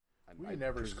We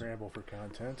never scramble for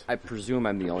content. I presume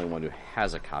I'm the only one who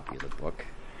has a copy of the book.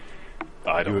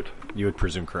 I don't. You would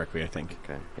presume correctly, I think.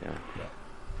 Okay, yeah.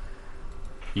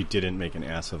 You didn't make an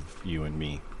ass of you and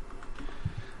me.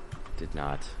 Did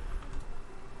not.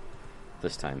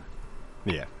 This time.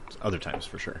 Yeah, other times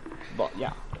for sure. Well,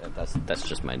 yeah, that's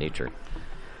just my nature.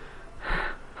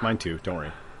 Mine too, don't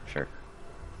worry. Sure.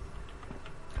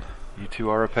 You two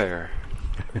are a pair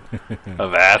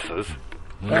of asses.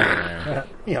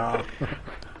 Yeah.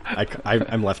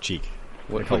 I'm left cheek.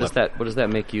 What does that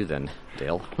make you then,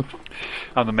 Dale?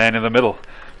 I'm the man in the middle.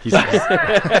 He's Oh,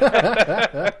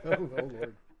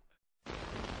 Lord.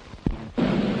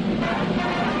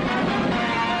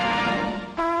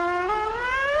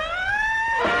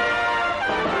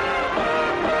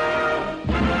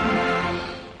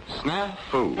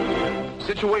 Snafu.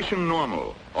 Situation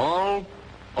normal. All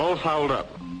fouled up.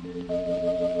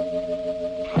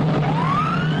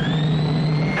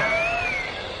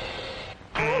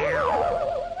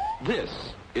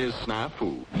 This is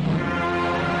Snafu.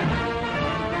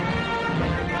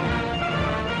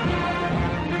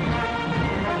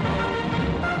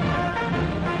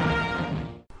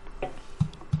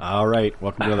 All right,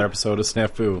 welcome to another episode of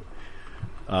Snafu.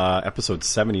 Episode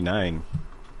 79.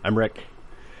 I'm Rick.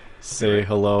 Say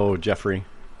hello, Jeffrey.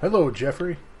 Hello,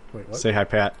 Jeffrey. Wait, what? Say hi,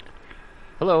 Pat.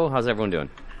 Hello, how's everyone doing?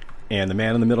 And the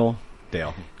man in the middle,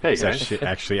 Dale. Hey, He's guys.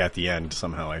 actually at the end.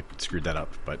 Somehow I screwed that up,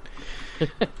 but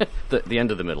The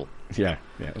end of the middle. yeah.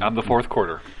 I'm the fourth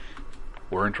quarter.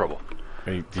 We're in trouble.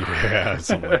 Yeah,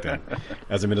 something like that.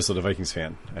 As a Minnesota Vikings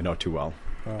fan, I know it too well.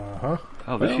 Uh-huh.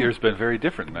 Oh, this year's been very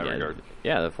different in that regard.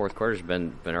 Yeah, the fourth quarter's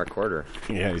been our quarter.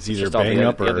 Yeah, it's It's either just all bang the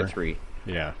up other, or the other three.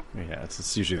 yeah.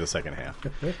 It's usually the second half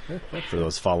for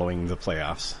those following the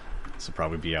playoffs. This will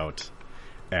probably be out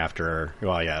after.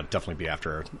 Well, yeah, definitely be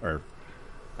after. Or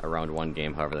A round one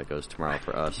game, however that goes tomorrow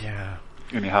for us. yeah,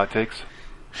 Any hot takes?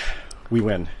 we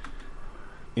win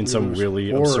in some Lose really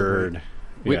horribly. absurd.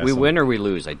 We some- win or we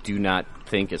lose. I do not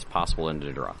think it's possible in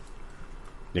a draw.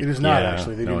 It is not, yeah,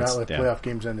 actually. They no, do not it's- let yeah. playoff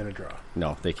games end in a draw.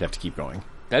 No, they have to keep going.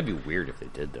 That'd be weird if they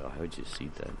did, though. How would you see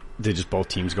that? They just both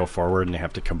teams go forward and they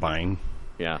have to combine.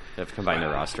 Yeah, they have to combine their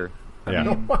roster.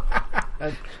 Yeah,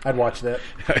 I'd watch that.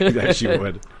 I actually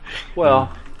would.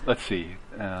 Well, let's see.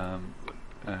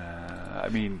 I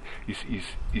mean,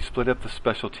 you split up the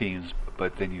special teams,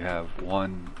 but then you have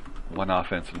one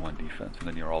offense and one defense, and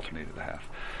then you're alternated the half.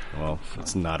 Well,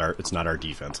 it's not our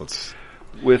defense. Let's.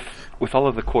 With all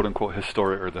of the quote unquote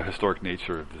historic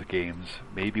nature of the games,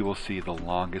 maybe we'll see the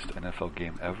longest NFL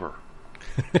game ever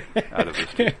out of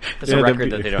this team. It's Yeah, a that'd record be-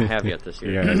 that they don't have yet this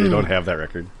year. Yeah, they don't have that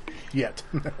record. Yet.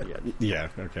 Yeah.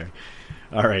 Okay.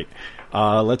 All right.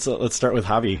 Let's start with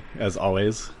hobby as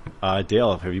always.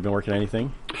 Dale, have you been working on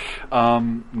anything?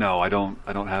 No, I don't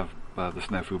have the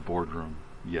Snafu boardroom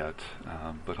yet,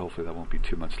 but hopefully that won't be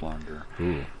too much longer.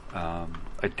 Ooh.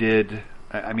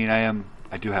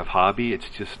 I do have hobby. It's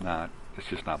just not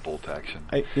bolt action.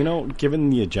 Given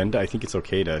the agenda, I think it's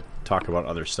okay to talk about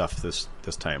other stuff this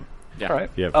time. Yeah. All right.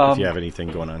 If you have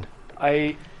anything going on.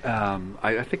 I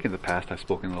think in the past I've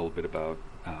spoken a little bit about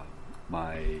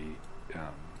my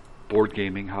board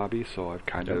gaming hobby, so I've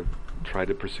kind of tried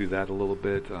to pursue that a little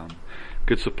bit.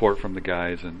 Good support from the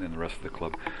guys and the rest of the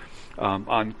club.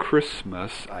 On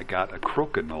Christmas, I got a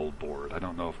Crokinole board. I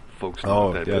don't know if folks know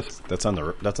what that is. that's on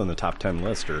the top 10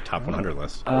 list or top 100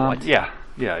 list. Yeah.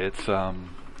 It's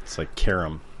It's like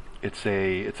carom. it's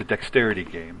a dexterity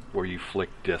game where you flick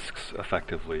discs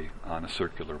effectively on a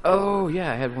circular board. Oh,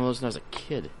 yeah, I had one of those when I was a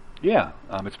kid. Yeah,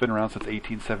 it's been around since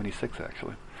 1876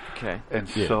 actually. Okay. And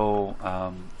Yeah. so Yeah,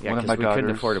 one of because my we daughters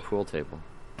couldn't afford a pool table.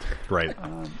 Right.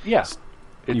 yeah.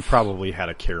 You It's- probably had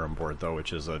a carom board though,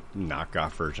 which is a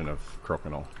knockoff version of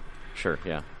Crokinole. Sure,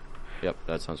 yeah. Yep,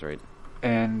 that sounds right.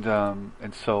 And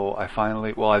so I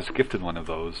finally, I was gifted one of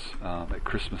those at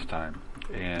Christmas time,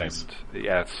 and Nice.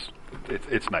 yeah,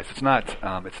 it's nice. It's not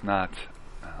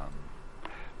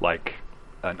like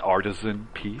an artisan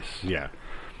piece, Yeah.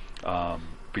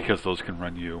 because those can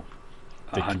run you.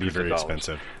 They can be hundreds of very dollars.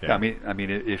 expensive. Yeah. Yeah. I mean,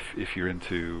 if you're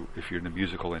into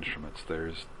musical instruments,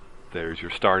 there's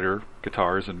your starter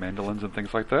guitars and mandolins and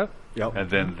things like that. Yep. And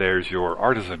then there's your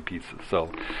artisan pieces.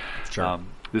 So Sure.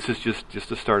 this is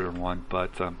just a starter one,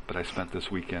 but I spent this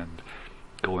weekend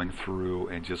going through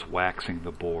and just waxing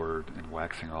the board and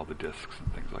waxing all the discs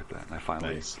and things like that. And I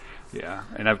finally, Nice. yeah,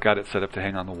 and I've got it set up to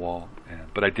hang on the wall.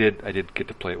 But I did get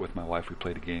to play it with my wife. We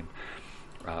played a game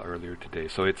earlier today,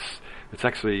 so it's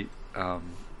actually.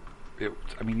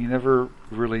 You never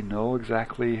really know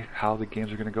exactly how the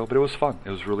games are going to go, but it was fun. It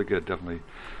was really good. Definitely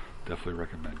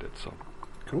recommend it. So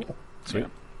Cool. Sweet.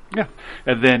 Yeah,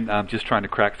 and then I'm just trying to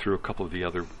crack through a couple of the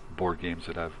other board games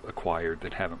that I've acquired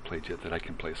that haven't played yet that I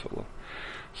can play solo.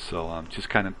 So I'm just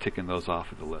kind of ticking those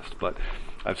off of the list. But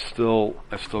I've still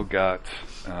got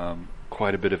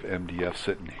quite a bit of MDF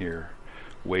sitting here,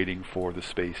 waiting for the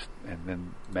space and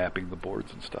then mapping the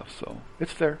boards and stuff. So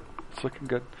it's there. It's looking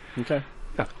good. Okay.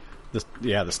 Yeah. The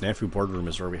Snafu boardroom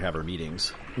is where we have our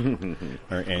meetings.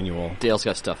 Our annual. Dale's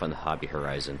got stuff on the hobby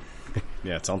horizon.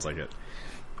 Yeah, it sounds like it.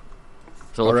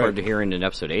 So look All right. forward to hearing in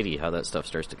episode 80 how that stuff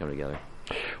starts to come together.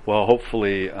 Well,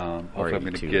 hopefully I'm going to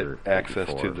 82 get or access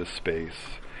 84. to the space,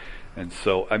 and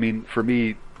so I mean, for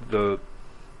me,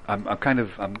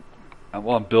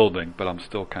 I'm building, but I'm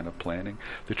still kind of planning.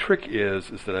 The trick is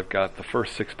that I've got the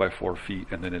first 6x4 feet,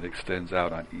 and then it extends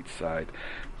out on each side,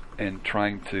 and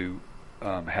trying to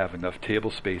have enough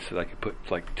table space that I can put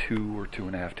like 2 or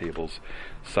 2.5 tables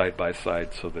side by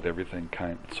side, so that everything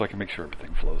so I can make sure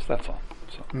everything flows. That's all.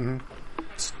 So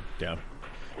Yeah.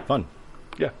 Fun.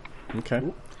 yeah. Okay.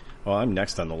 Well, I'm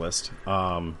next on the list.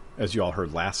 As you all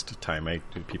heard last time,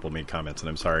 people made comments, and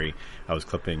I'm sorry, I was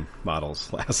clipping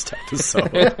models last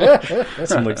episode.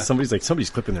 Somebody's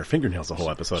clipping their fingernails the whole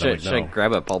episode. I'm like, Should I no.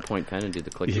 grab a ballpoint pen and do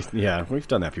the click? Yeah, we've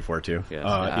done that before too. Yeah,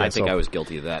 Yeah, I think so I was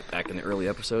guilty of that back in the early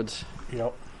episodes.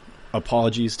 Yep.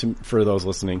 apologies for those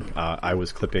listening. I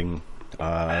was clipping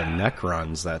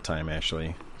Necrons that time,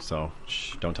 actually. So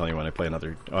don't tell anyone I play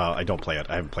another. Well, I don't play it.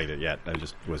 I haven't played it yet. I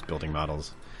just was building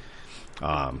models.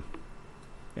 And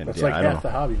That's yeah, like I don't half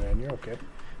the hobby, man. You're okay.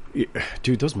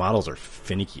 Dude, those models are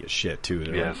finicky as shit too.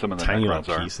 They're Yeah, like some of the tiny Necrons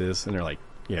little are. pieces, and they're like,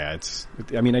 yeah, it's.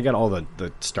 I mean, I got all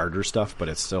the starter stuff, but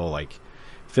it's still like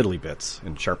fiddly bits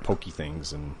and sharp, pokey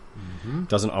things, and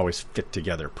doesn't always fit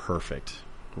together perfect.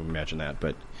 Imagine that,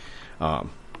 but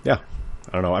yeah,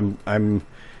 I don't know.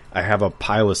 I have a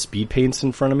pile of speed paints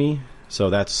in front of me, so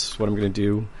that's what I'm going to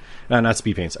do. No, not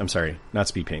speed paints. I'm sorry, not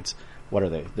speed paints. What are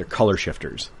they? They're color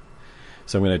shifters.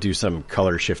 So I'm going to do some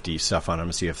color shifty stuff on them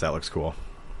and see if that looks cool.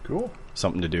 Cool.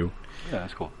 Something to do. Yeah,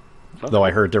 that's cool. Though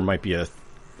I heard there might be a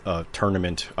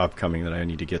tournament upcoming that I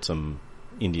need to get some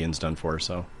Indians done for,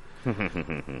 so.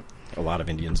 A lot of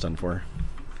Indians done for.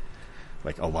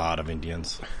 Like, a lot of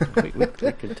Indians. we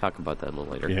can talk about that a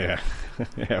little later. Yeah.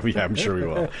 Yeah, I'm sure we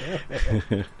will.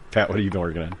 Pat, what have you been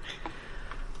working on?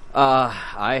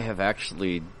 I have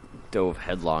actually dove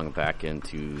headlong back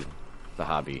into the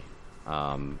hobby.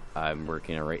 I'm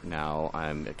working on right now.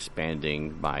 I'm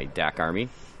expanding my DAC army.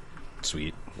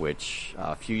 Sweet. Which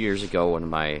a few years ago, one of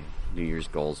my New Year's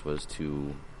goals was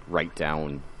to write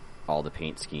down all the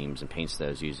paint schemes and paints that I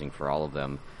was using for all of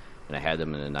them. And I had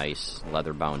them in a nice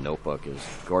leather-bound notebook. It was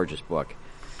a gorgeous book.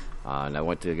 And I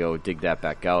went to go dig that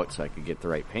back out so I could get the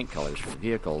right paint colors for the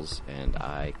vehicles, and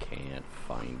I can't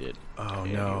find it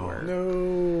anywhere.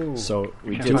 No. So,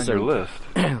 We Can't did find your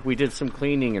list. we did some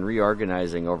cleaning and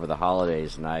reorganizing over the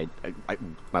holidays, and I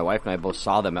my wife and I both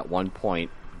saw them at one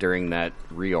point during that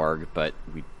reorg, but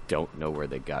we don't know where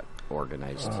they got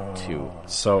organized to.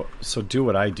 So do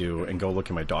what I do and go look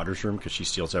in my daughter's room because she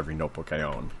steals every notebook I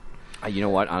own. You know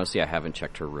what? Honestly, I haven't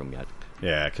checked her room yet.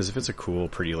 Yeah, because if it's a cool,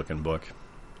 pretty-looking book,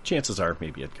 chances are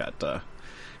maybe it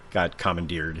got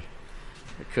commandeered.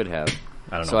 It could have.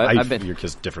 I don't know. So I've been your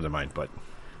kid's different than mine, but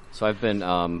so I've been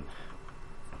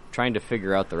trying to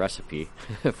figure out the recipe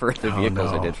for the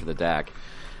vehicles I no. did for the DAC.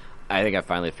 I think I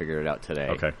finally figured it out today.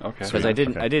 okay. Okay. Because I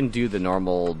didn't Okay. I didn't do the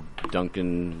normal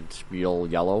Duncan Spiel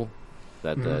yellow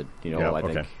that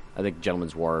Yeah, I think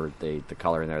Gentleman's War, the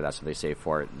color in there, that's what they say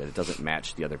for it, that it doesn't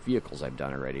match the other vehicles I've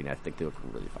done already, and I think they look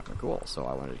really fucking cool, so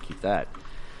I wanted to keep that.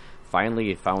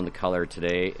 Finally found the color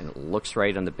today, and it looks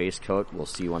right on the base coat. We'll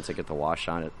see once I get the wash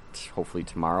on it, hopefully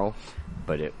tomorrow,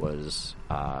 but it was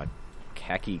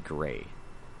khaki gray.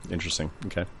 Interesting.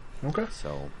 Okay. Okay.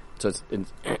 So it's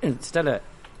instead of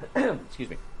excuse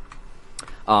me,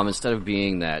 instead of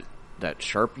being that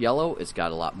sharp yellow, it's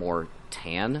got a lot more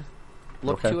tan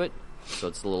look Okay. to it. So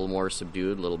it's a little more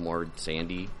subdued, a little more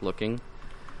sandy looking.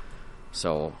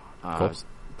 So Cool. I was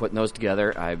putting those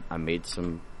together. I made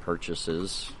some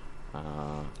purchases.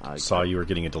 I Saw you were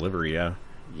getting a delivery, yeah.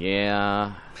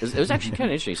 Yeah, it was actually kind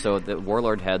of interesting. So the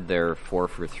Warlord had their 4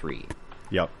 for 3.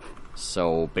 Yep.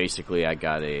 So basically, I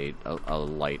got a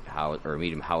light or a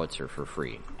medium howitzer for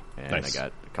free, and Nice. I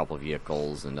got a couple of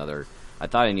vehicles. I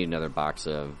thought I needed another box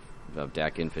of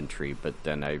DAC infantry, but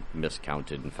then I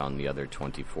miscounted and found the other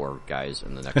 24 guys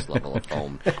in the next level of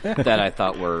home that I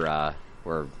thought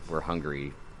were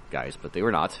hungry guys, but they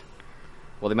were not.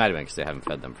 Well, they might have been because they haven't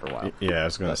fed them for a while. Yeah, I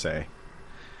was going to say.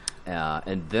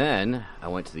 And then I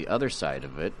went to the other side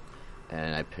of it,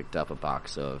 and I picked up a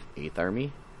box of 8th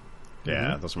Army.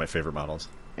 Yeah, those are my favorite models.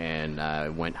 and I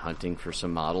went hunting for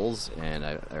some models, and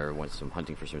went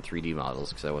hunting for some 3D models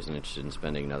because I wasn't interested in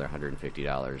spending another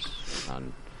 $150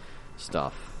 on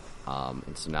stuff.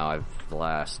 And so now the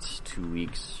last 2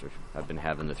 weeks, I've been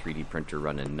having the 3D printer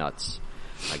running nuts.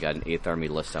 I got an 8th Army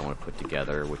list I want to put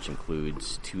together, which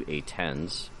includes 2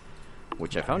 A10s,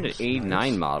 which I found an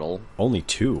A9 model. Only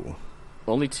 2.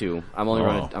 Only 2. I'm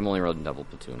only running double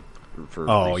platoon.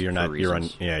 You're not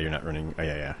running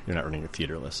a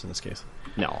theater list in this case.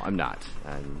 No, I'm not.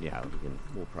 And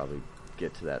we'll probably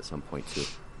get to that at some point too.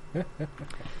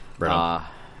 Right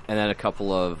and then a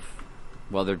couple of,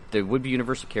 they would be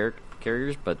universal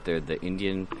carriers, but they're the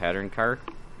Indian pattern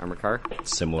armor car.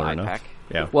 Similar enough. I-Pack.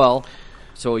 Yeah. Well,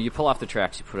 so you pull off the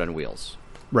tracks, you put on wheels.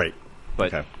 Right.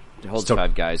 But okay. It holds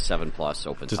 5 guys, 7+,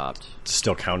 open topped.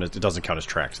 Still count it doesn't count as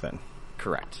tracks then.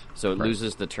 Correct. So it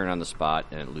loses the turn on the spot,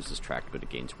 and it loses track, but it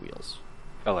gains wheels.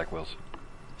 I like wheels.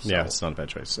 So, yeah, it's not a bad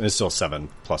choice. And it's still 7+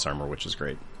 armor, which is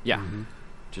great. Yeah,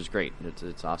 which is great.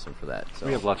 It's awesome for that. So.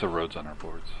 We have lots of roads on our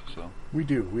boards, so we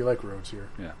do. We like roads here.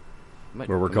 Yeah.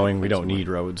 Where we're going, we don't need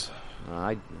roads.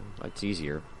 It's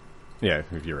easier. Yeah,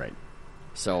 you're right.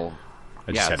 So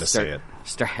I just had to say it.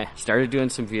 Started doing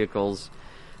some vehicles.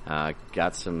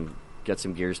 Got some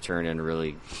gears turning.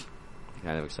 Really.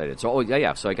 Kind of excited. So,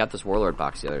 So I got this Warlord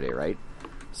box the other day, right?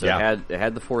 So it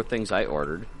had the 4 things I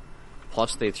ordered.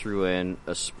 Plus, they threw in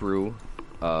a sprue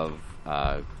of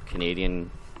Canadian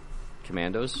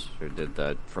commandos,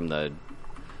 from the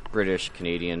British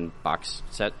Canadian box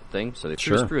set thing. So they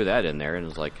threw a sprue of that in there, and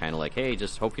it was kind of like, hey,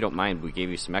 just hope you don't mind. We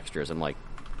gave you some extras. I'm like,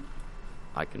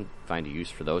 I can find a use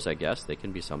for those. I guess they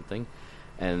can be something.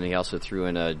 And they also threw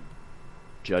in a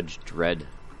Judge Dredd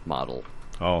model.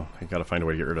 Oh, I got to find a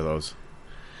way to get rid of those.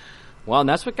 Well, and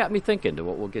that's what got me thinking to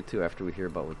what we'll get to after we hear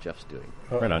about what Jeff's doing.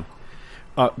 Right on.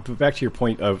 But back to your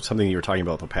point of something you were talking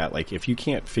about, Pat, if you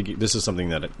can't figure... This is something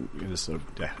this is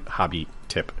a hobby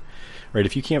tip, right?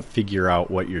 If you can't figure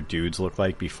out what your dudes look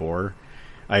like before...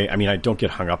 I don't get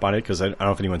hung up on it, because I don't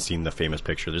know if anyone's seen the famous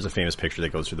picture. There's a famous picture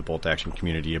that goes through the bolt action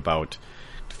community about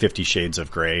 50 Shades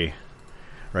of Grey,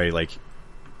 right?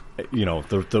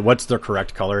 What's their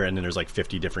correct color, and then there's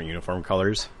 50 different uniform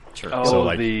colors. Sure. Oh,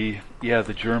 So the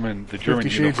German 50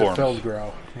 Shades uniforms. of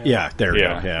Feldgrau. Yeah, there we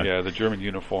go. Yeah, the German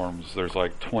uniforms. There's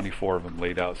 24 of them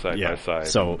laid out side by side.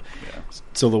 So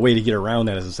the way to get around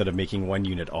that is, instead of making one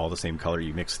unit all the same color,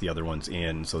 you mix the other ones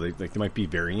in. So there might be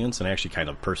variants, and I actually kind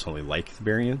of personally like the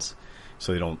variants,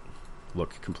 so they don't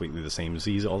look completely the same as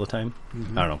these all the time.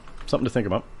 Mm-hmm. I don't know, something to think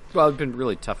about. Well, it's been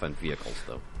really tough on vehicles,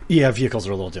 though. Yeah, vehicles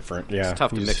are a little different. Yeah, it's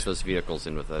tough to mix those vehicles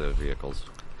in with other vehicles.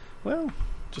 Well,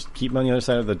 just keep them on the other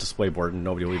side of the display board, and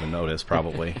nobody will even notice,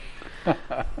 probably.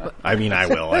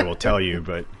 I will tell you,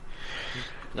 but...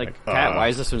 Pat, why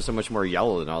is this one so much more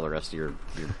yellow than all the rest of your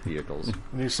vehicles?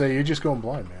 And you say, you're just going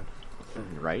blind, man.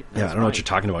 Right? Yeah, I don't know what you're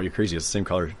talking about. You're crazy. It's the same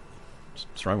color.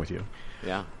 What's wrong with you?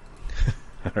 Yeah.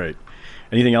 All right.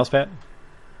 Anything else, Pat?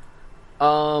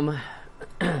 No,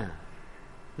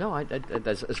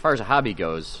 as far as a hobby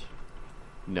goes,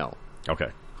 no. Okay.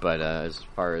 But as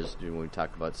far as when we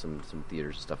talk about some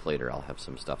theater stuff later, I'll have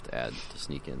some stuff to add to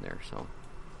sneak in there. So,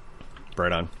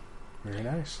 right on. Very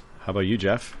nice. How about you,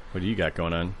 Jeff? What do you got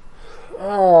going on?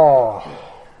 Oh,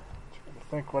 trying to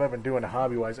think what I've been doing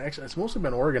hobby-wise. Actually, it's mostly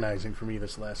been organizing for me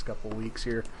this last couple of weeks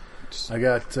here. I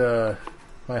got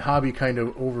my hobby kind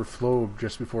of overflowed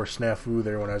just before snafu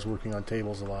there when I was working on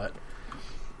tables a lot,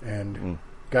 and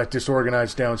got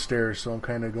disorganized downstairs. So I'm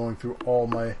kind of going through all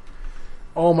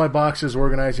my boxes,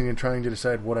 organizing and trying to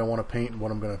decide what I want to paint and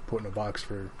what I'm going to put in a box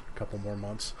for a couple more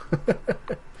months.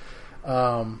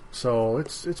 So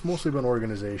it's mostly been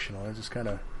organizational. I'm just kind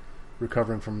of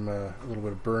recovering from a little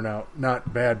bit of burnout.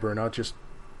 Not bad burnout, just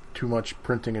too much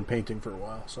printing and painting for a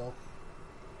while. So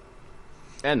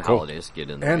and holidays get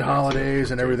in there. And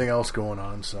holidays and everything else going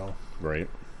on. So right.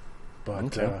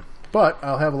 But but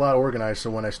I'll have a lot organized, so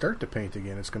when I start to paint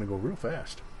again, it's going to go real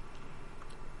fast.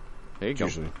 There you go.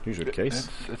 Usually the case.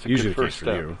 It's a usually good the first case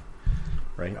step. for you,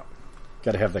 right?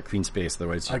 Got to have that clean space,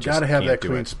 otherwise I got to have that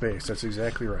clean space. That's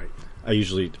exactly right. I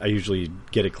usually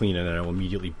get it clean, and then I will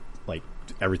immediately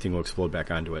everything will explode back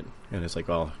onto it, and it's I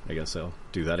guess I'll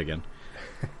do that again.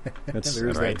 That's there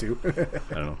is right. that too.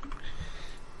 I don't know.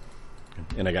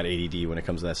 And I got ADD when it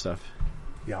comes to that stuff.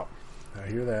 Yeah, I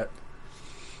hear that.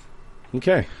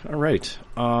 Okay, all right.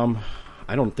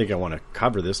 I don't think I want to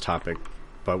cover this topic,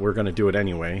 but we're going to do it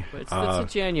anyway. It's a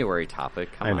January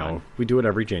topic. Come I know. on. We do it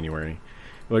every January.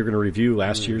 We're going to review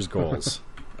last year's goals.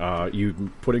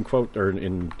 You put in quote or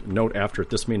in note after it,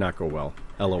 this may not go well.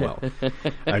 LOL.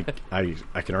 I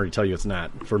can already tell you it's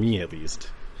not, for me at least.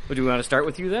 Well, do we want to start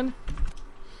with you then?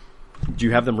 Do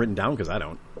you have them written down? Because I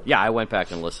don't. Yeah, I went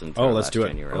back and listened. To Oh, our let's last do it.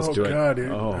 January. Let's oh do it. God,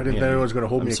 dude. Oh, I didn't man. think it was going to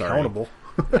hold I'm me sorry. accountable.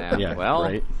 Yeah, well,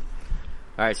 right.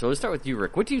 all right. So let's start with you,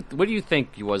 Rick. What do you think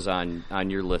was on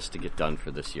your list to get done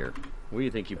for this year? What do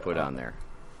you think you put on there?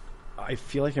 I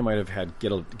feel like I might have had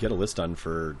get a list done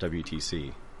for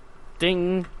WTC.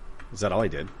 Ding. Is that all I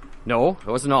did? No, it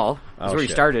wasn't all. That's Oh, where you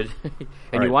shit. started, and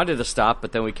you right. wanted to stop,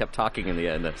 but then we kept talking in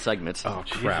the segment. Oh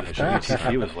crap! Jesus,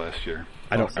 WTC was last year.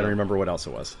 I don't remember what else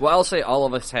it was. Well, I'll say all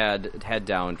of us had head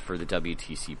down for the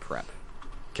WTC prep.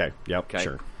 Okay. Yep. Okay.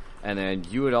 Sure. And then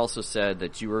you had also said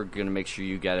that you were going to make sure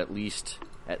you got at least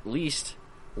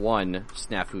one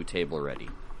snafu table ready.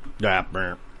 Yeah.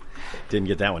 Didn't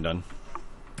get that one done.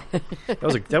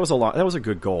 That was a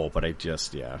good goal, but I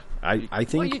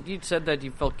think Well, you said that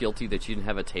you felt guilty that you didn't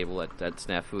have a table at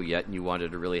snafu yet, and you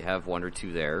wanted to really have one or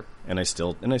two there. and I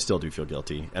still do feel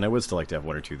guilty, and I would still like to have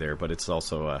one or two there, but it's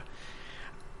also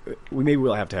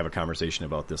we'll have to have a conversation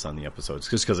about this on the episodes,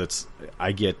 just because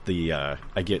I get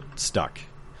stuck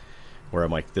where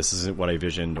I'm like, this isn't what I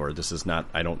visioned, or this is not,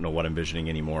 I don't know what I'm visioning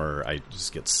anymore. I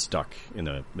just get stuck in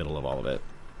the middle of all of it.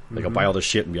 Like I'll buy all this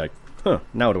shit and be like,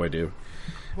 now what do I do?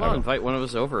 Well, invite one of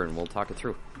us over and we'll talk it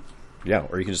through. Yeah,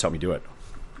 or you can just help me do it.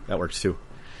 That works too.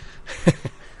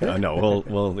 No,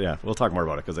 we'll talk more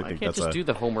about it, because I I think can't that's just do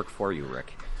the homework for you,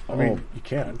 Rick. I mean, you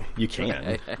can. you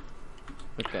can.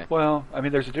 Okay. Well, I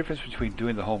mean, there's a difference between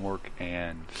doing the homework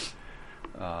and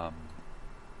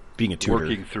Being a tutor.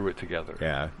 working through it together.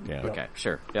 Yeah. Okay.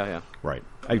 Sure. Yeah. Right.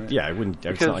 I wouldn't.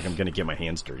 It's not like I'm going to get my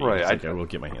hands dirty. Right, It's like I will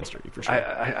get my hands dirty for sure.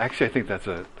 I think that's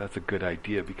a good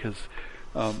idea, because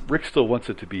Rick still wants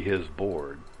it to be his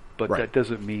board, but Right. that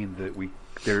doesn't mean that we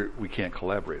can't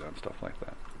collaborate on stuff like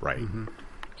that. Right.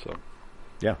 So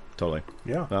Yeah. Totally.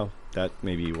 Yeah. Well, that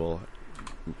maybe we'll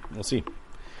see.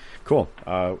 Cool.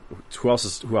 Who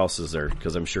else is there?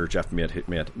 Because I'm sure Jeff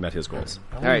met his goals.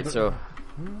 All right. So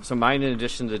mine, in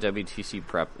addition to the WTC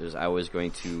prep, is I was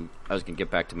going to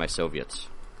get back to my Soviets.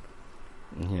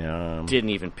 Yeah. Didn't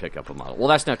even pick up a model. Well,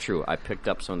 that's not true. I picked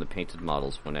up some of the painted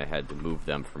models when I had to move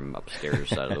them from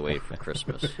upstairs out of the way for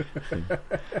Christmas.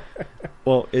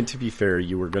 Well, and to be fair,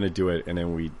 you were going to do it, and then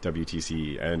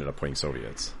WTC. I ended up playing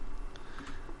Soviets,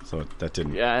 so that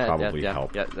didn't probably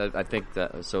help. Yeah, I think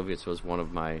that Soviets was one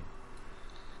of my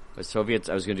Soviets.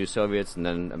 I was going to do Soviets and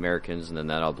then Americans, and then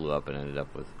that all blew up and ended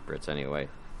up with Brits anyway.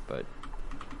 But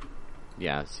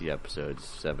yeah, see episodes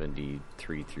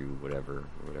 73 through whatever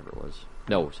it was.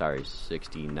 No, sorry,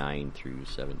 69 through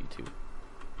 72.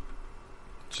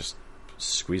 Just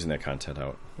squeezing that content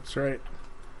out. That's right.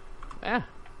 Yeah.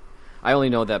 I only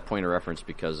know that point of reference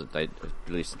because I at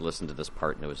least listened to this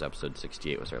part, and it was episode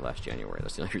 68 was our last January.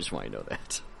 That's the only reason why I know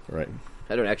that. Right.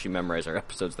 I don't actually memorize our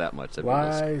episodes that much.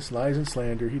 Lies and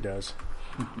slander. He does.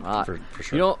 For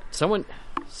sure. You know, someone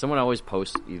always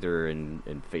posts either in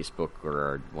Facebook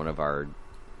or one of our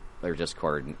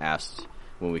Discord and asks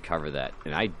when we cover that,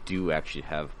 and I do actually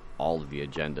have all of the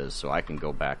agendas, so I can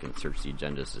go back and search the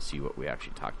agendas to see what we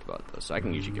actually talked about, though. So I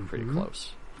can usually get pretty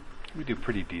close. we do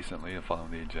pretty decently at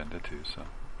following the agenda too. So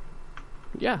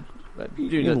Yeah, but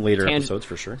in later episodes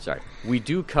for sure. Sorry, we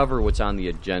do cover what's on the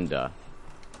agenda,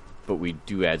 but we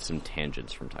do add some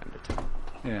tangents from time to time.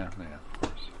 yeah, of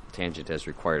course. Tangent as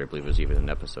required, I believe, was even an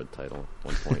episode title at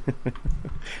one point.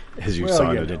 As you Well, saw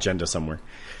on you an know. agenda somewhere.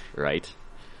 Right.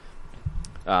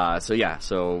 I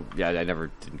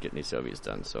never didn't get any Soviets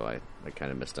done, so I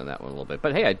kind of missed on that one a little bit.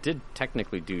 But hey, I did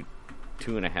technically do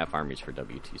 2.5 armies for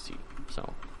WTC,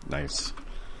 so Nice.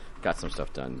 got some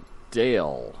stuff done.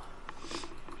 Dale,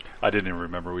 I didn't even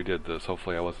remember we did this.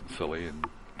 Hopefully, I wasn't silly and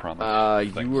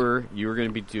promised. you were going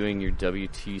to be doing your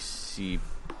WTC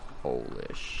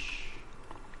Polish.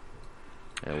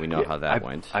 And we know how that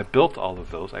went. I built all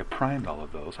of those. I primed all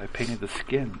of those. I painted the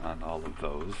skin on all of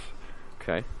those.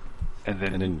 Okay. And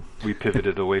then, And then- we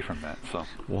pivoted away from that. So,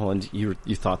 Well, and you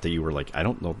thought that you were like, I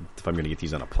don't know if I'm going to get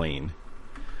these on a plane.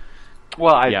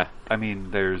 well, Yeah. I mean,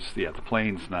 there's the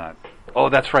plane's not. Oh,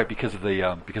 that's right, because of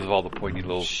all the pointy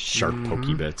little. Sharp,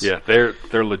 pokey bits. Yeah, they're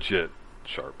legit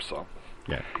sharp. So,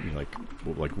 Yeah. You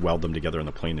like weld them together on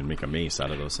the plane and make a mace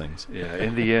out of those things. yeah.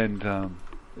 In the end,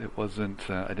 it wasn't.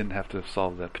 I didn't have to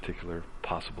solve that particular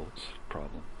possibles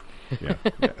problem. Yeah.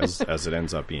 As it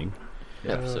ends up being.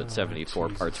 Episode 74,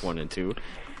 Jesus. parts 1 and 2.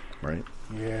 Right.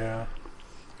 Yeah.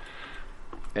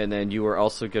 And then you were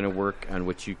also going to work on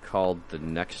what you called the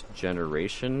next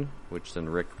generation, which then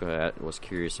Rick was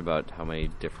curious about how many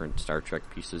different Star Trek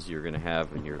pieces you're going to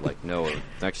have, and you're like, no,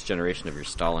 next generation of your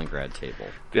Stalingrad table.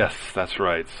 Yes, that's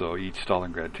right. So each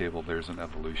Stalingrad table, there's an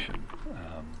evolution.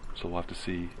 So we'll have to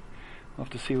see. We'll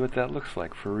have to see what that looks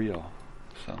like for real.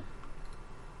 So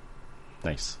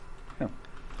Nice.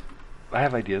 I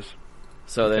have ideas.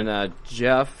 So then,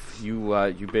 Jeff,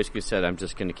 you basically said, I'm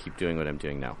just going to keep doing what I'm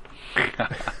doing now.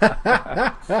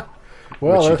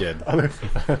 Well, Which you did.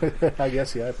 I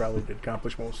guess, yeah, I probably did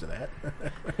accomplish most of that.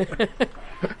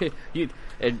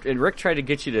 And Rick tried to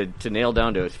get you to nail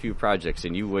down to a few projects,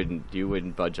 and you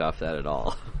wouldn't budge off that at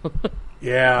all.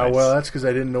 Yeah, Nice. well, that's because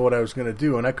I didn't know what I was going to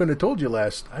do, and I could not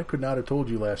have told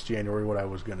you last January what I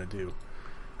was going to do.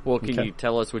 Well, can Okay. you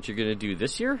tell us what you're going to do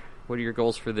this year? What are your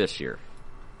goals for this year?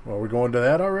 Well, we're going to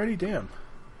that already. Damn.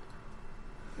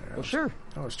 Well, sure.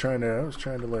 I was trying to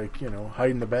like, hide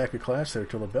in the back of class there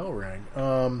till the bell rang.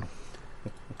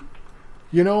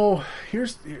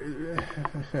 Here's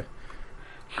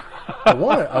I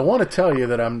want to tell you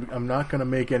that I'm not going to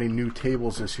make any new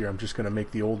tables this year. I'm just going to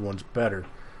make the old ones better.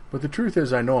 But the truth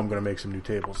is, I know I'm going to make some new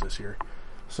tables this year.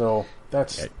 So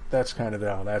that's kind of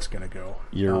how that's going to go.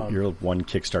 You're one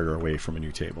Kickstarter away from a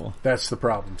new table. That's the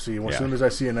problem. See, as Yeah. soon as I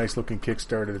see a nice looking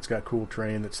Kickstarter that's got cool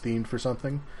terrain that's themed for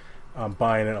something, I'm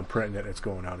buying it, I'm printing it, and it's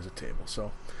going out as a table.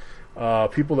 So,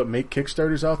 people that make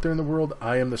Kickstarters out there in the world,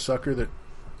 I am the sucker that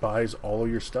buys all of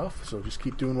your stuff. So just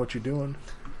keep doing what you're doing,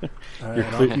 and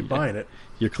I'll keep buying it.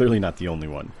 You're clearly not the only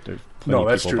one. There's plenty No, of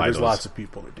that's people true. buy There's those. lots of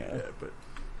people that do that,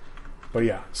 but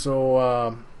yeah.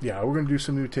 So we're going to do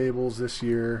some new tables this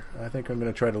year. I think I'm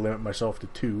going to try to limit myself to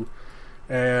 2,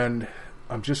 and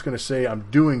I'm just going to say I'm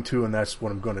doing 2, and that's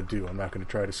what I'm going to do. I'm not going to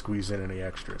try to squeeze in any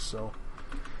extras. So,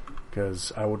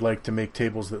 because I would like to make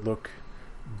tables that look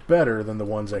better than the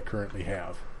ones I currently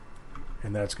have,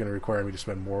 and that's going to require me to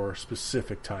spend more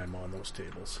specific time on those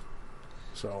tables.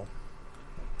 So.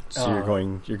 So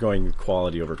you're going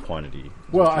quality over quantity.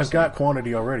 Well, I've got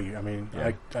quantity already. I mean,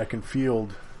 Yeah. I can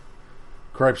field.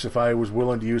 Cripes, if I was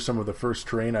willing to use some of the first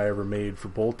terrain I ever made for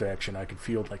bolt action, I could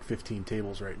field like 15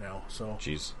 tables right now. So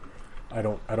Jeez. I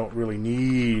don't really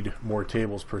need more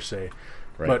tables per se.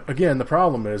 Right. But again, the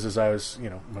problem is I was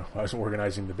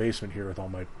organizing the basement here with all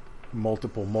my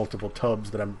multiple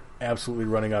tubs that I'm absolutely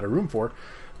running out of room for.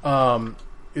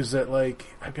 Is that like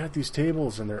I've got these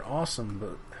tables and they're awesome,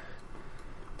 but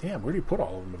damn, where do you put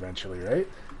all of them eventually, right?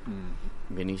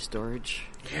 Mini storage?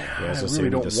 Yeah, I was I gonna say really we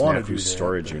need don't a want to Snafu do that,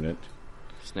 storage but- unit.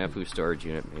 Snafu storage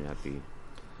unit may not be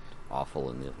awful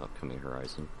in the upcoming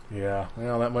horizon. Yeah,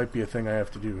 well, that might be a thing I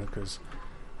have to do because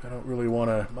I don't really want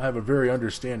to. I have a very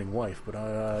understanding wife, but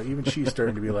even she's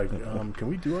starting to be like, "Can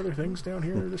we do other things down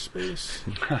here in this space?"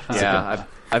 Yeah,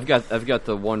 I've got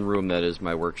the one room that is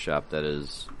my workshop that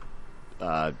is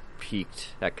peaked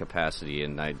at capacity,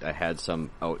 and I had some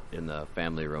out in the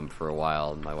family room for a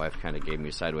while, and my wife kind of gave me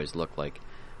a sideways look like,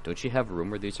 don't you have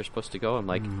room where these are supposed to go? I'm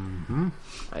like,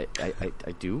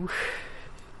 I do.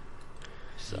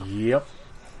 So Yep.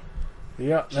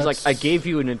 Yeah. she's like, I gave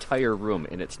you an entire room,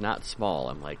 and it's not small.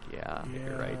 I'm like, yeah,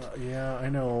 you're right. Yeah, I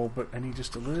know, but I need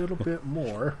just a little bit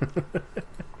more.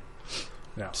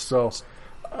 Yeah, so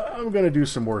I'm going to do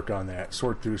some work on that,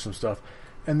 sort through some stuff.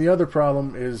 And the other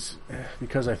problem is,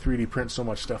 because I 3D print so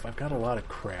much stuff, I've got a lot of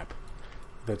crap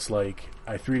that's like,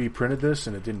 I 3D printed this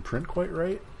and it didn't print quite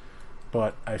right,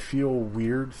 but I feel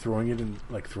weird throwing it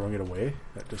away.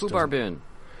 That just Foobar doesn't- bin.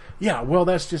 Yeah, well,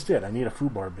 that's just it. I need a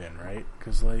foobar bin, right?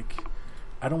 Because, like,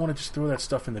 I don't want to just throw that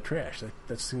stuff in the trash.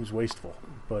 That seems wasteful.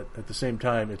 But at the same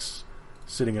time, it's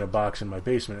sitting in a box in my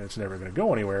basement, and it's never going to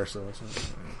go anywhere, so it's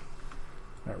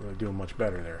not really doing much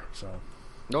better there. So,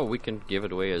 No, we can give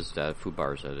it away as food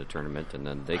bars at a tournament, and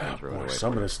then they can throw it boy, away.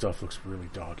 some for of you. this stuff looks really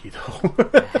doggy,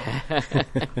 though.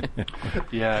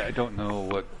 Yeah, I don't know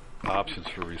what options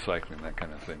for recycling that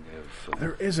kind of thing is. So.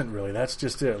 There isn't really. That's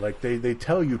just it. Like, they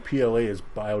tell you PLA is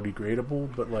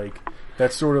biodegradable, but, like,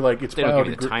 that's sort of like it's They don't give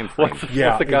you the biodegradable. time frame. Yeah,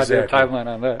 What's the goddamn exactly. timeline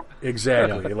on that?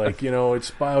 Exactly. Like,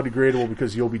 it's biodegradable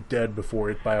because you'll be dead before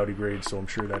it biodegrades, so I'm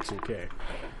sure that's okay.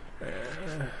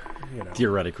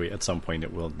 Theoretically, at some point,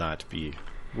 it will not be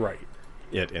Right.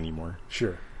 it anymore.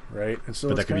 Sure. Right? And so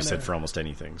But it's that could be kinda- said for almost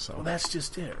anything. So Well, that's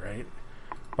just it, right?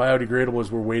 Biodegradable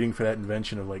is we're waiting for that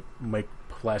invention of, like,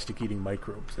 plastic-eating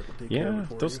microbes that will take care of yeah, it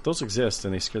for those you. those exist,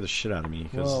 and they scare the shit out of me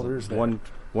because Well, there's that.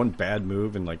 one bad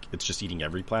move and like it's just eating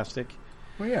every plastic.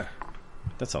 Well, yeah.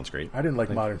 That sounds great. I didn't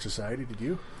like modern society, did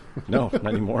you? No, not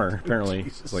anymore. Apparently,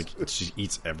 Jesus. it's like it just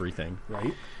eats everything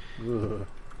Right? Ugh.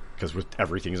 because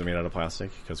everything is made out of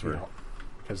plastic. Because we're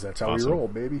Because that's how Awesome. we roll,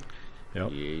 baby. yep.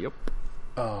 Yep.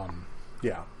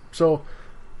 Yeah. So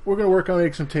we're going to work on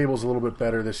making some tables a little bit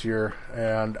better this year,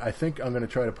 and I think I'm going to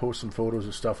try to post some photos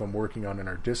of stuff I'm working on in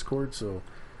our Discord, so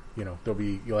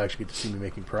you'll actually get to see me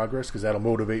making progress, because that'll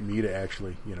motivate me to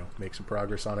actually make some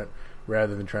progress on it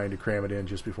rather than trying to cram it in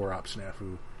just before Op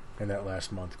Snafu in that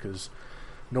last month, because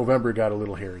November got a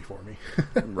little hairy for me.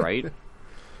 Right.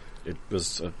 it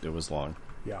was long.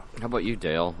 Yeah. How about you,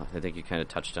 Dale? I think you kind of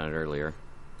touched on it earlier.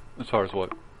 As far as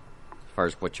what? As far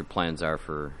as what your plans are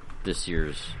for this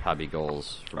year's hobby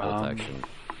goals for Bolt Action.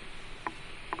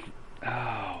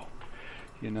 Oh,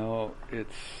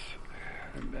 it's.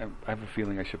 I have a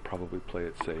feeling I should probably play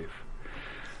it safe.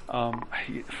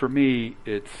 For me,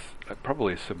 it's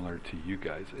probably similar to you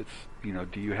guys. It's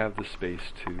do you have the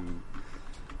space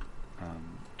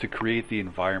to create the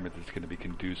environment that's going to be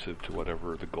conducive to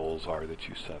whatever the goals are that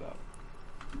you set up?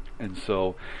 And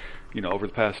so, over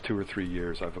the past 2 or 3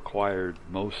 years, I've acquired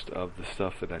most of the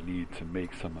stuff that I need to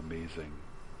make some amazing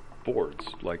boards,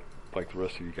 like the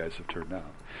rest of you guys have turned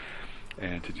out,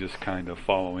 and to just kind of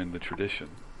follow in the tradition.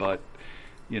 But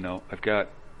I've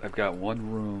got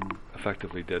one room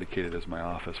effectively dedicated as my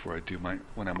office where I do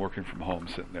when I'm working from home,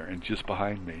 sitting there, and just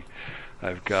behind me,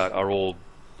 I've got our old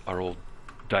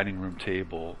dining room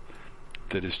table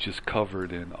that is just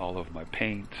covered in all of my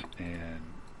paint and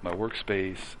my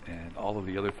workspace and all of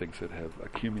the other things that have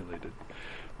accumulated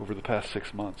over the past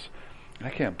 6 months. And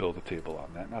I can't build a table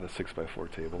on that, not a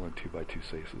 6x4 table and 2x2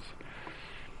 spaces.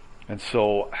 And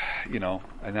so,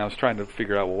 and I was trying to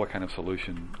figure out, well, what kind of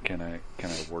solution can I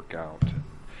work out?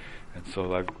 And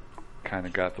so I've kind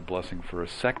of got the blessing for a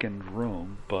second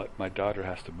room, but my daughter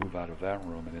has to move out of that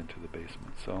room and into the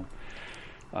basement. So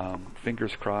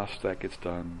fingers crossed that gets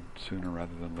done sooner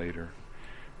rather than later.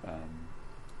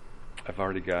 I've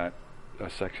already got a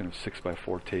section of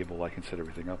 6x4 table I can set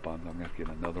everything up on. I'm going to have to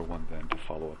get another one then to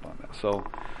follow up on that. So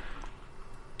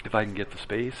if I can get the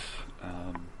space,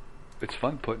 it's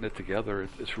fun putting it together.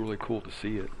 It's really cool to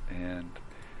see it, and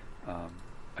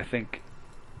I think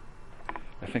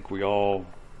we all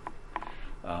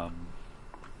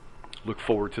look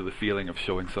forward to the feeling of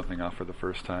showing something off for the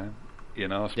first time.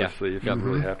 Especially if you're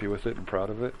really happy with it and proud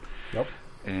of it. Yep.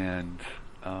 And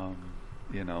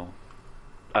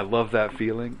I love that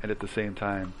feeling, and at the same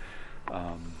time,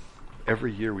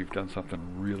 every year we've done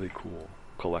something really cool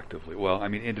collectively. Well, I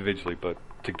mean individually, but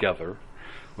together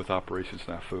with Operation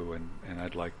Snafu, and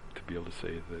I'd like to be able to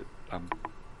say that I'm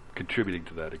contributing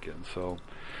to that again. So,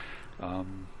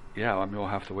 we'll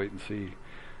have to wait and see.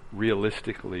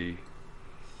 Realistically,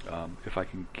 if I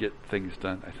can get things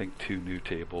done, I think 2 new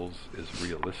tables is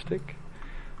realistic,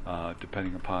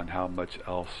 depending upon how much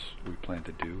else we plan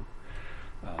to do.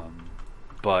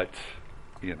 But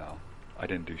I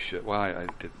didn't do shit. Well, I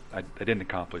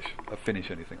didn't finish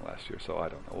anything last year, so I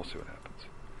don't know. We'll see what happens.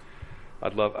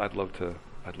 I'd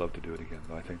love to do it again,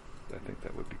 though. I think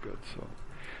that would be good. So,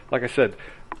 like I said,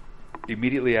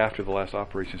 immediately after the last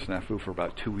Operation Snafu, for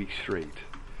about 2 weeks straight,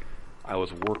 I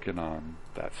was working on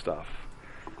that stuff.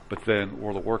 But then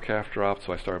World of Warcraft dropped,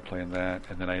 so I started playing that,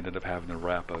 and then I ended up having to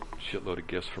wrap a shitload of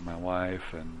gifts for my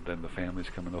wife, and then the family's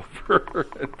coming over,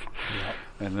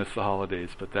 and it's the holidays.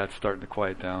 But that's starting to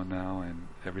quiet down now, and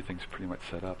everything's pretty much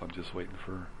set up. I'm just waiting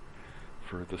for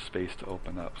the space to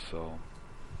open up. So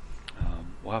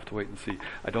we'll have to wait and see.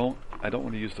 I don't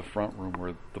want to use the front room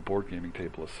where the board gaming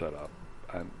table is set up,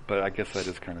 but I guess that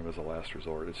is kind of as a last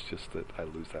resort. It's just that I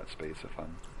lose that space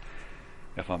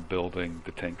if I'm building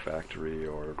the tank factory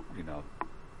or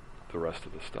the rest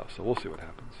of the stuff. So we'll see what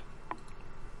happens.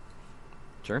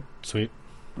 Sure. Sweet.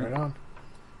 Right on.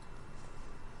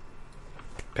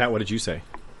 Pat, what did you say?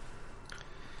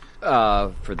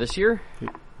 For this year?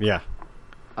 Yeah.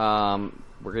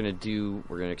 We're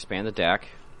gonna expand the deck.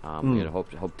 We're gonna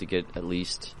hope to get at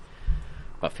least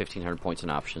about 1,500 points in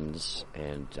options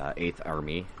and 8th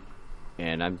Army.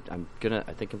 And I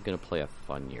think I'm gonna play a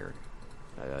fun year.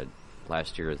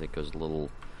 Last year I think it was a little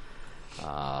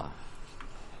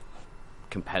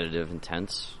competitive,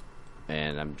 intense,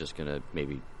 and I'm just gonna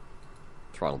maybe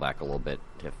throttle back a little bit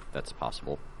if that's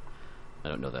possible. I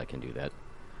don't know that I can do that,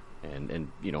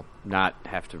 and not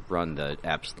have to run the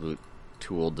absolute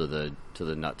tool to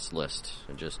the nuts list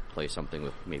and just play something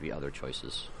with maybe other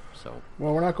choices. So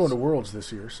we're not going to Worlds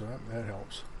this year, so that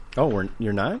helps. Oh,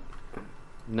 you're not?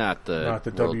 Not the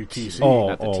WTC.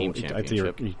 Not the team championship. I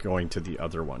think you're going to the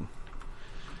other one.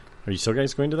 Are you still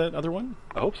guys going to that other one?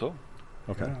 I hope so.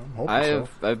 Okay. Yeah,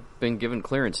 I've been given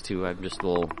clearance to. I'm just a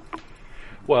little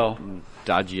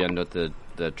dodgy on what the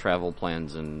travel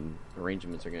plans and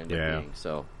arrangements are going to end up being.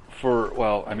 So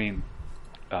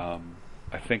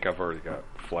I think I've already got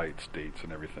flights, dates,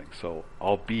 and everything. So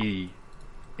I'll be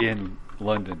in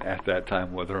London at that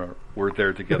time, whether we're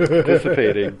there together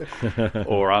participating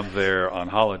or I'm there on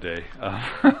holiday.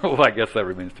 Well, I guess that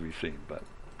remains to be seen. But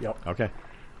yep. Okay.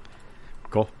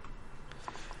 Cool.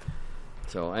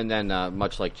 So, and then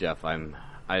much like Jeff, I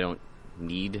don't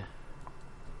need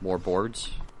more boards,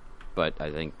 but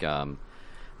I think going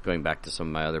back to some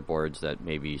of my other boards that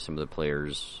maybe some of the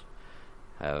players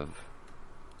have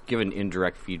given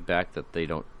indirect feedback that they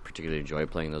don't particularly enjoy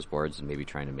playing those boards, and maybe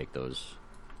trying to make those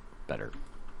better.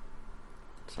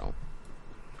 So,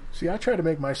 See, I try to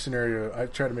make my scenarios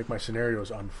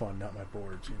unfun, not my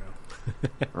boards.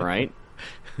 right?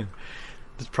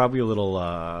 There's probably a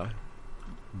little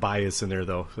bias in there,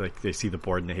 though. Like they see the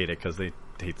board and they hate it because they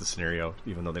hate the scenario,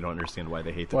 even though they don't understand why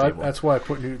they hate the table. That's why I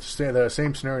put the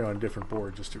same scenario on a different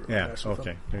board just to mess with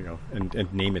okay, them. there you go,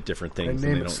 and name it different things.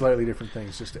 And name it slightly different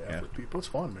things just to F with people. It's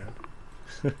fun,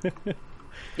 man.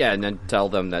 Yeah, and then tell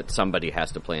them that somebody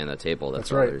has to play on the table.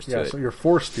 That's all right. there's to Yeah, it. so you're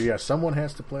forced to. Yeah, someone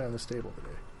has to play on this table today.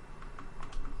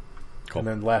 Cool. And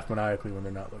then laugh maniacally when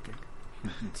they're not looking.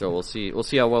 So we'll see. We'll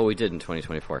see how well we did in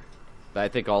 2024. But I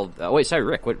think all. Wait, sorry,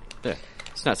 Rick. What?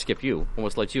 Let's not skip you.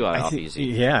 Almost let you off easy.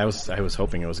 Yeah, I was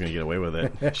hoping I was going to get away with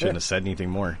it. I shouldn't have said anything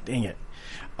more. Dang it.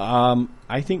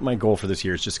 I think my goal for this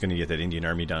year is just going to get that Indian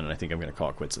Army done, and I think I'm going to call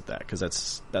it quits at that because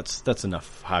that's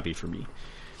enough hobby for me.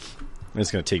 And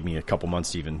it's going to take me a couple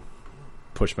months to even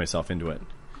push myself into it,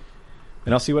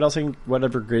 and I'll see what else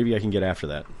whatever gravy I can get after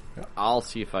that. I'll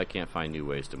see if I can't find new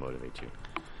ways to motivate you.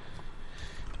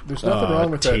 There's nothing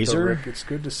wrong with that, though, taser? Rick. It's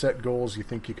good to set goals you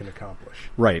think you can accomplish.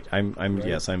 Right. I'm Right.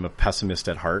 yes, I'm a pessimist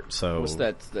at heart. So What's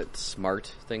that SMART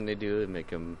thing they do to make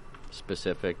them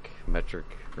specific, metric,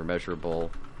 or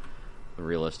measurable?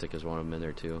 Realistic is one of them in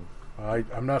there too.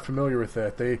 I'm not familiar with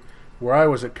that. Where I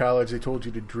was at college, they told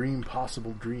you to dream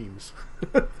possible dreams.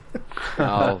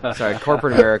 Oh, sorry.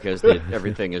 Corporate America is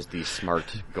everything is the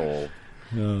SMART goal.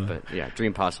 But yeah,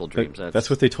 dream possible dreams. that's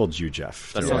what they told you,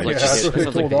 Jeff. That They're sounds like, like, that's what they that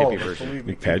sounds like told the all hippie of us, version. believe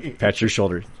me. pat your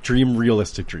shoulder. Dream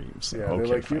realistic dreams. Yeah, Okay,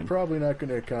 they're like, fine. you're probably not going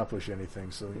to accomplish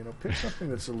anything, so pick something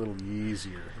that's a little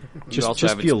easier. You also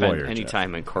just haven't be a spent lawyer, any Jeff.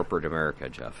 time in corporate America,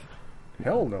 Jeff.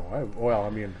 Hell no.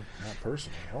 Not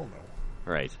personally. Hell no.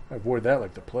 Right. I avoid that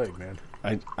like the plague, man.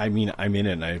 I mean, I'm in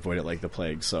it and I avoid it like the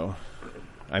plague. So,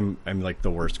 I'm like the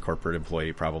worst corporate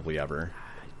employee probably ever.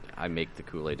 I make the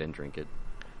Kool-Aid and drink it.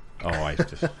 Oh,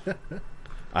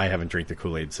 I haven't drank the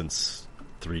Kool-Aid since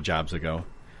 3 jobs ago.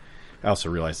 I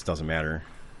also realize it doesn't matter,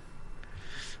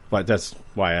 but that's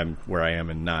why I'm where I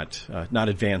am and not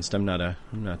advanced. I'm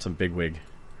not some bigwig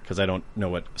because I don't know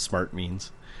what smart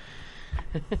means.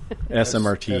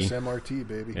 SMRT. SMRT,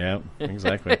 baby. Yeah,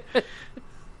 exactly.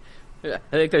 I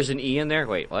think there's an E in there.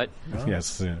 Wait, what? Oh.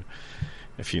 Yes.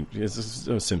 It's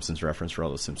a Simpsons reference for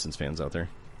all those Simpsons fans out there.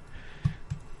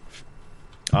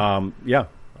 Yeah,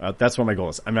 that's what my goal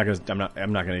is. I'm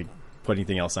not gonna put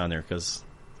anything else on there because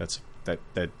that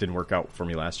didn't work out for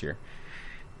me last year.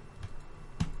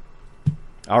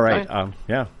 All right. Fine.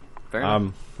 Yeah. Fair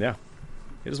enough. Yeah.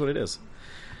 It is what it is.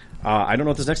 I don't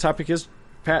know what this next topic is.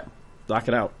 Pat, knock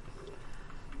it out.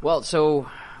 Well, so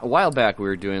a while back we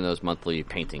were doing those monthly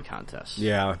painting contests.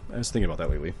 Yeah, I was thinking about that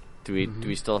lately. Do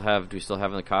we still have in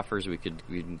the coffers? We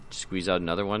can squeeze out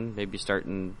another one. Maybe start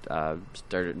in.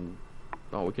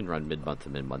 We can run mid-month to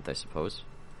mid-month, I suppose.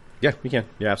 Yeah, we can.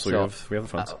 Yeah, absolutely. So, we have the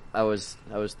funds. I was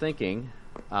thinking.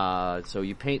 So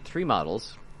you paint 3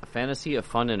 models: a fantasy, a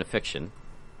fun, and a fiction.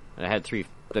 And I had 3.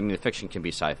 I mean, the fiction can be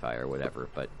sci-fi or whatever,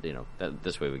 but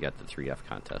this way we got the 3F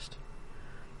contest.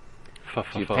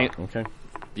 You paint, Okay.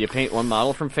 you paint 1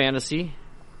 model from fantasy.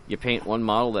 You paint 1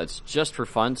 model that's just for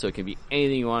fun, so it can be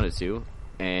anything you want it to,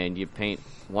 and you paint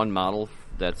 1 model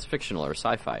that's fictional or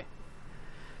sci-fi.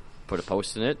 Put a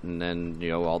post in it, and then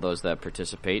all those that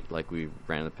participate, like we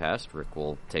ran in the past, Rick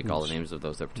will take all the names of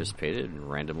those that participated and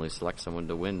randomly select someone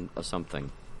to win a something.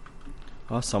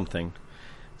 Something.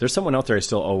 There's someone out there I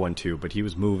still owe one to, but he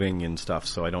was moving and stuff,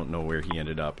 so I don't know where he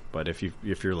ended up. But if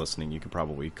you're listening, you can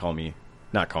probably call me.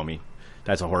 Not call me.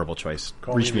 That's a horrible choice.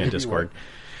 Reach me on Discord.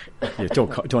 Yeah,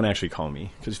 don't actually call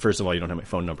me because first of all, you don't have my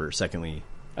phone number. Secondly,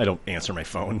 I don't answer my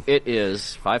phone. It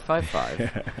is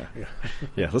 555.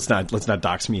 Yeah, let's not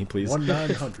dox me, please.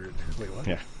 1-900. Wait, what?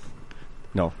 Yeah.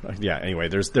 No. Yeah. Anyway,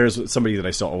 there's somebody that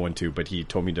I still owe one to, but he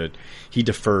told me he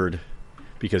deferred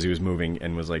because he was moving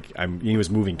and was like he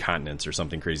was moving continents or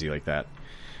something crazy like that.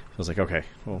 I was like, okay,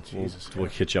 well, we'll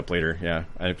hit you up later. Yeah,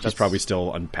 he's probably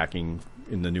still unpacking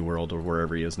in the New World or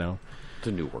wherever he is now.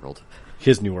 The New World.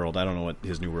 His New World. I don't know what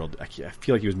his New World. I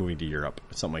feel like he was moving to Europe,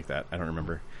 something like that. I don't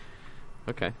remember.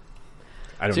 Okay.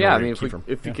 I don't So know. yeah, I where mean, he came from.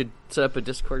 if you could set up a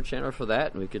Discord channel for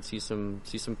that, and we could see some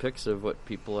pics of what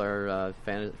people are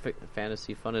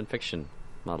fantasy, fun, and fiction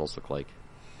models look like.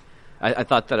 I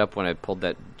thought that up when I pulled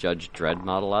that Judge Dredd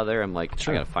model out of there. I'm like,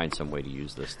 I gotta find some way to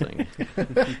use this thing.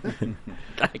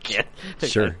 I can't.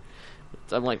 Sure.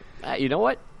 So I'm like, you know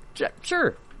what?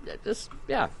 Sure. Let's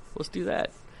do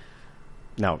that.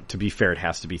 Now, to be fair, it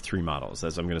has to be 3 models.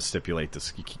 As I'm going to stipulate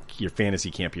this, your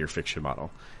fantasy can't be your fiction model,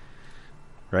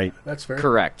 right? That's fair.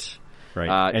 Correct.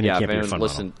 right? And yeah, it can't if be your anyone fun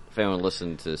listened, if anyone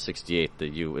listened to 68,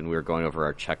 and we were going over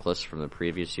our checklist from the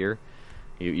previous year,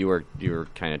 you were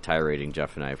kind of tirading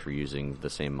Jeff and I for using the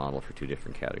same model for two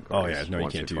different categories. Oh yeah, no, you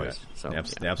once can't or do twice. that.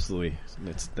 So, Absolutely,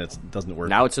 that doesn't work.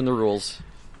 Now it's in the rules.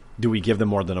 Do we give them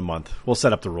more than a month? We'll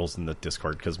set up the rules in the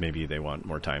Discord because maybe they want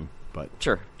more time. But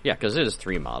Sure, yeah, because it is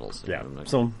 3 models. Yeah. I'm not-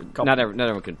 So, not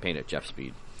everyone can paint at Jeff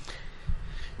speed.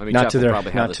 I mean, Not Jeff to will their-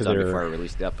 probably not have this to done their- before I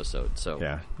release the episode. So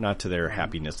yeah, not to their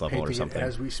happiness level or Painting it something.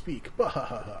 as we speak.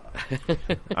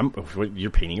 You're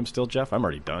painting him still, Jeff? I'm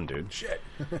already done, dude. Shit.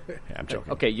 Yeah, I'm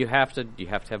joking. okay, you have to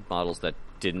have models that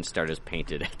didn't start as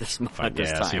painted at this Fine, at this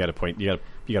yeah, time. so you got to point. You got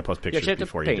to post pictures have to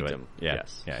before you paint do it. them. Yeah,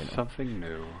 Yes. yeah, I know. Something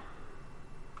new.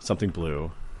 Something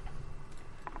blue.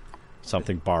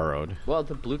 Something borrowed. Well,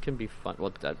 the blue can be fun.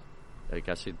 Well, I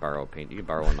guess you'd borrow paint. You can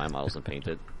borrow one of my models and paint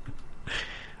it.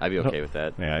 I'd be okay with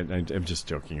that. Yeah, I'm just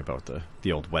joking about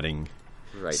the old wedding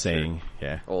Right. saying.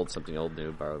 Sure. Yeah, Something old,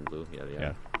 new, borrowed blue. Yeah.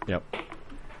 yeah, yep.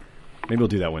 Maybe we'll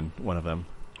do that one of them.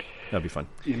 That'd be fun.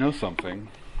 You know something?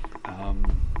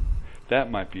 That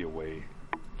might be a way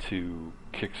to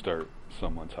kickstart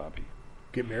someone's hobby.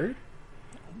 Get married?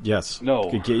 Yes. No.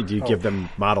 Do you give them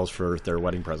models for their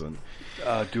wedding present?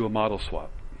 Do a model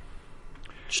swap.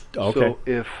 Okay. So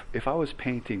if I was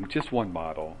painting just one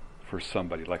model for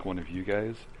somebody, like one of you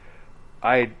guys,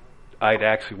 I'd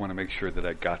actually want to make sure that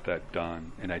I got that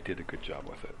done and I did a good job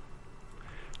with it.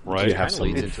 Right? You have Kind of some-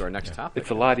 leads into our next topic. It's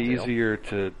a lot Dale. easier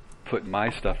to put my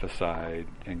stuff aside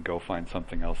and go find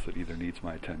something else that either needs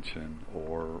my attention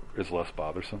or is less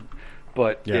bothersome.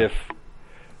 But Yeah.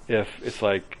 if it's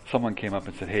like someone came up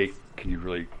and said, "Hey, can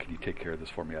you take care of this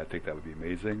for me? I think that would be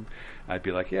amazing." I'd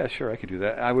be like, "Yeah, sure, I could do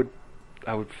that." I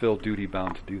would feel duty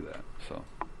bound to do that.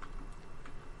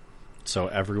 So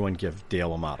everyone give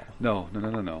Dale a model. No.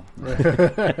 No.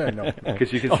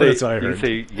 Because you can Oh, say that's what I you can heard.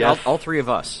 say yes. All 3 of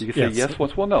us. You can say Yes. yes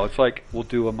once. Well, no, it's like we'll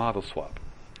do a model swap.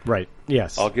 Right.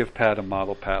 Yes. I'll give Pat a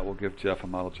model. Pat will give Jeff a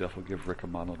model. Jeff will give Rick a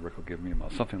model. Rick will give me a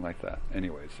model. Something like that.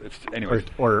 Anyways.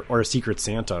 or a secret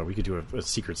Santa. We could do a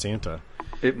secret Santa.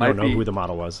 It I might don't know be. who the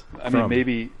model was. I mean,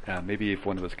 maybe if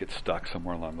one of us gets stuck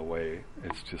somewhere along the way,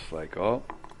 it's just like, oh,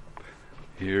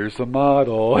 here's a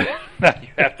model. Now you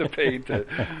have to paint it.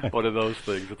 One of those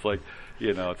things. It's like,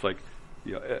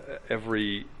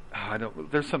 every.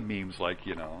 There's some memes like,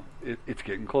 it's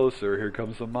getting closer. Here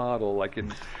comes the model.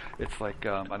 It's like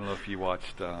I don't know if you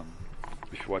watched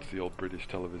the old British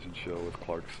television show with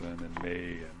Clarkson and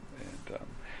May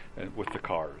and with the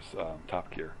cars,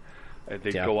 Top Gear.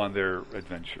 They'd go on their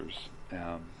adventures,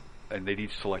 and they'd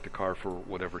each select a car for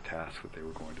whatever task that they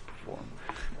were going to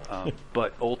perform.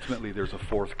 But ultimately, there's a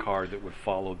fourth car that would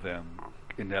follow them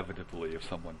inevitably. If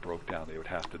someone broke down, they would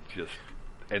have to just...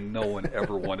 And no one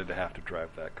ever wanted to have to drive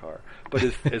that car. But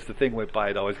as the thing went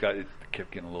by, it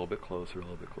kept getting a little bit closer.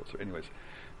 Anyways,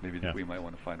 maybe we might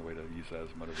want to find a way to use that as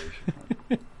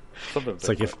motivation. Something It's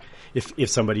like if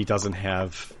somebody doesn't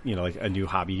have like a new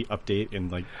hobby update in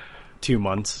like 2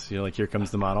 months, like here comes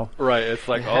the model. Right, it's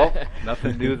like, oh,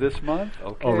 nothing new this month?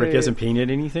 Okay. Oh, Rick hasn't painted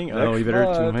anything. We better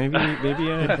month.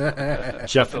 maybe.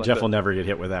 Jeff will never get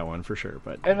hit with that one for sure.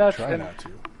 But And Try not to.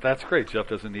 that's great. Jeff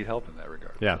doesn't need help in that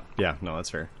regard. yeah, no,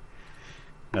 that's fair.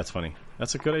 That's funny.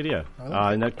 That's a good idea,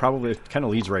 and that probably kind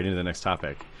of leads right into the next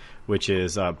topic, which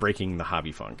is breaking the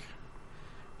hobby funk.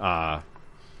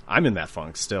 I'm in that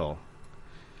funk still.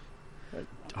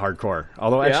 Hardcore.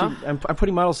 Although actually, I'm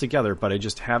putting models together, but I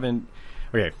just haven't.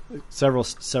 Okay,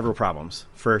 several problems.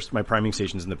 First, my priming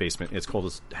station's in the basement. It's cold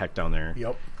as heck down there.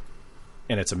 Yep.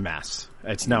 And it's a mess.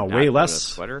 It's now Not way with a less.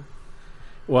 sweater.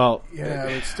 Well, Yeah,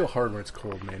 it's still hard when it's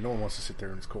cold, man. No one wants to sit there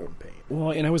when it's cold and paint.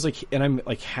 well, and I'm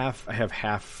like I have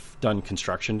half done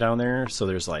construction down there, so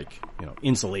there's like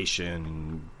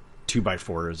insulation,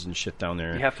 2x4s and shit down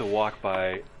there. You have to walk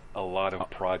by a lot of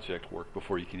project work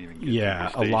before you can even get Yeah,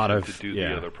 to the a lot station of- to do yeah.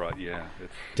 the other project. Yeah,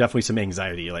 it's Definitely some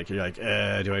anxiety. Like you're like,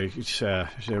 I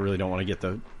really don't want to get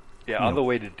the. on the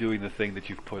way to doing the thing that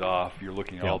you've put off, you're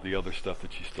looking at Yeah. all the other stuff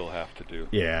that you still have to do.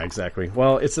 Yeah, exactly.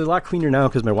 Well, it's a lot cleaner now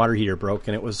because my water heater broke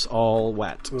and it was all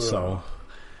wet. So,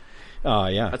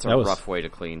 That's that a was rough way to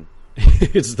clean.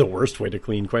 it's the worst way to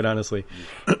clean, quite honestly.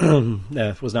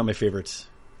 It was not my favorite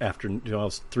after it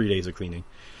was 3 days of cleaning.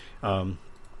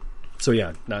 So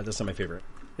yeah, that's not my favorite.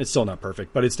 It's still not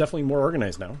perfect, but it's definitely more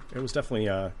organized now. It was definitely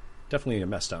a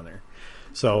mess down there.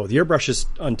 So the airbrush is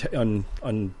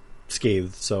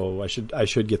unscathed, so I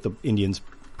should get the Indians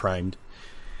primed.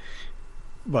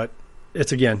 But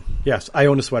it's yes, I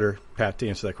own a sweater, Pat, to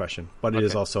answer that question. But it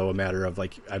is Okay. also a matter of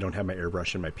like I don't have my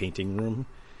airbrush in my painting room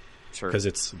Sure. because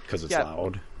it's Yeah.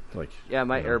 loud. Like, Yeah,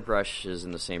 my airbrush is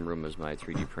in the same room as my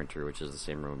 3D printer, which is the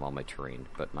same room with all my terrain.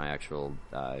 But my actual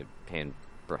hand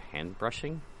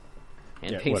painting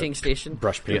what, station,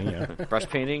 brush painting, yeah. brush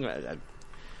painting,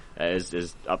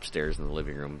 is upstairs in the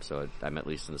living room. So I'm at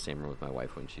least in the same room with my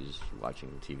wife when she's watching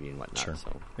TV and whatnot. Sure.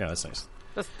 So Yeah, that's nice.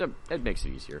 That makes it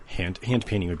easier. Hand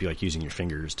painting would be like using your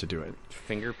fingers to do it.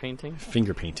 Finger painting.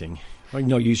 Finger painting. Well,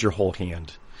 no, use your whole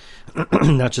hand,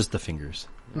 not just the fingers.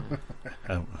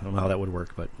 I don't know how that would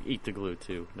work, but Eat the glue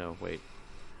too. No, wait.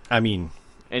 I mean,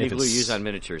 Any if glue it's- used on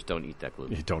miniatures, don't eat that glue.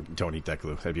 don't eat that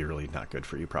glue. That'd be really not good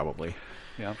for you, probably.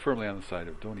 Yeah, I'm firmly on the side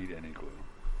of don't eat any glue.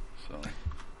 So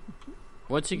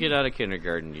Once you get out of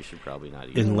kindergarten, you should probably not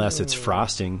eat it. Unless it's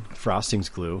frosting. Frosting's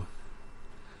glue.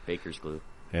 Baker's glue.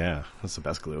 Yeah, that's the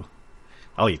best glue.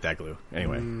 I'll eat that glue.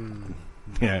 Anyway.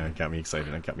 Yeah, it got me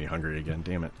excited. It got me hungry again.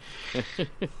 Damn it.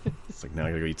 It's like, now I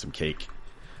gotta go eat some cake.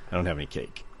 I don't have any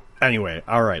cake. Anyway,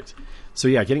 all right. So,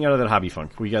 yeah, getting out of that hobby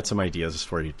funk. We got some ideas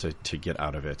for you to get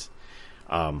out of it.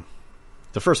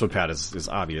 The first one, Pat, is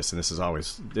obvious, and this is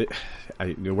always...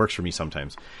 It works for me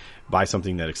sometimes. Buy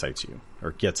something that excites you,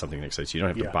 or get something that excites you. You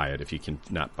don't have to buy it if you can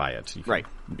not buy it. You can Right.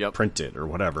 Yep. print it or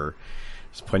whatever.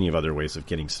 There's plenty of other ways of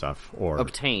getting stuff. Or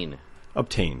Obtain.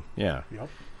 yeah. Yep.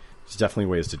 There's definitely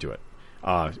ways to do it.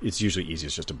 It's usually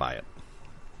easiest just to buy it.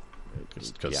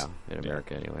 Yeah, in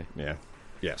America anyway. Yeah.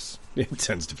 Yes. It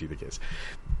tends to be the case.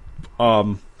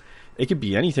 It could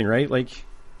be anything, right? Like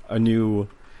a new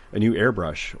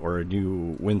airbrush or a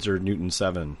new Winsor Newton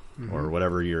 7 or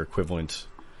whatever your equivalent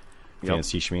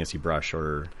fancy schmancy brush.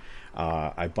 Or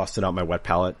I busted out my wet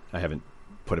palette. I haven't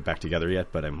put it back together yet,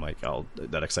 but I'm like,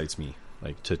 that excites me,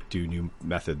 like to do new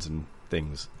methods and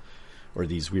things, or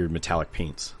these weird metallic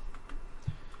paints.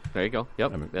 There you go.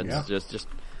 Yep. I mean, That's just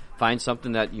find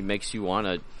something that makes you want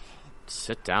to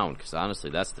sit down. Because honestly,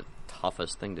 that's the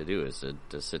toughest thing to do is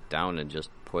to sit down and just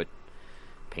put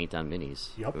paint on minis.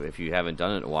 Yep. If you haven't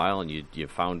done it in a while and you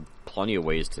found plenty of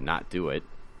ways to not do it,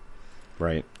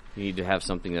 Right. you need to have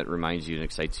something that reminds you and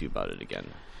excites you about it again.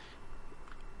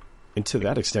 And to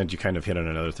that extent, you kind of hit on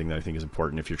another thing that I think is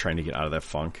important if you're trying to get out of that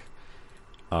funk.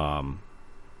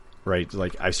 Right?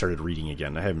 Like, I started reading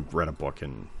again. I haven't read a book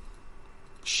in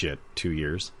 2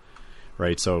 years.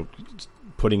 Right? So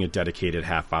putting a dedicated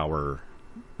half hour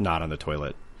not on the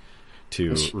toilet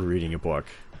to reading a book.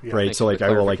 Yeah. Right? Thanks So for like the I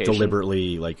will like clarification.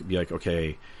 deliberately be like,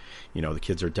 okay, the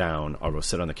kids are down, I'll go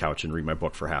sit on the couch and read my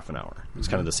book for half an hour. It's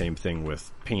kind of the same thing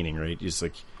with painting, right? You just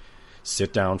like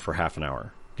sit down for half an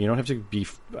hour. You don't have to be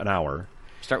an hour.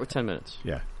 Start with 10 minutes.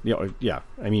 Yeah. Yeah.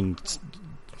 I mean,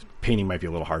 painting might be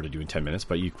a little hard to do in 10 minutes,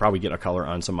 but you probably get a color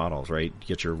on some models, right?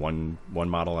 Get your one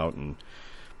model out and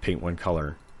paint one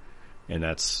color. And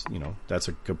that's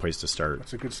a good place to start.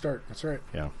 That's a good start. That's right.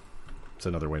 Yeah. It's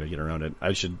another way to get around it.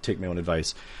 I should take my own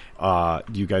advice.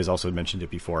 You guys also mentioned it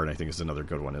before, and I think it's another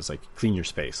good one, is like clean your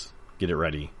space. Get it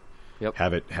ready. Yep.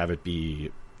 Have it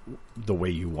be the way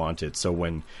you want it.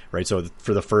 So so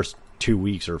for the first 2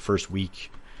 weeks or first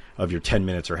week of your 10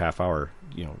 minutes or half hour,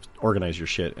 organize your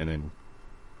shit and then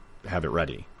have it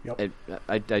ready. Yep.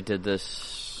 I did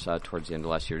this towards the end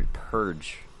of last year.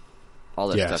 Purge all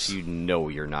that Yes. stuff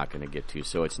you're not going to get to,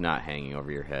 so it's not hanging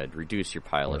over your head. Reduce your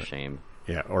pile of shame.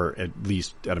 Yeah, or at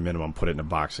least at a minimum, put it in a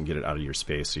box and get it out of your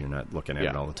space so you're not looking at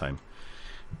it all the time.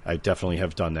 I definitely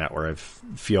have done that where I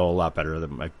feel a lot better.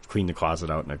 I clean the closet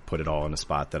out and I put it all in a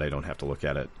spot that I don't have to look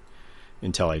at it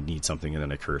until I need something, and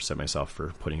then I curse at myself for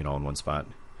putting it all in one spot.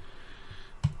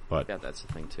 But Yeah, that's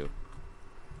the thing too.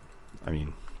 I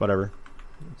mean, whatever.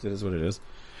 It is what it is.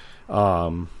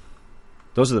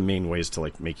 Those are the main ways to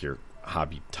like make your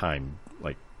hobby time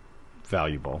like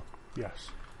valuable. Yes.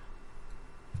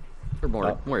 Or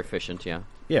more efficient, yeah.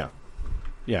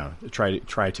 Yeah.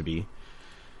 Try to be.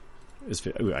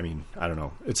 I mean, I don't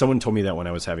know. Someone told me that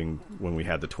when we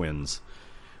had the twins,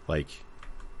 like,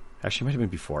 actually it might have been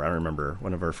before. I don't remember.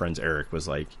 One of our friends, Eric, was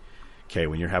like, "Okay,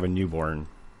 when you're having newborn,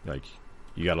 like,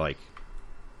 you gotta like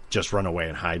just run away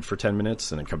and hide for 10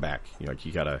 minutes and then come back.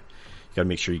 You gotta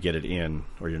make sure you get it in,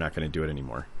 or you're not going to do it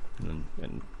anymore."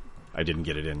 And I didn't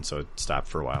get it in, so it stopped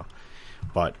for a while.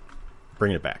 But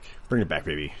bring it back,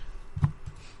 baby.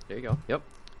 There you go. Yep.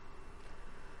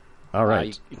 All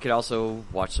right. You could also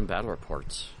watch some battle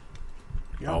reports.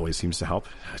 Always seems to help.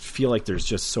 I feel like there's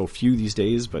just so few these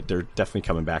days, but they're definitely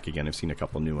coming back again. I've seen a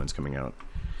couple new ones coming out.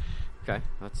 Okay,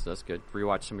 that's good.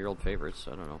 Rewatch some of your old favorites.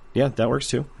 I don't know. Yeah, that works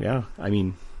too. Yeah, I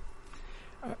mean,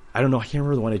 I don't know. I can't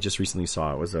remember the one I just recently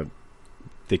saw. It was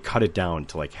they cut it down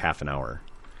to like half an hour,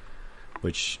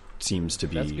 which seems to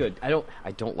be That's good.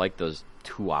 I don't like those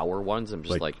 2-hour ones. I'm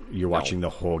just like you're no. watching the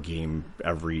whole game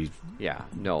every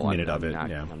minute of it.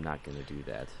 Not, Yeah, I'm not going to do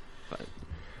that. But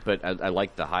but I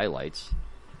like the highlights.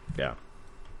 Yeah.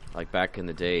 Like back in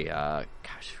the day,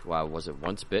 was it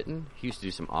Once Bitten? He used to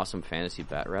do some awesome fantasy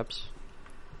bat reps.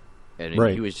 And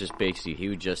Right. he was just basically, he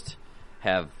would just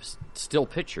have still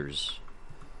pictures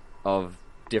of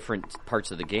different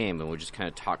parts of the game and would just kind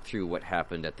of talk through what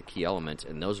happened at the key element.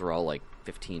 And those were all like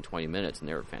 15, 20 minutes, and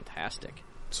they were fantastic.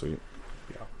 Sweet.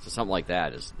 So something like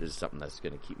that is something that's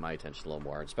going to keep my attention a little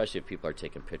more, especially if people are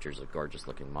taking pictures of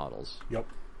gorgeous-looking models. Yep.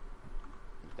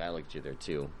 I liked you there,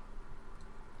 too.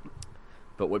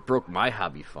 But what broke my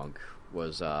hobby funk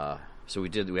was, so we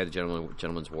had a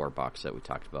Gentleman's War box that we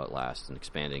talked about last and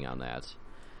expanding on that.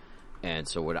 And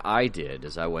so what I did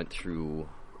is I went through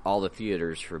all the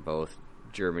theaters for both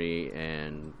Germany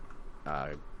and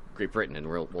Great Britain, and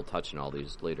we'll touch on all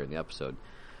these later in the episode.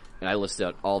 And I listed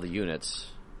out all the units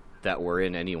that were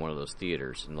in any one of those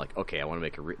theaters, and like, okay, I want to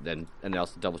make and I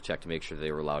also double check to make sure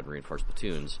they were allowed in reinforced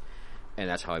platoons, and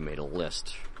that's how I made a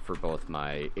list for both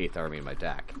my 8th Army and my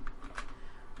DAC.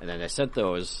 And then I sent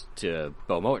those to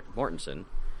Bo Mortensen,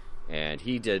 and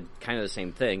he did kind of the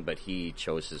same thing, but he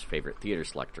chose his favorite theater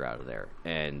selector out of there.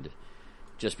 And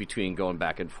just between going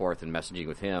back and forth and messaging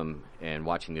with him and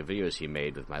watching the videos he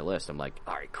made with my list, I'm like,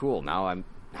 all right, cool. Now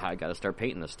I got to start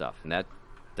painting this stuff, and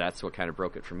that's what kind of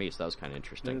broke it for me. So that was kind of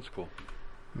interesting. That's cool.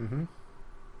 Mm-hmm.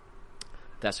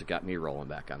 That's what got me rolling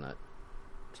back on that.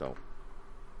 So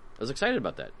I was excited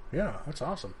about that. Yeah, that's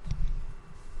awesome.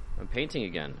 I'm painting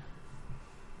again.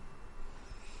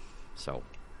 So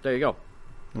there you go.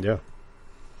 Yeah.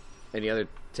 Any other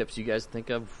tips you guys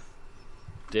think of?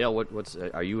 Dale, what's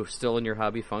are you still in your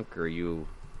hobby funk, or are you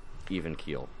even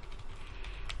keel?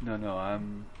 No,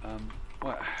 I'm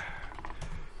well,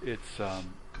 it's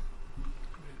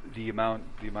the amount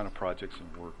of projects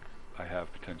and work I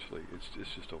have potentially, it's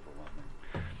just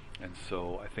overwhelming. And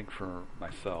so I think for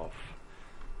myself,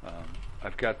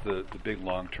 I've got the big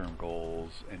long-term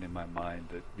goals, and in my mind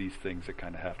that these things that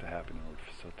kind of have to happen in order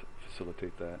to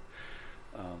facilitate that.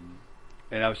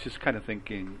 And I was just kind of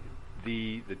thinking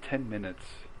the 10 minutes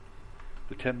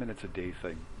a day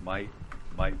thing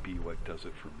might be what does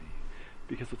it for me,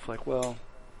 because it's like, well,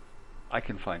 I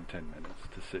can find 10 minutes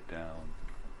to sit down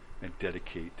and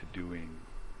dedicate to doing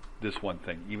this one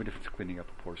thing, even if it's cleaning up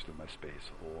a portion of my space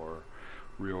or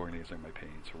reorganizing my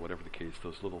paints or whatever the case,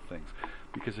 those little things.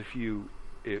 Because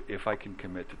if I can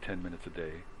commit to 10 minutes a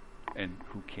day, and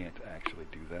who can't actually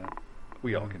do that?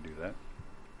 We all can do that.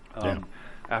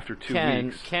 After 2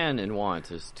 weeks... Can and want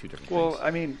is two different things. Well,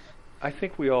 I mean, I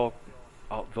think we all,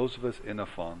 those of us in a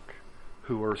funk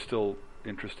who are still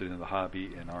interested in the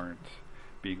hobby and aren't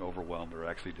being overwhelmed or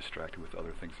actually distracted with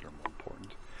other things that are more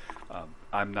important.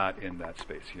 I'm not in that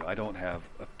space. I don't have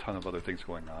a ton of other things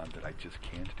going on that I just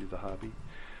can't do the hobby.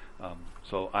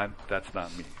 So that's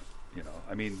not me.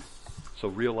 I mean, so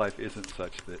real life isn't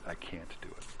such that I can't do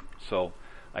it. So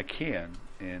I can,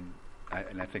 and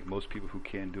I think most people who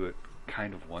can do it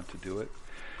kind of want to do it.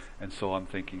 And so I'm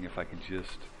thinking if I can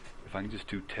just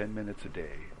do 10 minutes a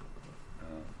day,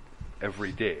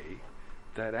 every day,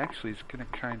 that actually is going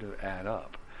to kind of add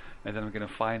up. And then I'm going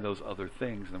to find those other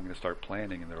things, and I'm going to start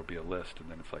planning, and there will be a list,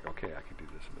 and then it's like, okay, I can do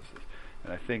this and this.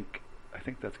 And I think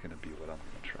that's going to be what I'm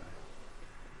going to try.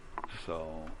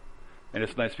 So, and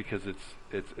it's nice because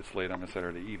it's late on a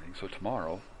Saturday evening. So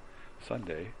tomorrow,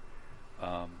 Sunday,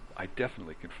 I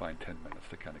definitely can find 10 minutes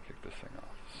to kind of kick this thing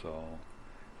off. So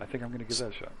I think I'm going to give that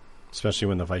a shot. Especially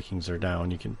when the Vikings are down,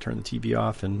 you can turn the TV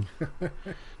off and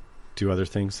do other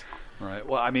things. Right.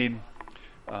 Well, I mean,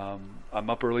 I'm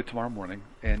up early tomorrow morning,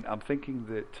 and I'm thinking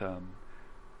that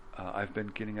I've been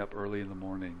getting up early in the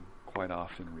morning quite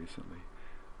often recently.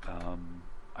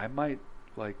 I might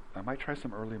try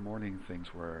some early morning things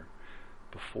where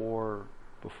before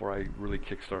I really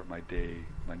kickstart my day,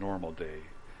 my normal day,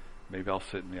 maybe I'll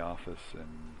sit in the office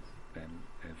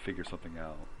and figure something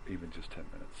out, even just 10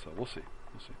 minutes. So we'll see.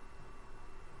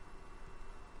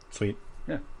 Sweet.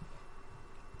 Yeah.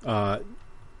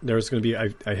 There was going to be,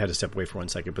 I had to step away for 1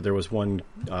 second, but there was one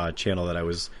channel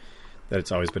that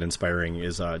it's always been inspiring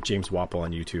is James Wapple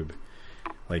on YouTube.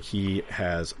 Like, he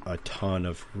has a ton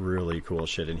of really cool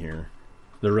shit in here.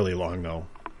 They're really long, though.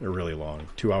 They're really long.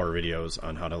 2-hour videos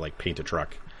on how to, like, paint a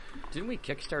truck. Didn't we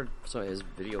kickstart one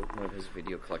of his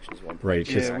video collections at one point? Right.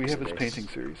 Yeah, we have his painting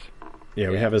series. Yeah,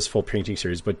 we have his full painting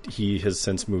series, but he has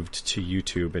since moved to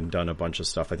YouTube and done a bunch of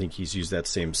stuff. I think he's used that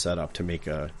same setup to make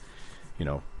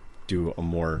do a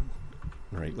more,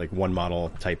 right, like one model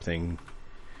type thing.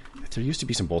 There used to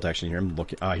be some bolt action here. I'm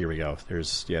looking. Here we go.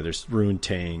 There's ruined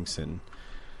tanks and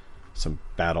some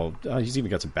battle. He's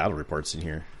even got some battle reports in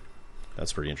here.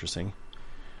 That's pretty interesting.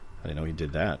 I didn't know he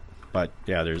did that. But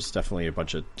yeah, there's definitely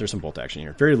there's some bolt action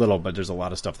here. Very little, but there's a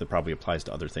lot of stuff that probably applies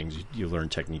to other things. You learn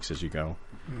techniques as you go.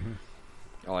 Mm-hmm.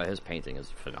 Oh, his painting is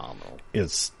phenomenal.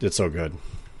 It's so good.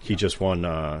 He just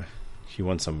won. He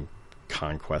won some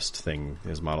conquest thing.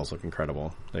 His models look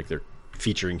incredible. Like they're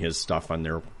featuring his stuff on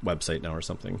their website now or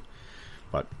something.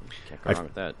 But Can't go wrong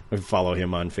with that. I follow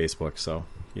him on Facebook, so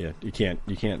yeah, you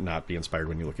can't not be inspired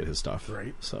when you look at his stuff.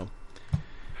 Right. So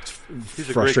He's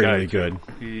a frustratingly great guy, good.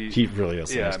 too. He really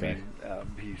is. Yeah, a nice I guy.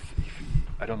 mean,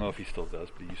 I don't know if he still does,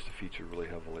 but he used to feature really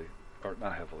heavily, or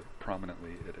not heavily,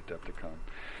 prominently at Adepticon.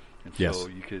 And so Yes.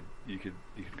 you could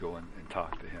go and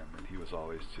talk to him, and he was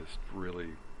always just really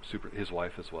super. His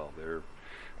wife as well. They're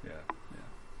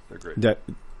great.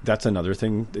 That's another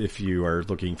thing. If you are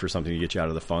looking for something to get you out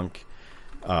of the funk,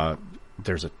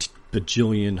 there's a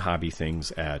bajillion hobby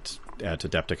things at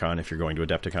Adepticon. If you're going to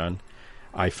Adepticon,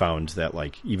 I found that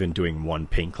like even doing one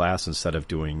paint class instead of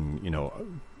doing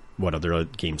what other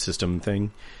game system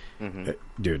thing,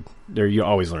 dude, there you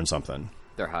always learn something.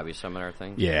 Their hobby seminar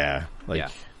thing. Yeah, Yeah,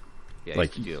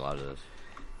 like you do a lot of those.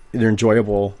 they're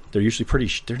enjoyable. They're usually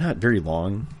they're not very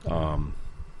long.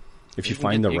 If you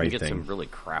find the you right can get thing, some really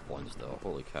crap ones though.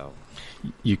 Holy cow!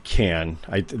 you can.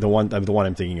 The one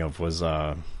I'm thinking of was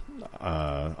Angel.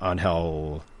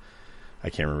 I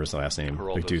can't remember his last name.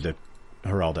 Geraldes. Like, dude, that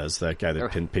Geraldes, that guy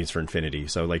that paints for Infinity.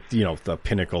 So like the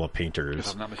pinnacle of painters.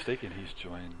 If I'm not mistaken, he's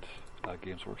joined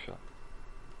Games Workshop.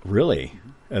 Really,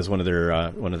 as one of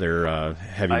their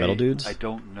heavy metal dudes. I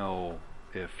don't know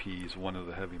if he's one of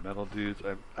the heavy metal dudes.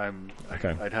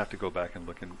 Okay. I'd have to go back and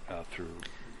look through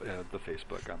the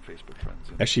Facebook friends.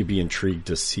 And Actually, be intrigued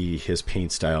to see his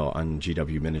paint style on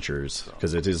GW Miniatures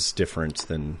because it is different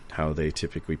than how they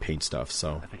typically paint stuff.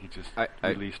 So I think he just I-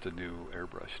 released a new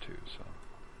airbrush too. So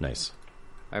nice.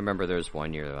 I remember there was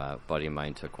one year a buddy of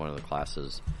mine took one of the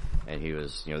classes, and he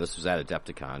was this was at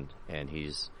Adepticon, and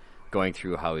he's going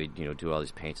through how he do all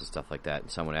these paints and stuff like that.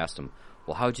 And someone asked him,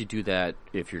 "Well, how'd you do that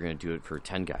if you're going to do it for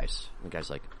 10 guys?" And the guy's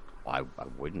like, "Well, I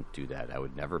wouldn't do that. I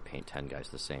would never paint 10 guys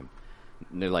the same."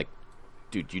 And they're like,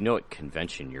 "Dude, you know what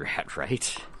convention you're at,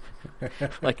 right?"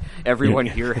 Like everyone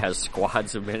here has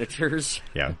squads of miniatures.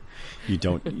 Yeah, you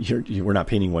don't. We're not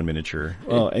painting one miniature.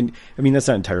 Well, and I mean that's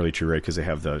not entirely true, right? Because they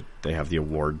have the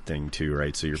award thing too,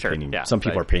 right? So you're Sure, painting. yeah, Some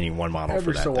people but are painting one model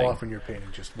Every for that so thing. often, you're painting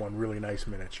just one really nice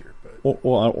miniature, but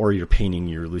Or you're painting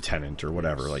your lieutenant or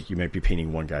whatever. Like you might be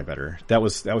painting one guy better. That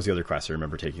was the other class I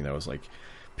remember taking. That was like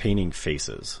painting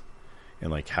faces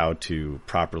and like how to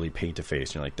properly paint a face.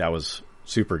 And you're like that was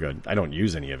super good. I don't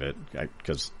use any of it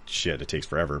because shit, it takes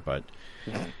forever. But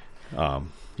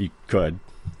you could.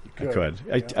 I could.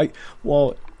 Yeah.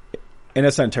 Well, and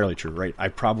that's not entirely true, right? I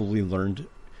probably learned.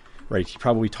 Right, he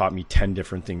probably taught me 10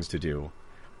 different things to do.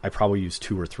 I probably used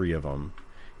 2 or 3 of them.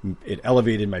 It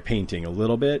elevated my painting a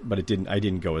little bit, but it didn't. I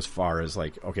didn't go as far as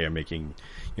like, okay, I'm making,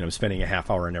 I'm spending a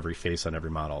half hour on every face on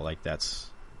every model. Like that's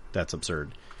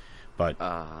absurd. But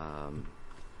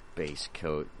Base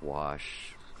coat,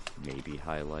 wash, maybe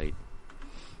highlight.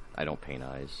 I don't paint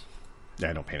eyes.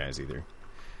 I don't paint eyes either.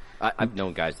 I've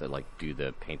known guys that like do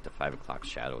the paint the 5 o'clock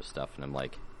shadow stuff, and I'm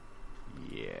like,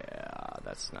 yeah,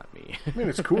 that's not me. I mean,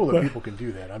 it's cool that people can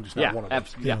do that. I'm just not one of them.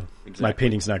 Yeah, exactly. My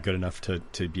painting's not good enough to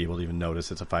be able to even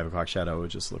notice it's a 5 o'clock shadow. It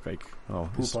would just look like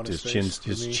his on his face chin's to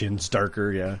me. chin's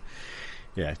darker.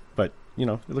 Yeah. But it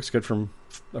looks good from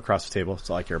across the table. That's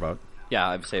all I care about. Yeah,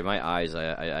 I'd say my eyes,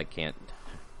 I can't.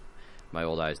 My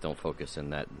old eyes don't focus in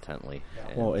that intently.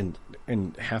 Yeah. Well,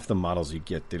 and half the models you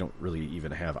get, they don't really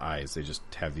even have eyes. They just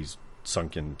have these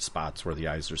sunken spots where the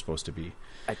eyes are supposed to be.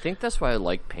 I think that's why I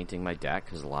like painting my deck,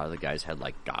 because a lot of the guys had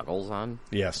like goggles on.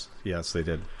 Yes, they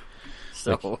did.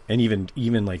 So And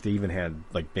even like they even had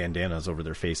like bandanas over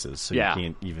their faces, so Yeah.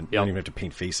 you don't even have to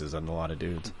paint faces on a lot of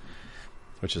dudes,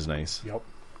 which is nice. Yep.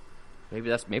 maybe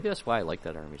that's why I like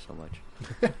that army so much.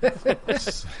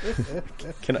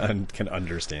 Can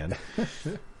understand.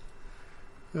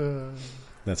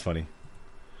 That's funny.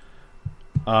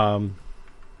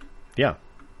 Yeah.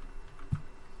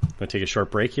 I'm going to take a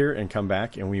short break here and come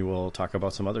back, and we will talk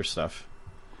about some other stuff.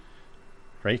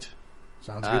 Right?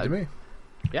 Sounds good to me.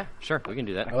 Yeah, sure, we can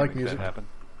do that. I like Make music. that happen.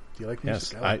 Do you like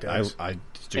Yes. music? I like Dags.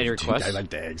 Any requests? I like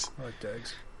Dags. I like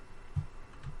Dags.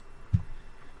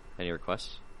 Any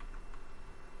requests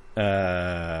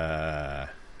Damn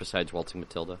besides Waltzing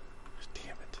Matilda?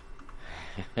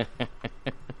 it.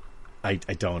 I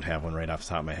don't have one right off the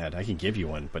top of my head. I can give you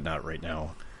one, but not right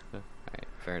now. All right,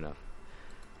 fair enough.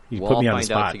 You We'll put all me on the find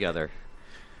spot. out together.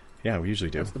 Yeah, we usually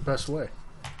do. That's the best way.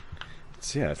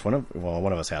 If one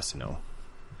of us has to know.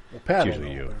 Well, Pat will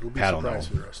usually know, you. but it'll be Pat a will surprise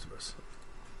know. for the rest of us.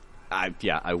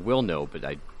 I will know, but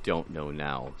I don't know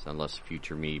now, unless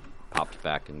future me popped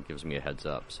back and gives me a heads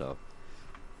up. So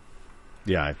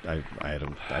Yeah, I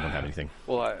don't have anything.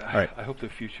 Well, right. I hope the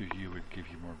future you would give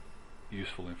you more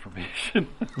useful information.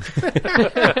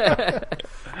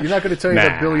 You're not going to tell you the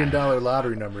 $1 billion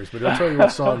lottery numbers, but he'll tell you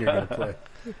what song you're going to play.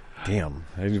 Damn,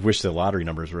 I wish the lottery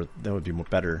numbers were. That would be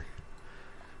better.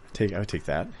 I would take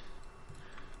that.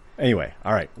 Anyway,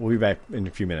 all right, we'll be back in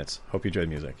a few minutes. Hope you enjoy the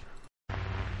music.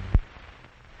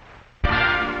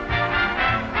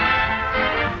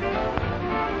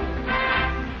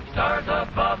 Stars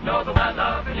above know the I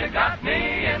love, and you got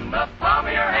me in the palm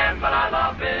of your hand, but I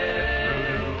love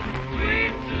it.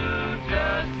 Sweet Sue,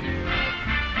 just you.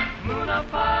 Moon up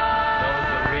high.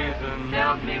 Knows the reason.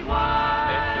 Tells me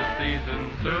why. It's the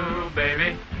season, Sue,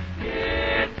 baby.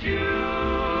 It's you.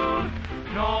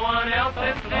 No one else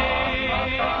it seems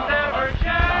ever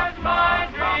shares my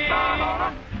dream.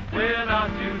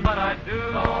 Without you, what I do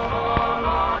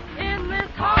in this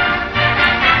heart.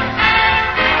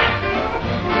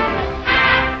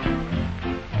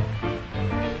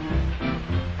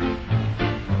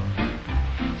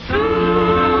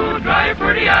 Sue, dry your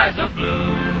pretty eyes of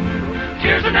blue.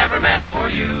 Tears are never meant for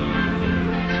you.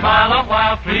 Smile a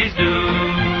while, please do.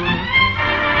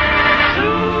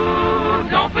 Sue,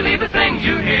 don't believe the things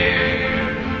you hear.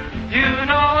 You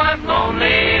know I'm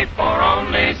lonely for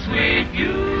only sweet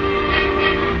you.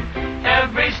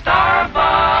 Every star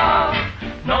above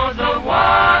knows the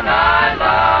one I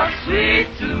love, sweet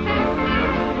Sue.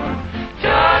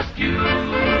 Just you.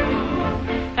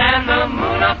 And the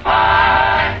moon up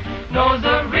high knows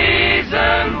the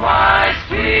reason why,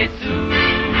 sweet Sue.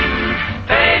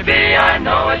 Baby, I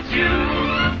know it's you.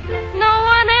 No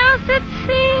one else, it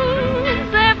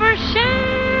seems, ever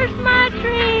shares my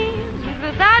dreams.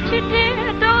 Without you,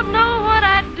 dear, don't know what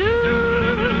I'd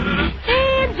do.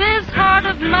 In this heart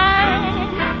of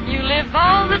mine, you live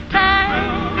all the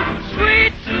time.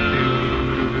 Sweet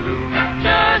Sue,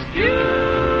 just you.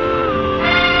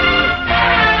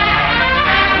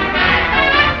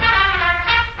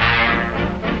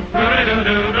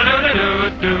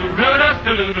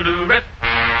 Rip.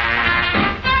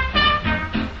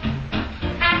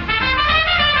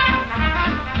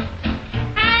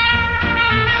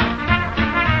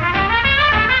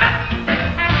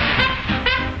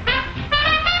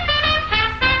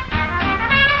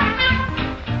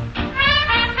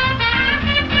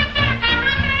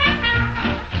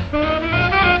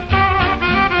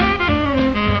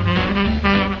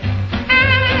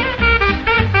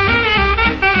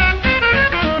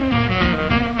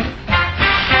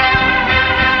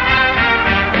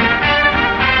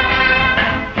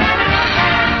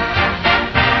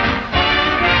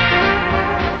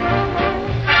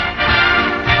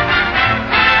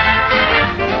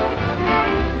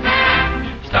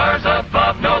 Stars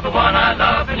above know the one I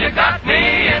love, and you got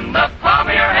me in the palm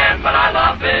of your hand, but I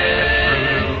love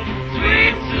it.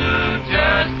 Sweet Sue,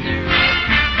 just you.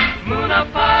 Moon up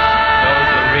high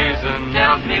knows the reason.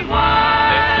 Tells me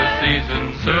why. It's the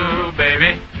season, Sue,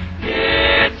 baby.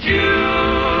 It's you.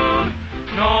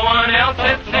 No one else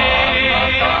it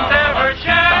seems ever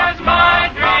shares my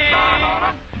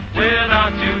dream.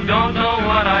 Without you, don't know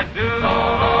what I'd do.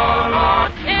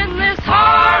 In this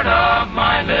heart of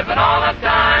mine, living all the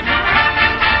time.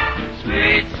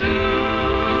 Sweet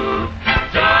Sue,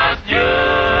 just you.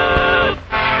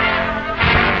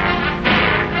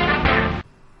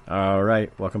 All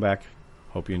right, welcome back.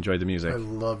 Hope you enjoyed the music. I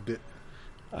loved it.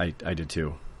 I did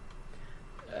too.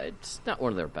 it's not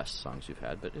one of their best songs we've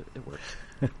had, but it works.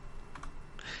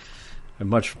 I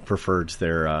much preferred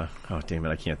their. Oh damn it!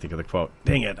 I can't think of the quote.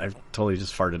 Dang it! I've totally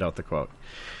just farted out the quote.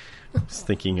 I was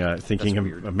thinking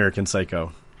American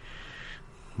Psycho.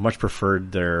 Much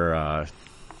preferred their.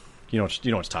 You know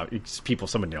what's top. It's people.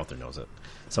 Someone out there knows it.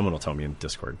 Someone will tell me in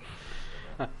Discord.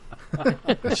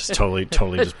 It's just totally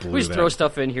just blew. We just that. throw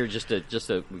stuff in here just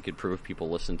so we could prove people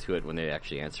listen to it when they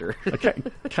actually answer.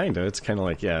 Kind of. It's kind of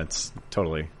like it's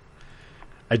totally.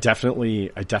 I definitely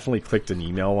clicked an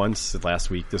email once last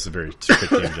week. This is a very quick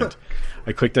tangent.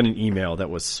 I clicked on an email that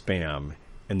was spam,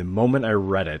 and the moment I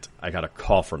read it, I got a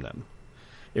call from them.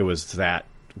 It was that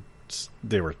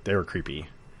they were creepy.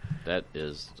 That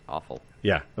is awful.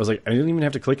 Yeah, I was like, I didn't even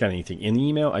have to click on anything in the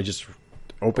email. I just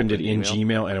opened it in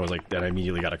email? Gmail, and it was like that. I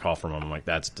immediately got a call from them. I'm like,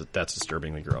 that's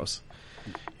disturbingly gross.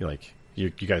 You're like,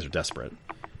 you guys are desperate.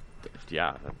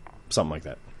 Yeah. Something like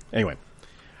that. Anyway,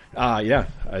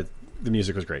 the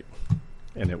music was great,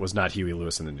 and it was not Huey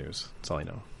Lewis in the News. That's all I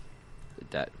know.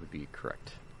 That would be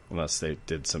correct. Unless they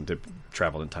did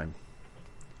travel in time.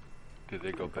 Did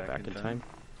they go back in time?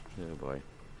 Oh boy.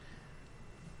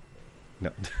 No,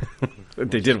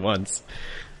 they did once.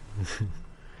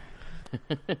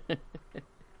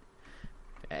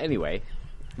 Anyway,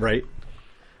 Right?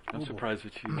 I'm surprised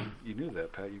that you knew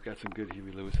that, Pat. You've got some good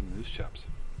Huey Lewis in the news chops.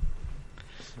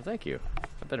 well, thank you.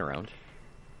 I've been around.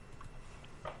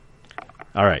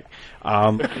 All right.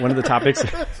 One of the topics.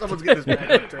 Someone's getting his back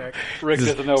attack. Rick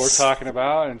doesn't know what we're talking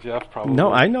about, and Jeff probably.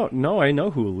 No, I know. No, I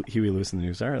know who Huey Lewis and the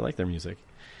News are. I like their music.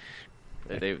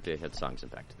 They had songs in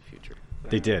Back to the Future.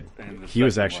 They did. And the He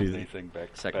was second actually one, anything back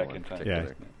Second one in time.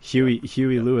 particular. Yeah.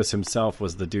 Huey Lewis himself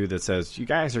was the dude that says, "You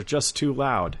guys are just too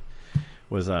loud."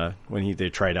 Was when they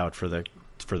tried out for the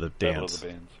Battle of dance. the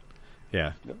Bands.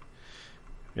 Yeah. Yep.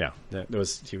 Yeah, that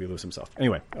was Huey Lewis himself.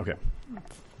 Anyway, okay.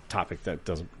 Topic that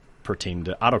doesn't pertain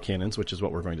to autocannons, which is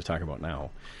what we're going to talk about now.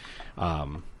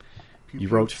 You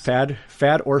wrote fad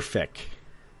or fic.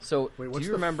 So, Wait, do what's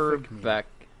you the remember fic mean? back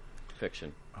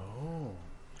fiction? Oh.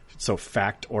 So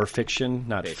fact or fiction,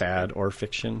 not Basically. fad or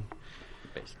fiction.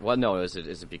 Well, no, is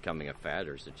it becoming a fad,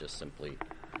 or is it just simply...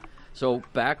 So,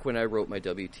 back when I wrote my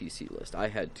WTC list, I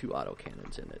had 2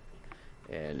 autocannons in it.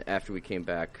 And after we came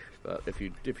back, if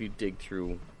you dig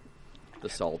through the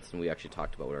salt, and we actually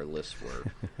talked about what our lists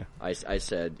were, I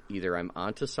said either I'm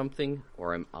onto something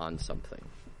or I'm on something.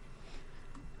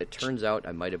 It turns out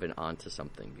I might have been onto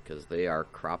something, because they are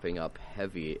cropping up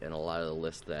heavy in a lot of the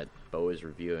lists that Bo is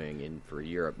reviewing in for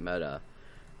Europe Meta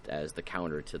as the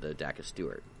counter to the Dacus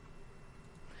Stewart.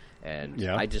 And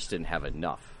Yeah. I just didn't have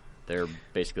enough. They're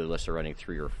basically lists are running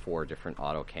 3 or 4 different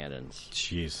autocannons.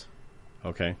 Jeez.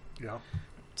 Okay. Yeah.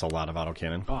 It's a lot of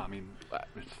autocannon. Oh, I mean,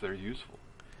 they're useful.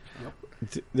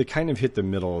 They kind of hit the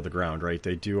middle of the ground, right?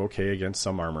 They do okay against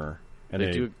some armor. And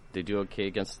They do okay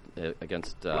against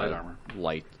Light armor.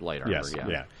 Light armor. Yes,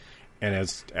 yeah. And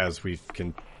as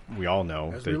we all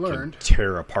know, As they we can learned.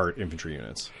 tear apart infantry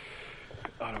units.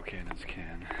 Autocannons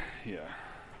can. Yeah.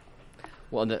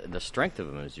 Well, and the strength of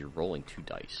them is you're rolling 2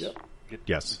 dice.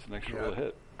 Yes. It's an extra roll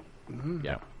hit.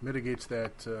 Yeah. Mitigates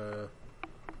that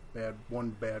bad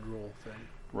roll thing.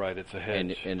 Right, it's a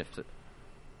hedge. And if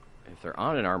they're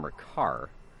on an armored car,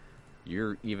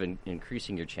 you're even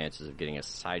increasing your chances of getting a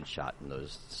side shot in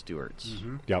those Stewarts.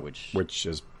 Yep. Which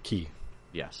is key.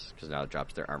 yes, because now it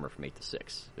drops their armor from 8 to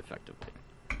 6 effectively.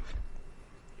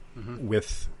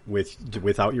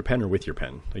 Without your pen or with your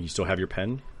pen? You still have your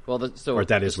pen? Well, Or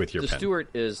that is with your the pen. Stewart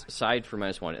is side for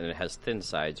 -1, and it has thin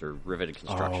sides or riveted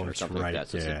construction or that's something right, like that.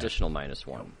 So yeah. it's additional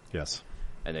 -1. Yes.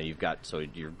 And then you're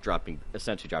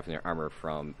essentially dropping their armor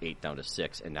from 8 down to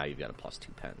 6, and now you've got a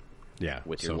 +2 pen Yeah.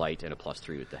 with your light and a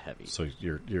 +3 with the heavy. So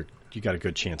you got a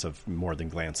good chance of more than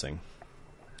glancing.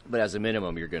 But as a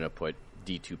minimum, you're going to put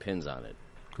D2 pins on it.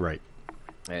 Right.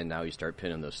 And now you start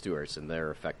pinning those Stewarts, and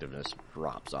their effectiveness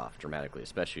drops off dramatically,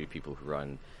 especially people who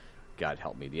run, God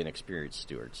help me, the inexperienced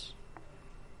Stewarts.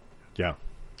 Yeah.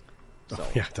 So,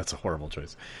 Yeah, that's a horrible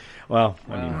choice. Well,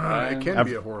 I mean, It can I've-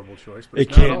 be a horrible choice, but it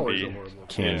it's not can always be. a horrible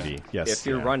choice. can be. Yes. if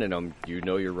you're yeah. running them, you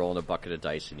know you're rolling a bucket of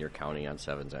dice, and you're counting on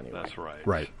 7s anyway. That's right.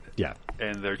 Right. Yeah.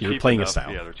 And they're You're cheap playing a enough,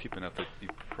 style. Yeah, they're cheap enough that you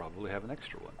probably have an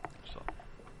extra one. So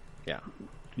Yeah.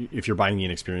 If you're buying the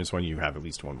inexperienced one, you have at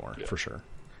least one more, for sure.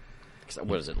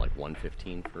 What is it, like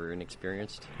 115 for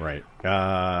inexperienced? Right.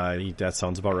 That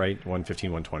sounds about right.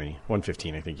 115, 120.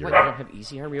 115, I think you're What, you right. don't have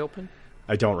Easy Army open?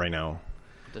 I don't right now.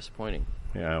 Disappointing.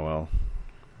 Yeah, well,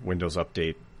 Windows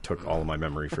Update took all of my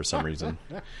memory for some reason.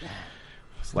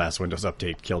 This last Windows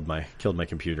Update killed my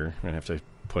computer. I'm going to have to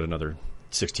put another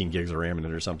 16 gigs of RAM in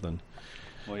it or something.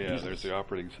 well, yeah, there's the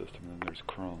operating system, and then there's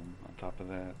Chrome on top of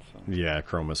that. So Yeah,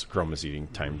 Chrome is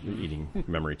eating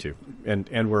memory too.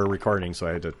 And we're recording, so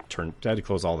I had to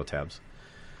close all the tabs.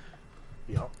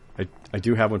 Yeah. I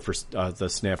do have one for the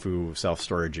Snafu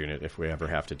self-storage unit if we ever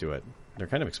have to do it. They're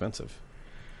kind of expensive.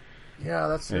 Yeah,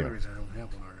 that's the Anyway. other reason I don't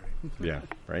have one already. Yeah,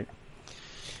 right.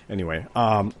 Anyway,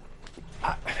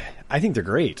 I think they're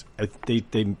great.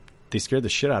 They scared the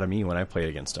shit out of me when I played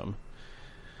against them.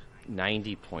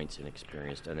 90 points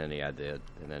inexperienced, and then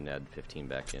add 15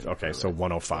 back in. Okay, for so the-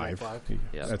 105. 105.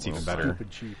 Yeah, That's even 105. better. Stupid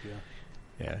cheap, yeah.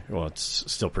 Yeah, well,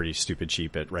 it's still pretty stupid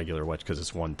cheap at regular watch because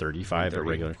it's 135 at 130.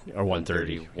 regular or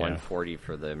 130, 140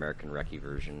 for the American Recce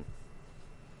version.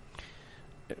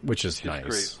 which is it's nice.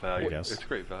 great value. I guess. It's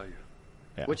great value.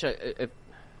 Yeah. Which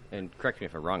and correct me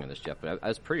if I'm wrong on this, Jeff, but I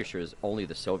was pretty sure it was only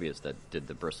the Soviets that did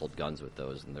the bristled guns with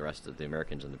those, and the rest of the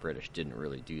Americans and the British didn't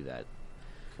really do that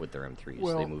with their M3s.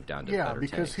 Well, They moved down to yeah, better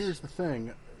because tanks. here's the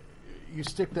thing: you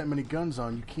stick that many guns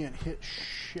on, you can't hit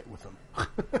shit with them.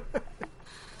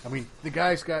 I mean, the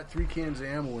guy's got 3 cans of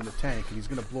ammo in the tank, and he's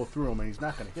going to blow through them, and he's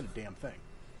not going to hit a damn thing.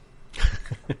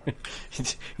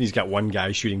 He's got one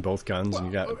guy shooting both guns, and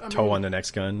you got I toe mean- on the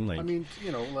next gun. Like, I mean,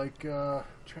 trying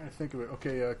to think of it.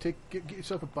 Okay, get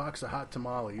yourself a box of hot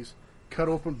tamales, cut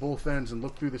open both ends and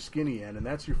look through the skinny end, and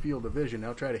that's your field of vision.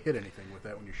 Now try to hit anything with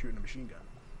that when you're shooting a machine gun.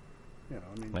 You know,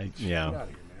 I mean, yeah. get out of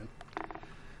here, man.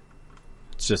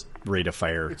 It's just rate of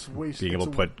fire. It's waste. Being able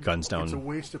to put guns down. It's a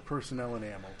waste of personnel and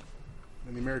ammo,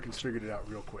 and the Americans figured it out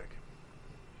real quick.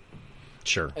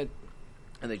 Sure. And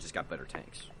they just got better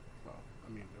tanks. Well,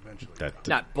 I mean, eventually.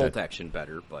 Not bolt action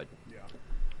better, but Yeah.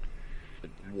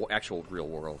 actual real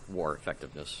world war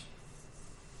effectiveness.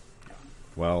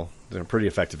 Well, they're pretty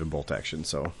effective in bolt action,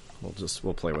 so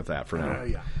we'll play with that for now.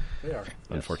 Yeah, they are.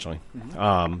 Unfortunately.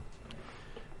 Mm-hmm.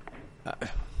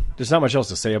 There's not much else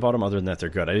to say about them other than that they're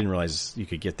good. I didn't realize you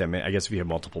could get them. I guess if you have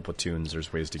multiple platoons,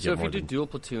 there's ways to get So if more you do than... dual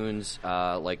platoons,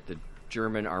 like the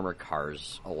German armored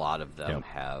cars, a lot of them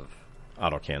have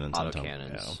autocannons.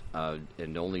 Autocannons.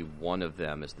 And only one of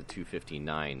them is the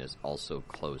 259 is also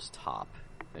closed top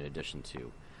in addition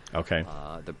to. Okay.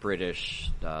 The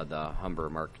British, the Humber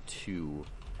Mark II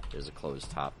is a closed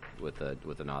top with an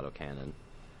autocannon.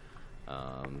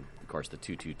 Of course, the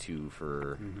 222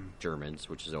 for Germans,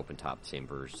 which is open top, same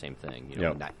thing. You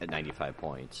know, at 95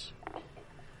 points.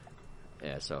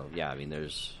 Yeah. So I mean,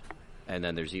 there's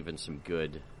even some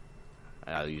good.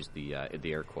 I'll use the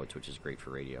air quotes, which is great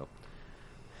for radio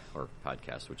or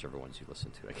podcast, whichever ones you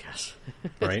listen to, I guess.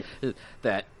 Right.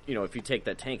 That, you know, if you take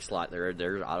that tank slot, there's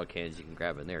autocannons you can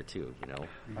grab in there too. You know.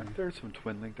 Aren't there some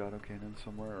twin-linked autocannons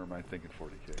somewhere, or am I thinking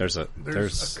 40K? There's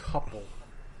a couple.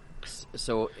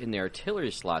 So in the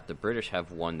artillery slot, the British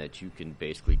have one that you can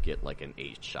basically get like an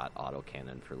 8-shot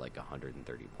autocannon for like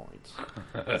 130 points.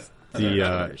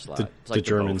 The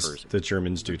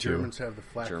Germans do the too. Germans have the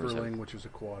flak furling, which is a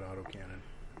quad autocannon.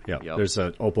 Yep. There's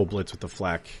an Opel Blitz with the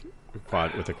flak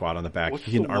quad with a quad on the back.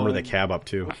 You can armor the cab up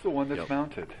too. What's the one that's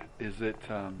mounted? Is it?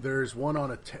 There's one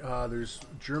on there's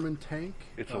German tank.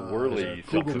 It's a whirly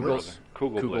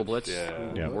Kugel Blitz.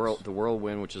 Yeah. The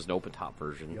Whirlwind, which is an open top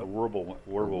version. The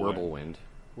Whirlwind.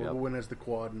 Whirlwind has the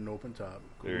quad and open top.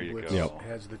 There you Blitz go.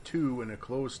 has the 2 and a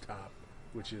closed top,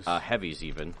 which is heavies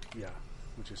even. Yeah,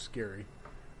 which is scary.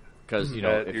 Because you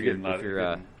know if you're getting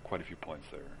quite a few points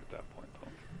there at that point, though.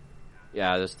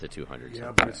 Yeah, that's the 200.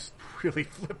 Yeah, but it's really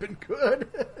flipping good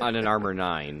on an Armor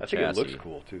 9 I think chassis. it looks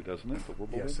cool too, doesn't it?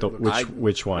 The Yes,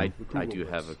 which one? I do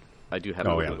have a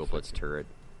Kugel Blitz turret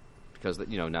because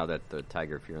you know now that the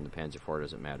Tiger Fury and the Panzer IV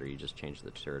doesn't matter, you just change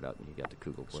the turret out and you got the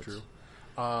Kugel Blitz. That's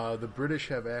true. The British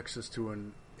have access to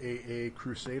an AA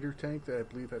Crusader tank that I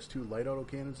believe has 2 light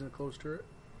autocannons and a closed turret.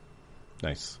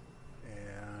 Nice.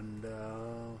 And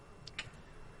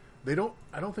they don't.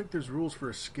 I don't think there's rules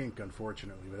for a skink,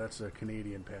 unfortunately, but that's a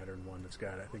Canadian pattern one that's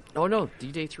got. I think. Oh no,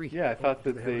 D-Day 3. Yeah, I thought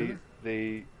that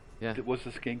they was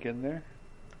the skink in there.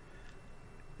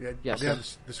 Yeah,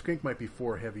 yes. The skink might be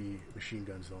 4 heavy machine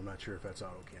guns, though. I'm not sure if that's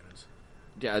autocannons.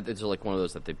 Yeah, it's like one of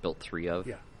those that they built 3 of.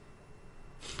 Yeah.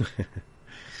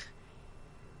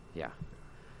 Yeah.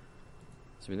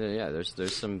 So I mean,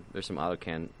 there's some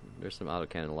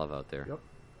autocannon love out there. Yep.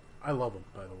 I love them,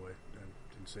 by the way. I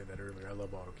didn't say that earlier. I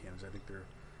love autocannons. I think they're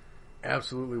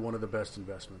absolutely one of the best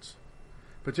investments,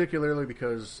 particularly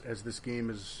because as this game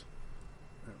is,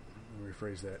 let me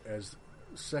rephrase that, as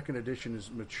second edition is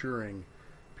maturing,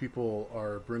 people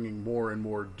are bringing more and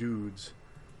more dudes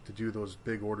to do those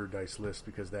big order dice lists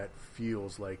because that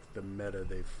feels like the meta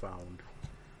they've found.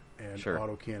 And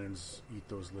autocannons eat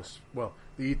those lists. Well,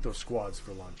 they eat those squads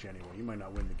for lunch anyway. You might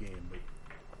not win the game, but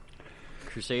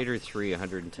Crusader 3,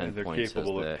 110 points has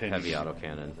the heavy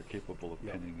autocannon. They're capable of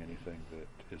pinning anything that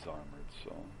is armored.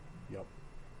 So,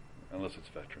 unless it's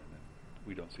veteran, and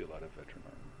we don't see a lot of veteran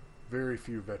armor. Very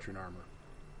few veteran armor.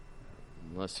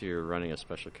 Unless you're running a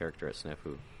special character at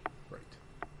Snafu. Right.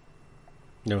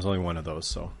 There was only one of those,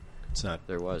 so it's not.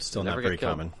 There was still not very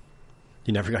common.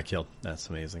 He never got killed. That's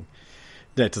amazing.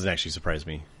 That doesn't actually surprise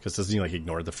me because doesn't he like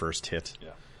ignore the first hit?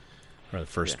 Yeah. Or the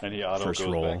first and he auto first goes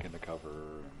roll. back into cover.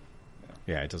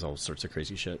 Yeah, it does all sorts of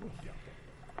crazy shit. Yeah.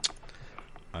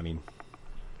 I mean,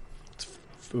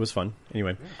 it was fun.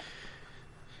 Anyway,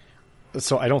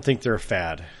 so I don't think they're a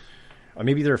fad.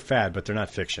 Maybe they're a fad, but they're not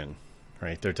fiction,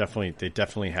 right? They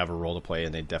definitely have a role to play,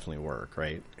 and they definitely work,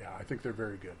 right? Yeah, I think they're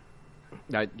very good.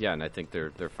 And I think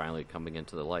they're finally coming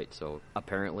into the light. So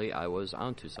apparently, I was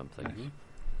onto something. Mm-hmm.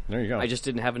 There you go. I just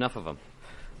didn't have enough of them.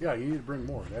 Yeah, you need to bring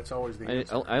more. That's always the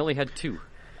answer. I only had 2.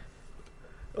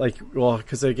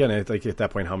 Because again, at that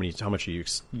point, how much are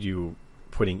you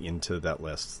putting into that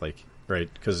list? Like, right?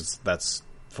 Because that's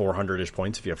 400-ish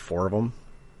points if you have 4 of them,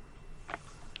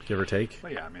 give or take.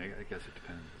 Well, yeah, I mean, I guess it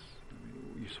depends. I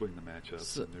mean, you swing the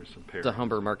matchups, and there's some pairs. The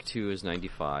Humber Mark II is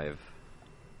 95.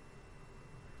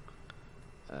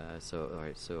 So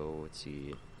let's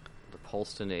see. The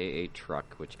Polston AA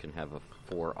truck, which can have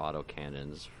 4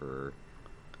 autocannons for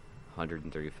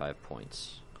 135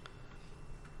 points.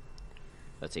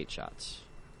 That's 8 shots.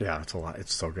 Yeah, it's a lot.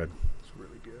 It's so good. It's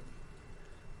really good.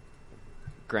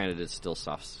 Granted, it's still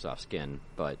soft skin,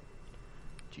 but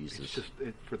Jesus. It's just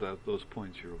for those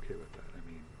points, you're okay with that. I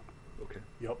mean, okay.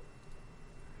 Yep.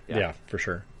 Yeah, for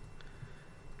sure.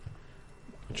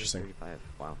 Interesting. 35.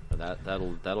 Wow,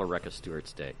 that'll wreck a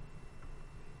Stewart's day.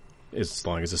 As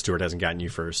long as the Steward hasn't gotten you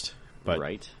first, but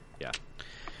Right? Yeah.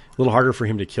 a little harder for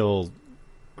him to kill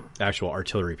actual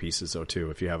artillery pieces, though. Too,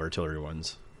 if you have artillery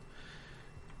ones,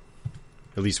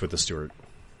 at least with the Steward.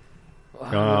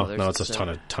 No, it's a ton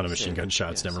of machine gun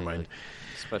shots. Never mind.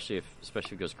 Especially if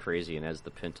it goes crazy and has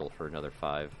the pintle for another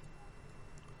 5.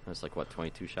 That's like what,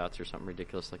 22 shots or something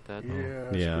ridiculous like that. Yeah.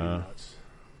 That's Yeah. pretty nuts.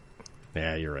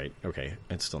 Yeah, you're right. Okay,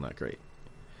 it's still not great.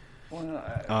 Well, no,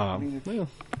 I mean, it's, well.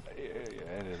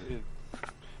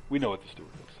 we know what the Steward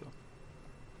is,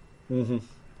 so. Mm-hmm.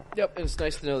 Yep, and it's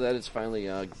nice to know that it's finally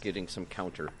getting some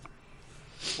counter.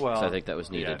 Well, So I think that was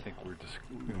needed. Yeah, I think we're just,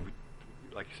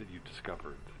 like you said, you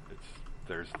discovered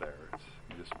there's there.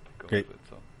 You just go Great. with it.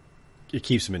 So It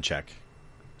keeps them in check,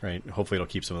 right? Hopefully, it'll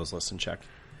keep some of those lists in check.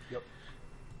 Yep.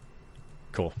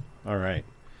 Cool. All right.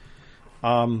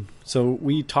 So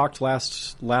we talked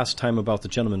last time about the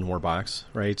Gentleman War Box,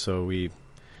 right? So we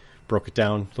broke it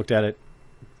down, looked at it,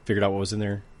 figured out what was in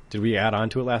there. Did we add on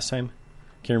to it last time?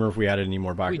 Can't remember if we added any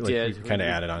more boxes. We did. We kind of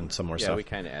added on some more Yeah, stuff. we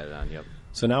kind of added on, yep.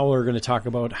 So now we're going to talk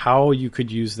about how you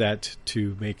could use that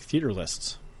to make theater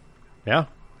lists. Yeah.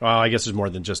 Well, I guess there's more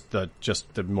than just the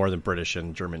more than British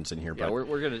and Germans in here. Yeah, but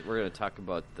we're gonna talk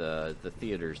about the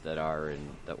theaters that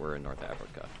were in North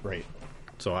Africa. right.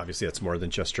 So obviously that's more than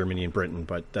just Germany and Britain,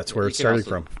 but that's where You it can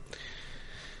started also-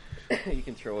 from. You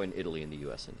can throw in Italy and the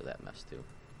U.S. into that mess too.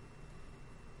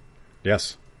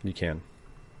 Yes, you can.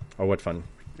 Oh, what fun!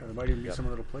 Yeah, there might even be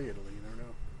someone that'll play Italy. You never know.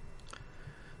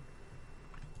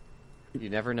 You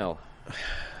never know.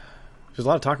 There's a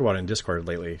lot of talk about it in Discord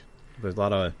lately. There's a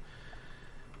lot of.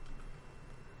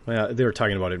 Well, they were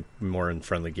talking about it more in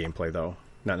friendly gameplay, though,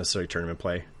 not necessarily tournament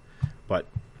play, but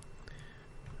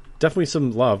definitely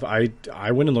some love. I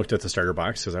went and looked at the starter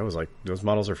box because I was like, those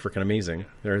models are freaking amazing.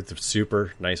 They're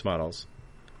super nice models.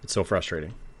 It's so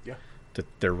frustrating Yeah. that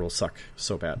their rules suck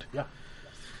so bad. Yeah.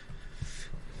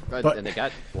 But- And they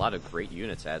got a lot of great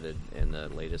units added in the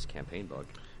latest campaign book.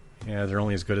 Yeah, they're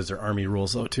only as good as their army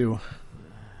rules, though, too.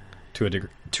 To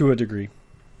a degree.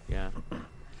 Yeah.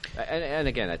 And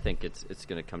again, I think it's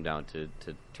going to come down to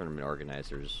tournament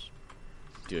organizers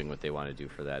doing what they want to do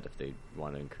for that if they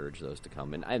want to encourage those to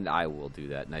come. And I will do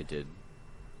that, and I did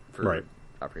for Right.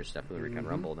 Operation Step and the Recon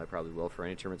Rumble, and I probably will for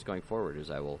any tournaments going forward,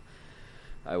 is I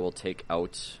will take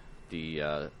out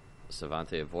the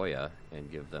Savante Avoya and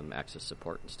give them access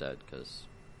support instead, because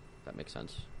that makes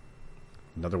sense.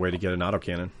 Another way to get an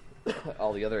autocannon.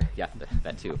 All the other,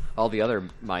 that too. All the other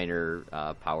minor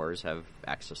powers have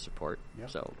access support. Yeah.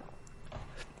 So,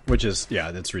 Which is,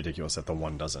 yeah, that's ridiculous that the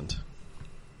one doesn't.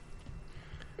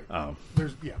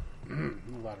 There's a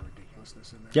lot of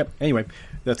ridiculousness in there. Yep. Anyway,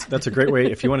 that's a great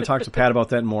way. If you want to talk to Pat about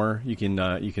that more, you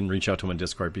can reach out to him on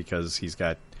Discord because he's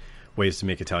got ways to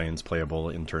make Italians playable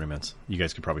in tournaments. You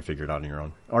guys could probably figure it out on your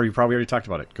own, or you probably already talked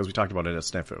about it because we talked about it at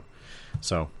Snafu.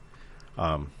 So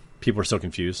people are still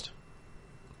confused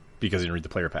because they didn't read the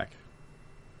player pack.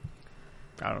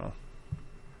 I don't know.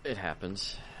 it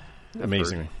happens.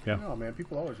 Amazing. Yeah. No, man,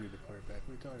 people always read the player back.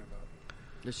 What are you talking about?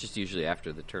 It's just usually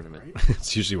after the tournament. Right?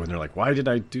 It's usually when they're like, why did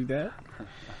I do that?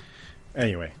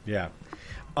 Anyway, yeah.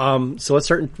 So let's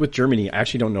start with Germany. I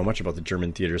actually don't know much about the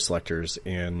German theater selectors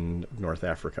in North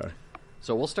Africa.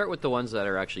 So we'll start with the ones that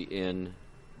are actually in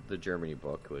the Germany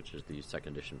book, which is the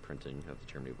second edition printing of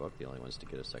the Germany book. The only ones to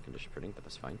get a second edition printing, but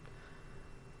that's fine.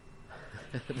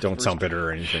 Don't sound bitter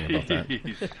or anything about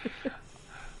that.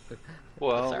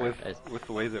 Well, Sorry. with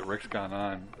the way that Rick's gone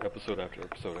on episode after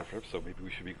episode after episode, maybe we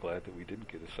should be glad that we didn't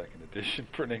get a second edition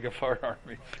printing of our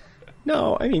armies.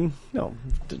 No, I mean, no.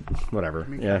 Whatever. I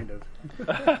mean, Yeah. kind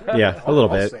of. Yeah, a little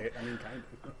I'll bit. say it. I mean, kind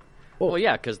of. Well,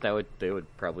 yeah, because they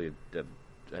would probably have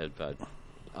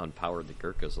unpowered the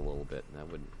Gurkhas a little bit,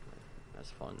 and that's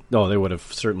fun. No, they would have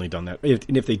certainly done that.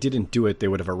 And if they didn't do it, they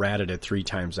would have errated it 3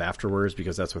 times afterwards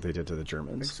because that's what they did to the I think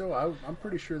Germans. so. I'm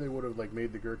pretty sure they would have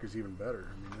made the Gurkhas even better.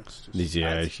 I mean, that's just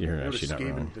Yeah, you're they would actually have not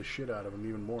wrong. scapered the shit out of them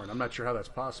even more. And I'm not sure how that's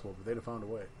possible, but they'd have found a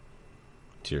way.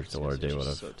 Dear Lord, they would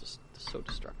have. So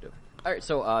destructive. All right,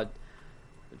 so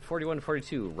 41 and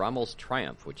 42, Rommel's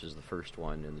Triumph, which is the first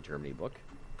one in the Germany book.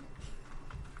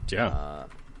 Yeah.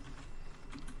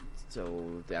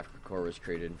 So the Africa Corps was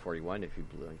created in 41. If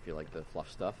you like the fluff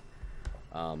stuff,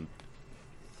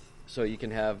 so you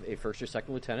can have a first or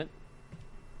second lieutenant,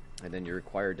 And then you're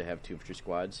required to have 2 infantry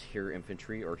squads, here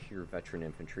infantry or here veteran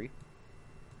infantry.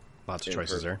 Lots of And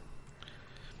choices there.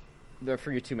 They're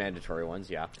for your 2 mandatory ones,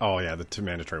 yeah. Oh yeah, the 2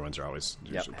 mandatory ones are always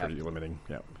Yep, usually pretty have- limiting.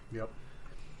 Yep. Yep.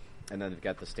 And then they've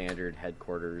got the standard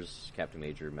headquarters, captain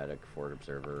major, medic, forward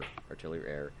observer, artillery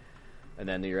air. And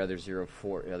then your other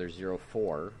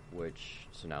 04, which,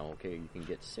 so now, okay, you can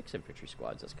get 6 infantry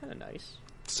squads. That's kind of nice.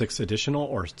 6 additional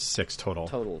or 6 total?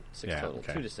 Total, 6 Yeah, total,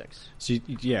 okay. 2 to 6. So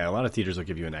yeah, a lot of theaters will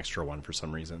give you an extra one for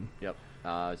some reason. Yep.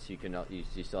 So you can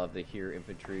you still have the here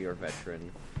infantry or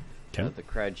veteran. Okay. The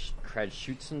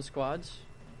Kradschützen squads,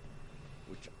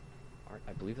 which are,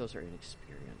 I believe those are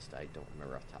inexperienced. I don't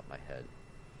remember off the top of my head.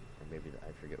 Or maybe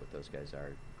I forget what those guys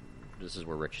are. This is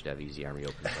where Rick should have Easy Army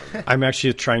open. I'm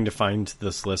actually trying to find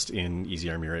this list in Easy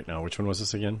Army right now. Which one was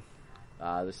this again?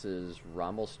 This is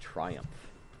Rommel's Triumph.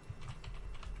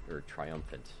 Or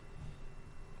Triumphant.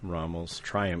 Rommel's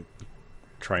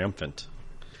Triumphant.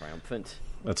 Triumphant.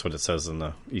 That's what it says in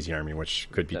the Easy Army, which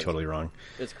could be That's- totally wrong.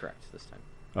 It's correct this time.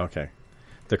 Okay.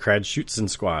 The Kradschützen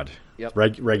squad. Yep.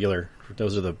 Regular.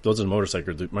 Those are the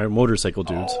motorcycle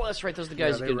dudes. Oh, that's right. Those are the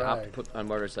guys Yeah, you they can opt ride. to put on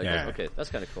motorcycles. Yeah. Okay, that's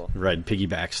kind of cool. Red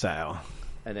piggyback style.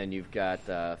 And then you've got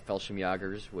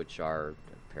Fallschirmjägers, which are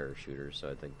parachuters. So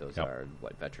I think those Yep. are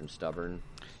veteran stubborn.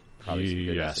 Probably some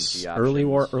good Yes. SMG Early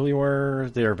options. war.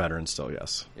 They are veterans still.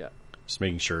 Yes. Yeah. Just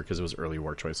making sure because it was early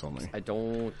war choice only. I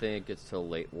don't think it's till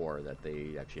late war that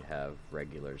they actually have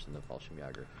regulars in the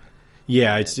Fallschirmjäger.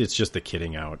 Yeah, it's just the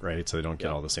kitting out, right? So they don't get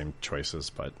Yep. all the same choices,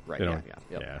 but Right, they don't. yeah,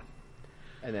 yep. Yeah.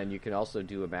 And then you can also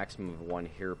do a maximum of 1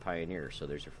 here pioneer. So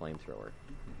there's your flamethrower.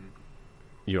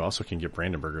 You also can get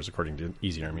Brandenburgers according to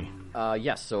Easy Army.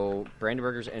 Yes, so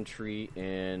Brandenburger's entry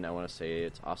in, I want to say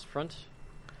it's Ostfront,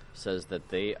 says that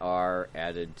they are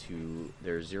added to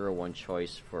their 0-1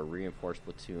 choice for reinforced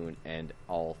platoon and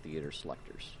all theater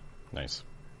selectors. Nice.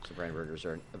 So Brandenburgers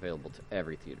are available to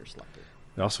every theater selector.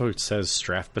 It also says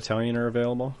Strafe Battalion are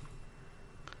available.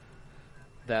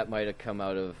 That might have come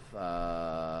out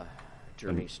of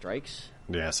Germany Strikes.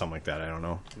 Yeah, something like that. I don't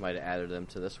know. Might have added them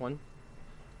to this one.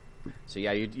 So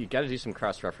yeah, you got to do some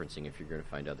cross-referencing if you're going to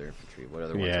find other infantry. What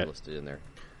other ones Yeah. are listed in there?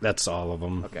 That's all of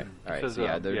them. Okay, all right. It says, So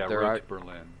yeah, there Road are. to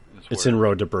Berlin. Is It's where- in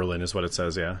Road to Berlin, is what it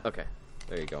says. Yeah, Okay,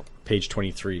 there you go. page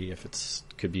 23. If it's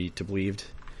could be to believed.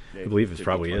 Yeah, I believe could it be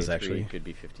probably is 23, actually. Could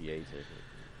be 58.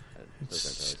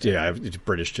 Yeah, it's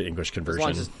British to English conversion.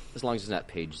 As long as it's not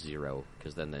page 0,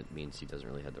 because then that means he doesn't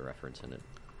really have the reference in it.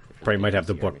 If it's Probably might have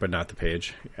the Easy book, Army. but not the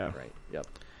page. Yeah. Right. Yep.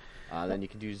 Then you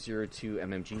can do 0-2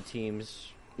 MMG teams.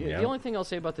 Yeah. The only thing I'll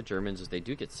say about the Germans is they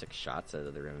do get 6 shots out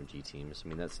of their MMG teams. I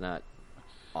mean, that's not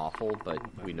awful, but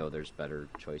we know there's better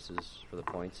choices for the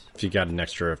points. If you got an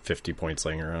extra 50 points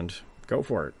laying around, go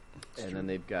for it. And then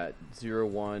they've got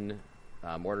 0-1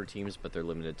 mortar teams, but they're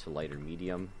limited to light or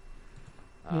medium.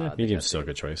 They Medium's got still a the-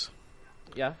 good choice.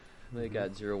 Yeah. They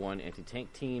got 0-1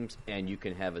 anti-tank teams, and you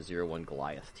can have a 0-1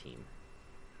 Goliath team.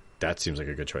 That seems like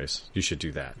a good choice. You should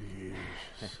do that.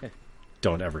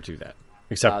 Don't ever do that.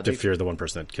 Except they- if you're the one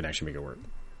person that can actually make it work.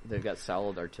 They've got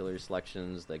solid artillery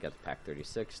selections. They got the Pak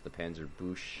 36, the Panzer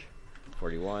Busch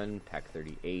 41, Pak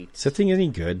 38. Is that thing any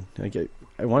good?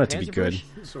 I want it to be Panzer good. Busch?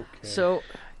 It's okay. So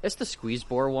it's the squeeze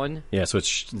bore one. Yeah, so it's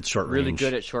short range. Really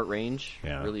good at short range.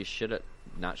 Yeah. Really shit at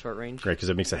not short range. Right, because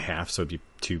it makes it half, so it'd be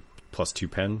 2 plus 2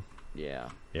 pen. Yeah.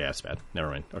 Yeah, it's bad. Never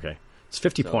mind. Okay. It's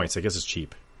 50 So- points. I guess it's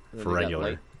cheap And then for they got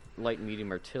regular. light and medium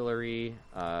artillery,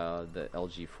 the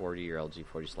LG40 or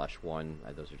LG40/1.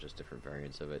 Those are just different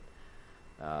variants of it.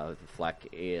 The flak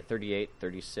 38,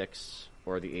 36,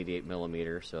 or the 88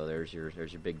 millimeter. So there's your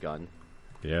big gun.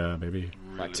 Yeah, maybe.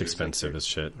 Flak It's 36 expensive as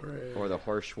shit. Right. Or the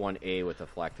Horsch 1A with the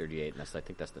flak 38, and I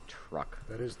think that's the truck.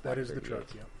 that is Flak the truck.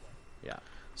 38. Yeah. Yeah.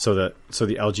 So the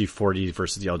LG40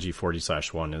 versus the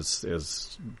LG40/1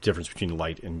 is difference between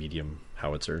light and medium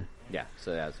howitzer. Yeah.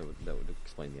 So that would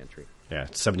explain the entry. Yeah,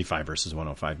 75 versus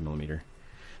 105 millimeter.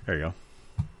 There you go.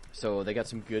 So they got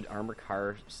some good armor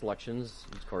car selections.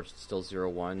 Of course, it's still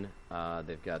 0-1.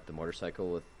 They've got the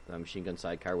motorcycle with the machine gun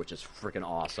sidecar, which is freaking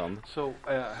awesome. So,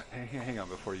 hang on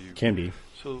before you... Can be.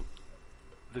 So,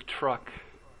 the truck...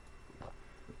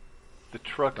 The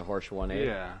Horsch 1A.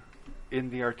 Yeah, in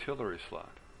the artillery slot.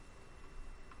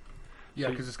 Yeah,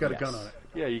 because it's got a gun Yes. on it.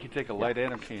 Yeah, you can take a light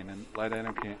autocannon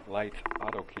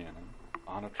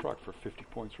on a truck for 50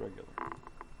 points regular.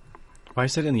 Why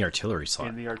is that in the artillery slot?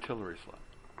 In the artillery slot.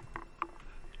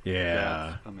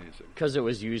 Yeah. That's amazing. Because it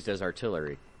was used as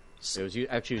artillery. It was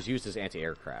actually used as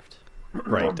anti-aircraft.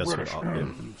 Right, that's what British. yeah.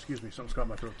 Excuse me, something's caught in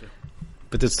my throat there.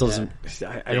 But that still doesn't...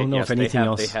 I don't know Yes, if anything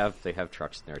else... They have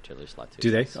trucks in their artillery slot too.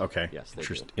 Do they? Yes. Okay. Yes, they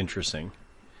do. Interesting.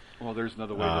 Well, there's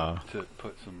another way to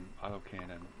put some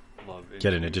autocannon love Get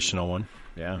an into- additional one.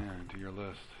 Yeah, into your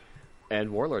list.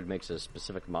 And Warlord makes a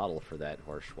specific model for that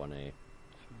Horse 1A.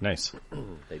 Nice.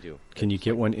 They do. Can you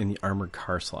get one in the armored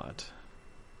car slot?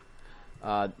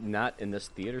 Not in this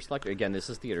theater selector. Again, this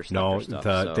is theater No, selector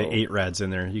stuff. the so, 8 rads in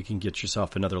there. You can get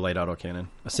yourself another light autocannon.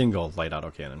 A single light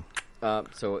autocannon.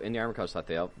 So in the armor car slot,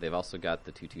 they've also got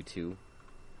the 222,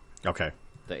 Okay.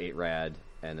 the 8 rad,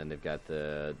 and then they've got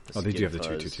the Oh, they do have the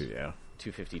Skid Fuzz 222, yeah.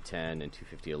 250-10 and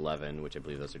 250-11, which I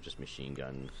believe those are just machine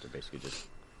guns. They're basically just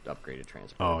upgraded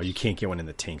transports. Oh, you can't get one in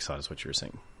the tank slot is what you were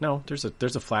saying. No, there's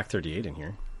a Flak 38 in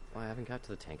here. Well, I haven't got to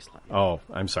the tank slot yet. Oh,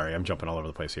 I'm sorry. I'm jumping all over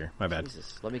the place here. My bad.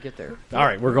 Jesus, let me get there. All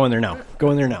right, we're going there now.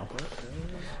 Going there now.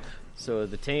 So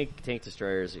the tank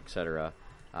destroyers, etc.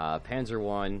 Panzer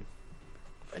 1,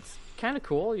 it's kind of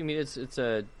cool. I mean, it's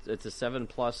a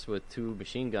 7+ with 2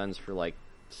 machine guns for like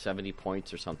 70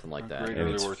 points or something like that. Great And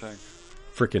early it's war tank.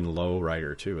 Freaking low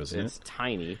rider too, isn't It's it?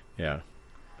 tiny. Yeah.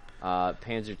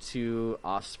 Panzer 2,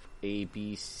 OSP A,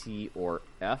 B, C, or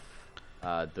F.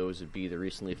 Those would be the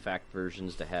recently fact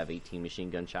versions to have 18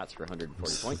 machine gun shots for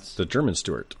 140 points. The German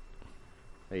Stuart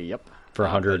Yep. for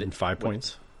But 105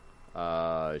 points.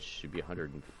 it should be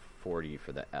 140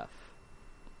 for the F.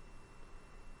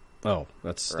 Oh,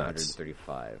 that's Or nuts.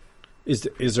 135.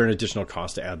 Is there an additional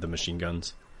cost to add the machine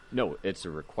guns? No, it's a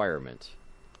requirement.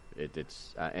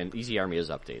 It's and Easy Army is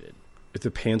updated. If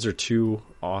the Panzer II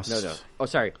Ost. No. Oh,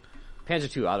 sorry.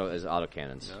 Panzer 2 is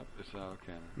autocannons. Yep, it's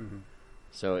cannon.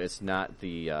 So it's not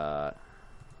the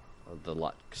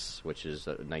Lux, which is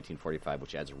 1945,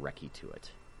 which adds a recce to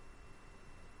it.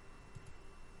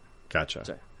 Gotcha.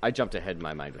 So I jumped ahead in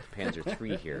my mind with Panzer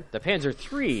 3 here. The Panzer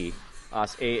 3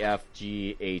 A, F,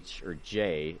 G, H, or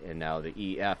J, and now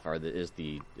the EF is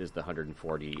the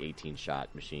 140 18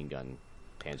 shot machine gun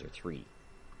Panzer 3.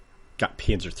 Got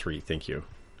Panzer III, thank you.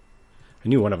 I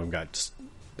knew one of them got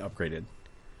upgraded.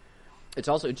 It's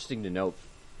also interesting to note,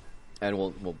 and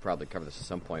we'll probably cover this at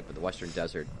some point, but the Western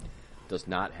Desert does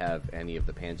not have any of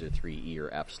the Panzer III E or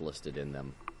Fs listed in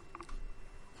them.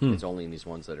 It's only in these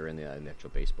ones that are in the actual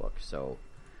base book. So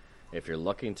if you're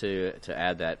looking to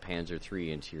add that Panzer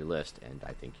III into your list, and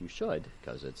I think you should,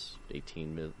 because it's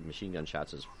 18 machine gun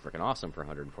shots is freaking awesome for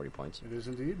 140 points. It is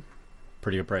indeed.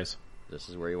 Pretty good price. This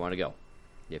is where you want to go,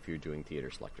 if you're doing theater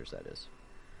selectors, that is.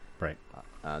 Right.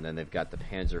 And then they've got the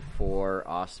Panzer IV,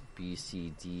 OS, B,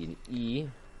 C, D, and E.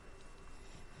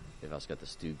 They've also got the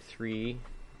Stug 3,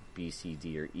 B, C,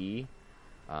 D, or E.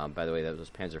 By the way, those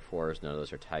Panzer IVs, none of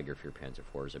those are Tiger for your Panzer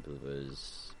IVs. I believe it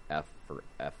was F for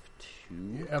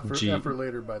F2. Yeah, G. F are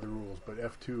later by the rules, but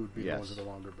F2 would be the Yes. ones with the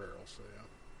longer barrels. So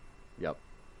yeah.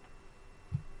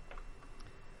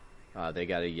 Yep. They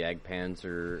got a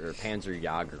Panzer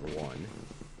Jager 1.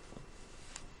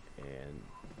 And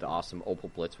the awesome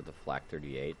Opel Blitz with the Flak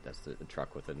 38. That's the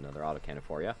truck with another autocannon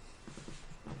for you.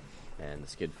 And the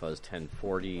Skid Fuzz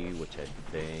 1040, which I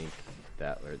think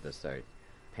the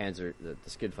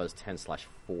Skid Fuzz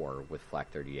 10/4 with Flak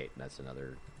 38, and that's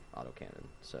another autocannon.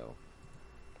 So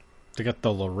They got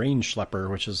the Lorraine Schlepper,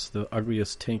 which is the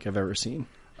ugliest tank I've ever seen.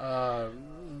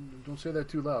 Don't say that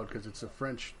too loud because it's a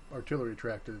French artillery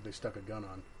tractor that they stuck a gun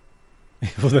on.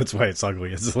 Well, that's why it's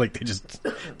ugly. It's like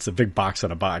it's a big box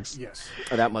on a box. Yes.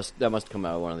 that must come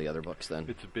out of one of the other books then.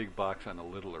 It's a big box on a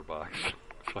littler box.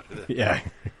 That's what it is. Yeah,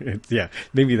 yeah.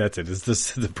 Maybe that's it. It's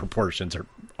this the proportions are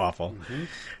awful.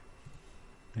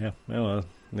 Yeah. Well,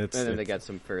 it's And then they got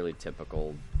some fairly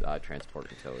typical transport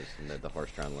and tows, and the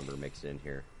horse-drawn lumber makes it in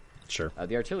here. sure.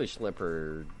 The artillery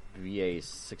slipper VA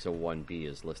 601B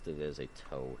is listed as a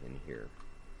tow in here.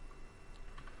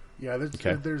 Yeah,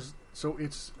 Okay.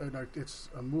 it's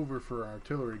a mover for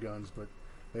artillery guns, but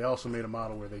they also made a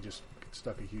model where they just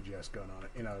stuck a huge ass gun on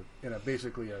it in a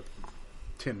basically a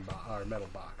tin or metal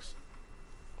box.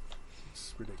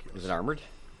 It's ridiculous. Is it armored?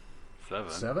 7.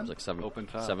 Seven? It's like 7 Open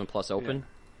top. 7 plus open.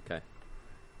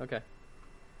 Okay.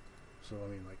 So I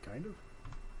mean, like, kind of.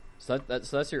 So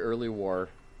that's your early war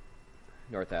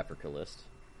North Africa list.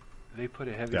 They put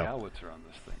a heavy Yeah. howitzer on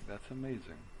this thing. That's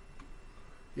amazing.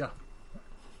 Yeah.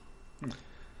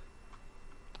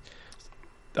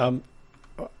 I'm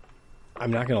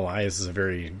not gonna lie. This is a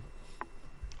very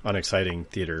unexciting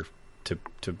theater to.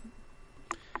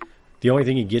 The only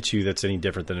thing it gets you that's any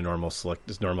different than a normal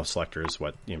selector is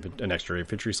what an extra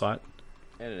infantry slot.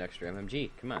 And an extra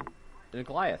MMG. Come on. And a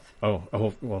Goliath. Oh,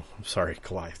 well, I'm sorry,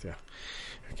 Goliath. Yeah,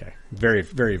 okay, very,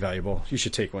 very valuable. You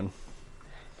should take one.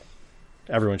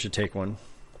 Everyone should take one.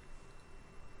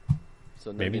 So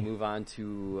then Maybe. we move on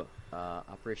to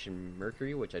Operation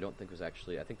Mercury, which I don't think was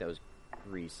actually. I think that was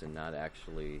Greece and not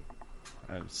actually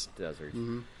desert.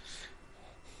 So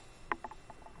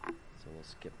we'll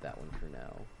skip that one for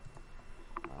now.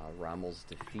 Rommel's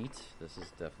Defeat. This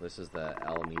is the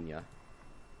Alamina.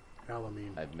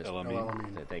 Alamine. I've missed.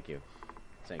 Alamine. Thank you.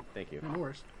 Thank you. No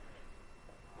worries.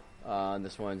 And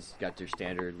this one's got their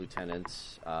standard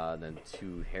lieutenants, then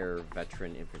 2 hair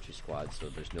veteran infantry squads. So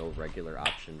there's no regular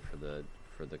option for the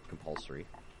compulsory.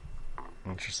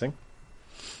 Interesting.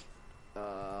 They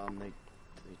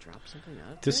drop something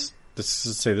out. This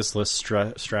lists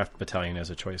Straft Battalion as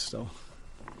a choice still.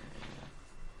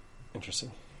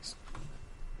 Interesting.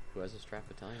 Who has a Straft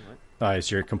Battalion? What? It's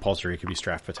your compulsory. It could be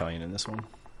Straft Battalion in this one.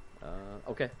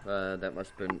 Okay. That must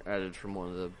have been added from one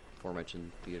of the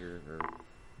aforementioned theater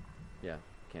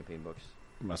campaign books.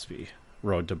 Must be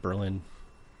Road to Berlin.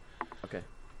 Okay,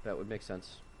 that would make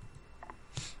sense.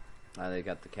 They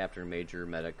got the Captain Major,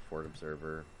 Medic, Fort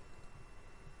Observer.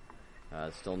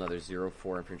 Still another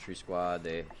 04 infantry squad.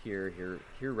 They here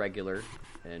regular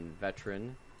and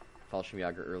veteran,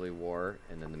 Fallschirmjäger early war,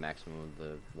 and then the maximum of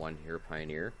the 1 here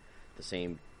pioneer. The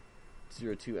same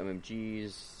 02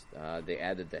 MMGs. They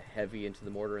added the heavy into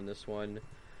the mortar in this one.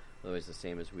 Otherwise the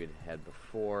same as we had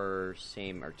before.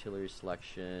 Same artillery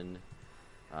selection.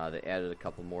 They added a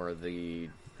couple more of the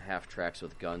half tracks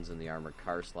with guns in the armored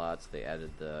car slots. They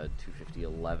added the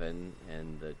 250-11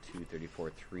 and the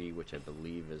 234-3, which I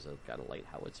believe is got a light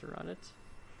howitzer on it.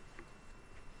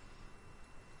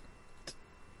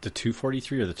 The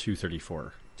 243 or the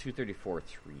 234? 234-3.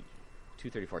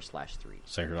 234/3.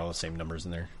 So I heard all the same numbers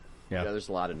in there. Yeah, Yeah, there's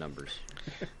a lot of numbers.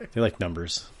 they like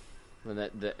numbers. And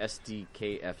the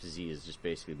SDKFZ is just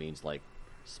basically means like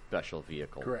special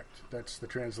vehicle. Correct. That's the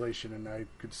translation, and I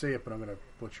could say it, but I'm going to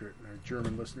butcher it, and our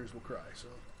German listeners will cry. So,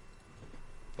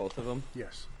 Both of them?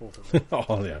 yes, both of them.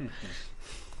 Oh, yeah.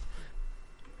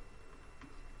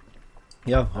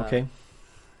 Yeah, okay.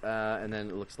 And then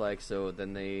it looks like, so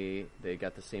then they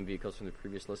got the same vehicles from the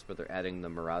previous list, but they're adding the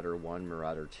Marauder 1,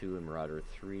 Marauder 2, and Marauder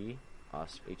 3,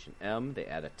 OSP H&M. They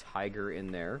add a Tiger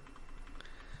in there.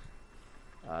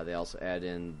 They also add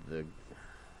in the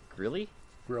Grill?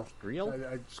 Grill.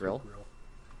 I just Grill? go grill.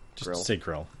 Just Grill. say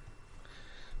grill.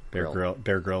 Grill.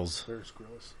 Bear Grylls. There's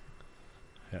grills.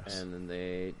 Yes. And then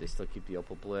they still keep the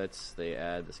Opel Blitz. They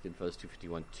add the Skid Fuzz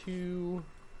 251-2.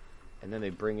 And then they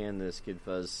bring in the Skid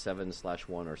Fuzz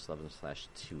 7/1 or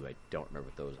 7/2. I don't remember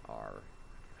what those are.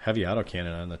 Heavy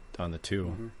autocannon on the 2.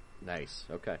 Mm-hmm. Nice.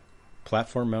 Okay.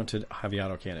 Platform mounted heavy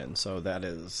autocannon. So that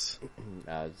is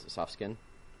Soft skin.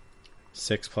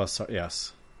 6 plus.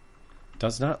 Yes.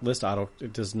 Does not list auto.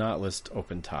 It does not list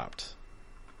open topped.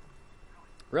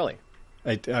 Really?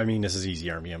 I mean, this is Easy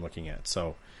Army I'm looking at,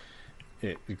 so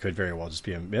it could very well just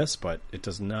be a miss, but it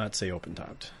does not say open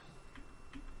topped.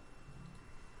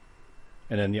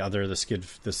 And then the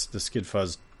Skid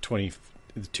Fuzz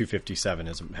 257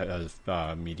 is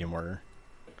a medium order,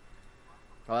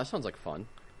 Oh, that sounds like fun.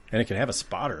 and it can have a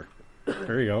spotter.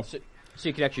 There you go. So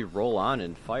you could actually roll on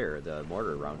and fire the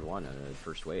mortar round 1 on the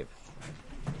first wave.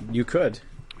 You could.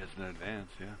 It's an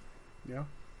advance, yeah. Yeah.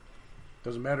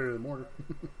 Doesn't matter to the mortar.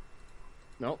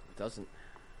 Nope, it doesn't.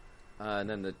 And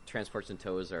then the transports and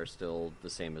tows are still the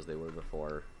same as they were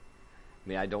before. I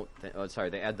mean, I don't think... Oh, sorry,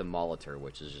 they add the Molitor,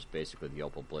 which is just basically the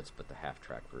Opel Blitz, but the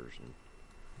half-track version.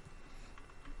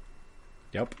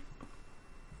 Yep.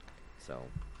 So,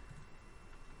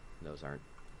 those aren't...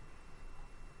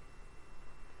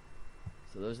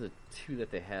 So those are the 2 that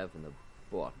they have in the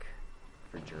book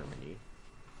for Germany.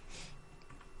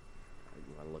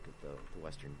 You want to look at the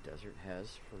Western Desert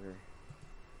has for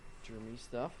Germany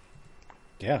stuff?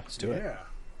 Yeah, let's do it. Yeah.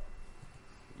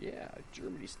 Yeah,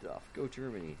 Germany stuff. Go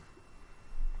Germany.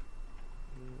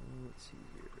 Let's see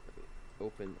here.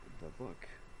 Open the book.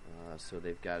 So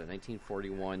they've got a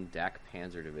 1941 DAC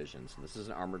Panzer Division. So this is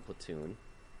an armored platoon.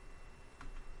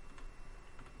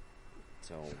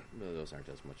 So those aren't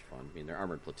as much fun. I mean, they're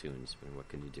armored platoons, but what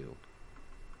can you do?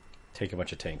 Take a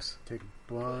bunch of tanks. Take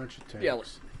a bunch of tanks. Yeah,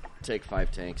 take 5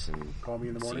 tanks and Call me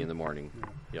in the see morning. you in the morning. Yeah.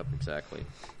 Yep, exactly.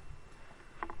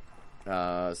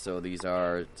 So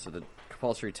the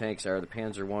compulsory tanks are the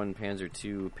Panzer 1, Panzer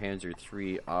 2, Panzer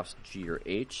 3, Ost G or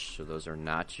H. So those are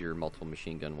not your multiple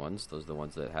machine gun ones. Those are the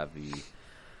ones that have I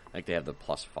think they have the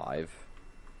 +5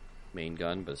 main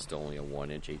gun, but it's still only a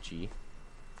 1-inch HE.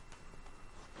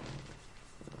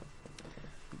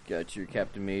 You got your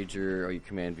Captain Major or your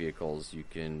command vehicles. You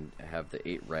can have the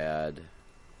 8 Rad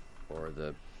or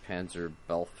the Panzer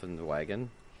Belfenwagen.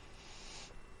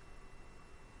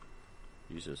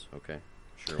 Jesus, okay.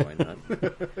 Sure, why not?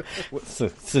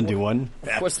 It's a new one.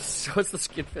 What's the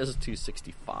Skid Fuzz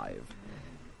 265?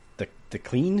 The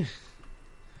clean?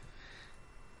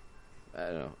 I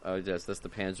don't know. Oh, that's the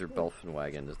Panzer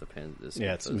Belfenwagen. Is the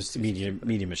Yeah, it's medium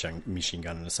machine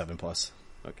gun and a 7+.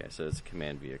 Okay, so it's a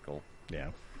command vehicle. Yeah.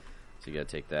 So you got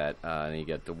to take that, and then you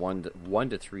get the 1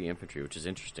 to 3 infantry, which is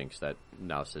interesting because that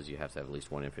now says you have to have at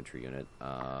least 1 infantry unit.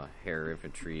 Hare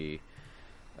infantry,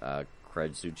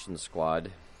 Kredzuchen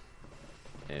squad,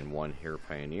 and 1 Hare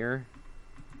pioneer.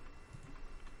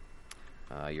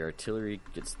 Your artillery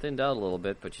gets thinned out a little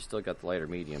bit, but you still got the lighter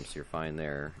medium, so you're fine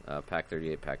there. Pack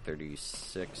 38, Pack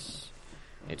 36,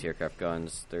 anti-aircraft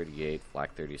guns 38,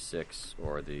 Flak 36,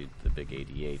 or the big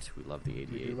 88. We love the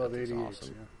 88. We love That's 88s,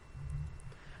 awesome. yeah.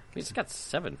 I mean, it's got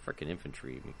 7 frickin'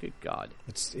 infantry. I mean, good God.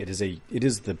 It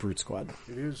is the brute squad.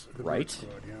 It is the Right? Brute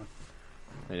Squad, yeah.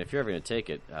 And if you're ever going to take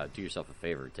it, do yourself a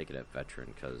favor, take it at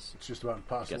veteran, because, It's just about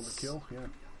impossible Yes. to kill, yeah.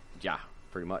 yeah,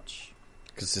 pretty much.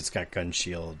 Because it's got gun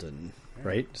shield and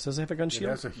right. Does it have a gun It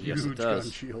shield? has a Yes, it huge does.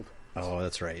 gun shield. Oh,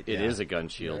 that's right. It is a gun Yeah,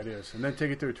 shield. it is. And then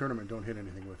take it to a tournament, don't hit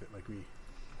anything with it, like me.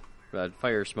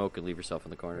 Fire smoke and leave yourself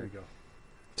in the There corner. you go.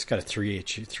 It's got a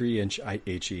 3-inch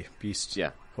HE beast.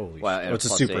 Yeah. Holy. Well, shit. and Oh, it's a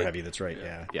plus super 8. heavy. That's right.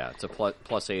 Yeah. Yeah, it's a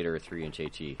plus 8 or a 3-inch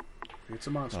HE. It's a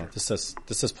monster. Oh, this says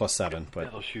 +7, but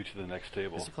That'll shoot to the next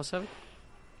table. Is it plus 7?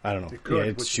 I don't know. It could, yeah,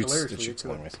 it which shoots. hilariously It shoots it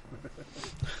a long could. ways.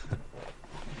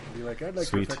 Be like, I'd like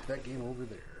Sweet. to affect that game over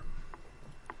there.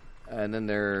 And then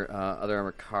their other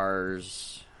armored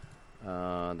cars,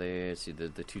 they see the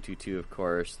 222, of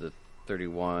course, the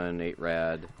 31, 8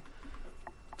 rad,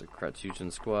 the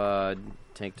Kretzuchen squad,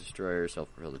 tank destroyer,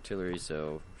 self-propelled artillery,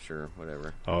 so sure,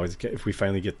 whatever. Oh, if we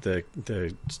finally get the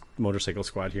motorcycle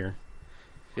squad here.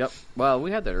 Yep. Well,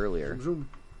 we had that earlier, Zoom.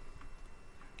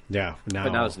 Yeah. Now.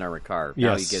 but now it's an armored car.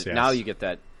 Yes, Now yes. you get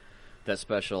that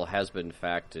special has been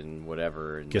fact and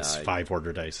whatever. And, gets 5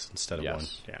 order dice instead of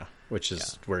yes. 1. Yeah. Which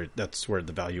is where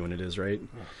the value in it is, right?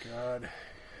 Oh, God.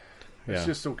 Yeah. It's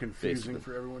just so confusing Basically.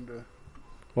 for everyone to...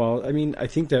 Well, I mean, I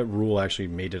think that rule actually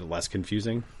made it less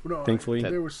confusing. No, thankfully.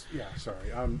 there was... Yeah,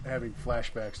 sorry. I'm having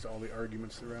flashbacks to all the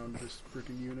arguments around this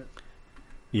freaking unit.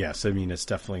 Yes, I mean, it's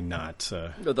definitely not.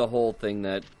 The whole thing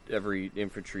that every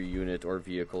infantry unit or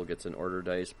vehicle gets an order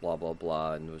dice, blah, blah,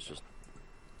 blah, and it was just,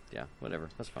 yeah, whatever.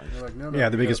 That's fine. They're like, no, Yeah,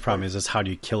 the you biggest gotta problem fight. is how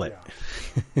do you kill it?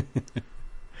 Yeah.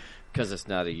 Because it's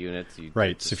not a unit.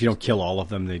 Right, so if you don't kill all of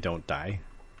them, they don't die.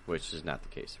 Which is not the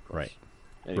case, of course. Right.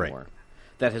 Anymore. Right.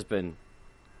 That has been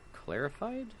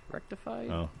clarified? Rectified?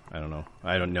 Oh, I don't know.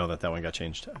 I don't know that one got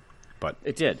changed. But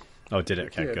It did. oh, did it?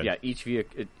 Okay, did. good. Yeah, each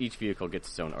vehicle gets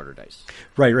its own order dice.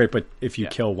 Right. But if you Yeah.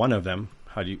 kill one of them,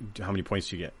 how many points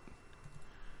do you get?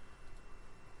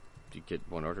 You get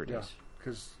one order Yeah, dice.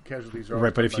 because casualties are...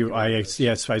 Right, but if you, I yes.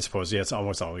 yes, I suppose yes,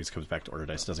 almost always comes back to order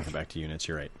dice. It doesn't come back to units.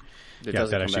 You're right. It Yeah,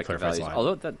 doesn't that come actually back to clarifies a values. lot.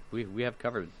 Although that we have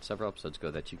covered several episodes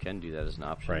ago that you can do that as an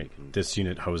option. Right. You can, This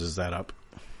unit hoses that up.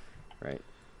 right.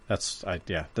 That's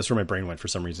where my brain went for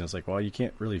some reason. It's like, well, you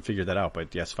can't really figure that out,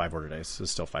 but yes, 5 order dice is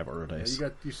still 5 order Yeah, dice.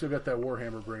 you still got that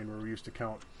Warhammer brain where we used to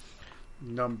count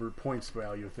points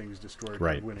value of things destroyed by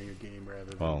Right. winning a game rather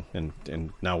than... Well, and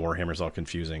now Warhammer's all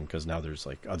confusing because now there's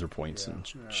like other points Yeah.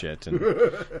 and Yeah. shit and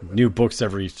new books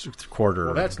every quarter.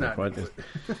 Well, that's Like, not what? new.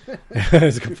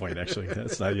 That's a good point, actually.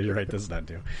 That's not. You're right. That's not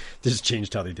new. They just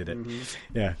changed how they did it.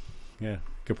 Mm-hmm. Yeah.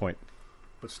 Good point.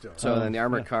 But still. So then the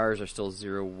armored yeah. cars are still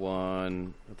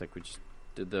 0-1. I think we just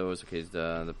did those. Okay,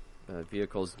 the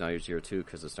vehicles now you're 0-2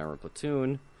 because it's an armored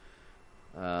platoon.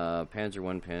 Panzer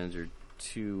 1, Panzer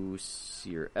 2,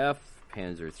 C or F.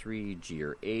 Panzer 3, G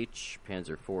or H.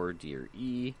 Panzer 4, D or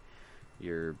E.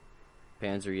 Your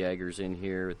Panzerjägers in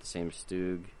here with the same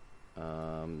Stug.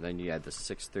 Then you add the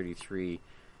 633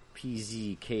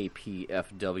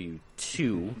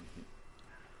 PZKPFW2.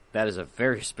 That is a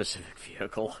very specific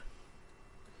vehicle.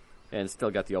 And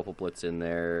still got the Opel Blitz in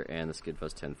there, and the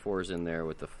Skidfus 10-4s in there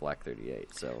with the Flak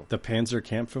 38. So The Panzer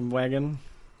Kampfwagen.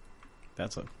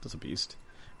 That's a beast.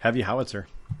 Heavy howitzer.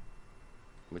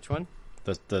 which one?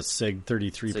 The Sig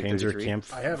 33 Sig Panzer 33?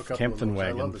 Kampf. I have a couple of those.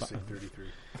 I love Kampfenwagen. the SIG-33.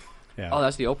 Yeah. Oh,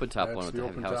 that's the open top That's one with the the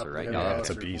heavy open top howitzer, right? heavy No, that's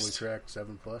a howitzer, beast. fully tracked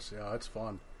 7+. Yeah, it's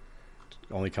fun.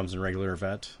 Only comes in regular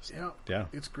vet. Yeah. Yeah.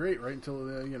 It's great right until,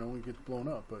 it gets blown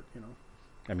up. But,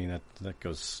 I mean that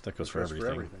goes for that's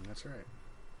everything. That's right.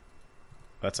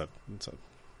 That's a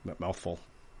mouthful.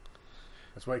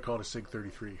 That's why I call it a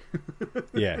SIG-33.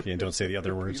 Yeah, don't say the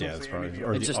other words. You Yeah, don't it's say probably anything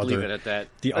or else. the just other. leave it at that.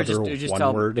 the Or other just one tell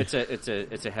 'em word.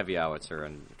 It's a heavy howitzer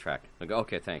on track. I go,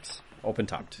 okay, thanks. Open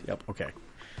topped. Yep. Okay.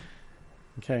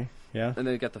 Yeah. And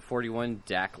then you got the 41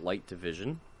 DAC Light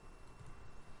Division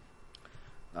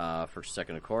for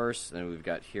second, of course. Then we've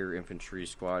got here Infantry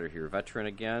Squad or here Veteran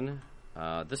again.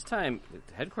 This time, the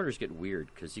headquarters get weird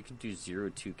because you can do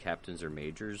 0-2 Captains or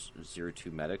Majors,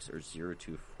 0-2 Medics, or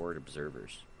 0-2 Forward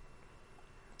Observers.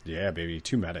 Yeah, baby.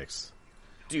 2 medics.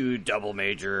 Dude, double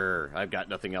major. I've got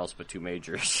nothing else but 2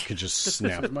 majors. Could just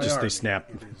snap. my Just army. they snap.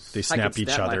 It is- They I snap could each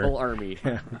snap other. my whole army.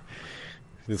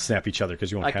 They'll snap each other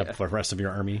because you won't I have ca- the rest of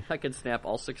your army. I could snap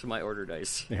all 6 of my order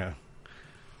dice. Yeah.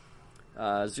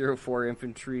 0-4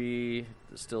 infantry,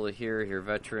 still a here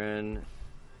veteran,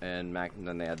 and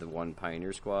then they had the 1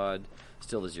 pioneer squad.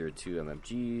 Still the 0-2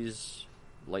 MFGs,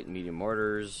 light and medium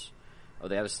mortars. Oh,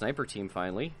 they had a sniper team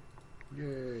finally.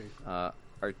 Yay.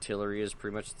 Artillery is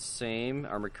pretty much the same.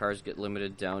 Armored cars get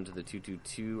limited down to the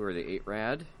 222 or the 8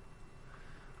 rad.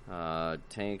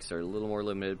 Tanks are a little more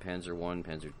limited. Panzer 1,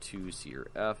 Panzer 2, C or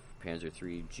F. Panzer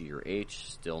 3, G or H,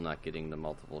 still not getting the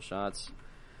multiple shots.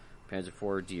 Panzer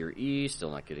 4, D or E,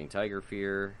 still not getting Tiger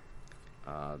Fear.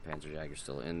 Panzer Jagger's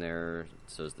still in there.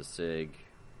 So is the SIG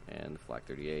and the Flak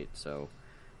 38. So,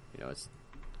 it's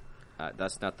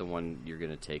that's not the one you're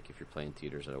going to take if you're playing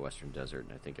theaters at a Western Desert,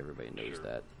 and I think everybody knows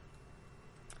that.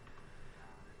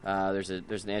 There's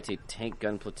an anti-tank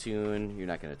gun platoon. You're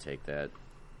not going to take that.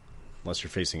 Unless you're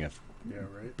facing a Yeah,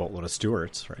 right. boatload of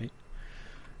Stuarts, right?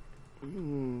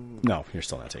 No, you're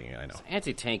still not taking it. I know.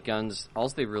 Anti-tank guns, all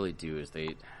they really do is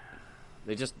they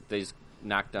just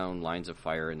knock down lines of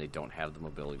fire, and they don't have the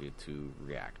mobility to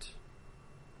react.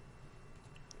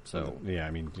 So Yeah,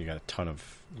 I mean, you got a ton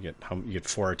of you get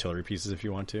 4 artillery pieces if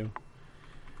you want to,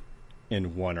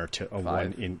 and one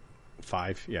in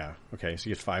 5. Yeah, okay, so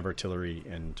you get 5 artillery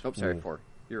and 4.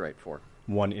 You're right, 4.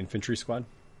 1 infantry squad.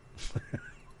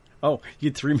 Oh, you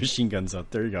get 3 machine guns up.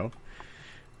 There you go.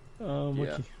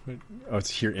 Yeah. It's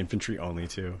here infantry only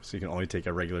too, so you can only take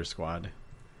a regular squad.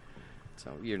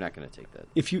 So you're not going to take that.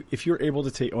 If you're able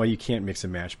to take, you can't mix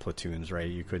and match platoons, right?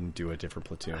 You couldn't do a different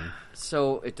platoon,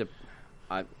 So it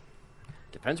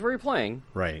depends where you're playing.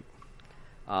 right?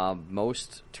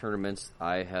 Most tournaments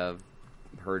I have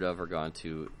heard of or gone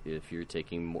to, if you're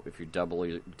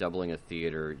doubling a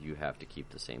theater, you have to keep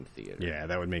the same theater. Yeah,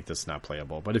 that would make this not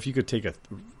playable. But if you could take a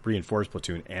reinforced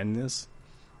platoon and this,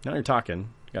 now you're talking.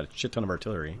 You got a shit ton of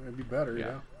artillery, It'd be better, Yeah.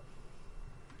 yeah.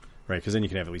 right? Because then you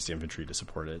can have at least infantry to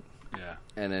support it. Yeah.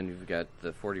 And then you've got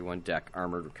the 41 deck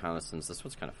armored reconnaissance. This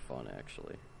one's kind of fun,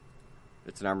 actually.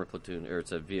 It's an armored platoon, or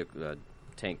it's a vehicle,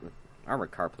 tank,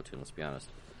 armored car platoon. Let's be honest.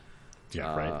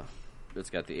 Yeah, right. It's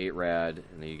got the 8 rad,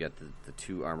 and then you got the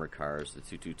 2 armored cars, the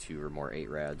 222 or more 8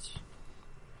 rads,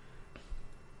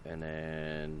 and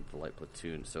then the light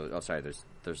platoon. So,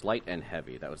 there's light and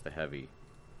heavy. That was the heavy,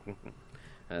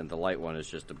 and the light one is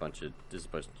just a bunch of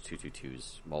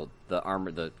 222s. Well,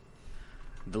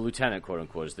 the lieutenant, quote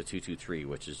unquote, is the 223,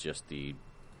 which is just the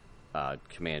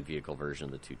command vehicle version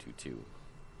of the 222.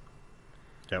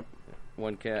 Yep.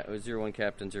 01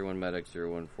 captain, 01 medic,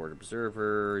 01 forward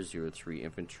observer, 03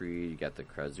 infantry. You got the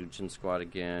Krasuchin squad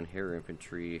again, hair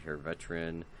infantry, hair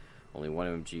veteran, only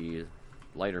 1 MG,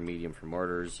 light or medium for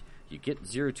mortars. You get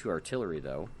 02 artillery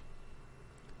though,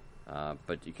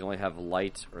 but you can only have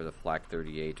light or the Flak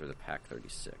 38 or the Pack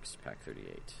 36, Pack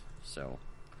 38. So,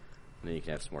 and then you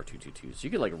can have some more 222s. You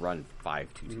could run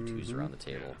 5 222s around the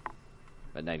table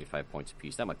at 95 points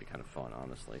apiece. That might be kind of fun,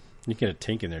 honestly. You can get a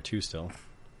tank in there too. Still,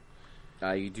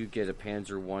 You do get a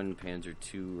Panzer 1, Panzer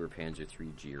 2, or Panzer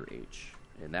 3 G or H.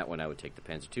 And that one I would take the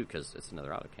Panzer 2 because it's another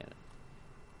autocannon.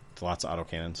 it's lots of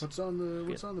autocannons. What's on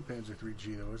the Panzer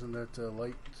 3G though? Isn't that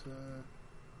light?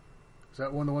 Is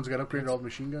that one of the ones that got upgraded all the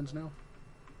machine guns now?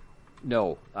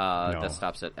 No, No. that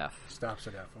stops at F. Stops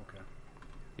at F. Okay.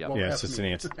 Yep. Well, Yeah, F it's just an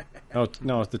means- anti. Oh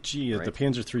no, the G, Right. the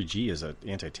Panzer 3G is an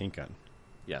anti-tank gun.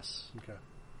 Yes.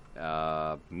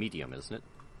 Okay. Medium, isn't it?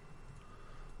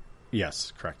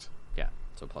 Yes, correct. Yeah,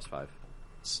 so +5.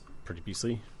 It's pretty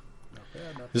beastly. Not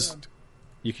bad. Not This bad.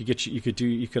 you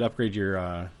could upgrade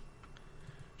your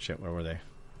shit. Where were they?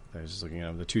 I was just looking at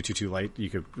them. The 222 light you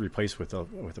could replace with a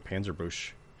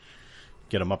Panzerbusch.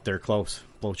 Get them up there close,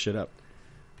 blow shit up.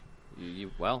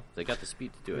 Well, they got the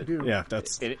speed to do They it. do. Yeah,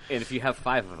 that's And if you have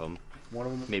 5 of them, One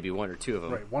of them. maybe 1 or 2 of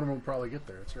them. Right. One of them will probably get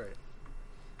there. That's right.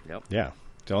 Yep. yeah.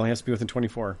 It only has to be within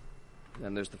 24.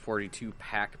 Then there's the 42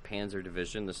 Pack Panzer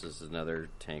Division. This is another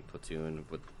tank platoon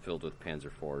filled with Panzer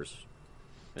 4s.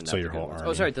 And So not your the good whole ones. army.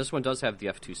 Oh, sorry. This one does have the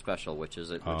F2 Special, which is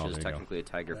there you go. technically a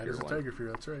Tiger That Fear is a one. Tiger Fear.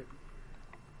 That's right.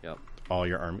 Yep. All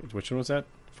your army. Which one was that?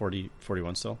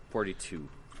 41 still? 42.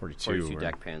 42.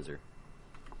 deck Panzer.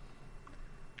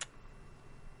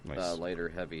 Nice. Lighter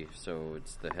heavy, so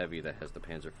it's the heavy that has the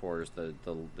Panzer 4s.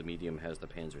 The medium has the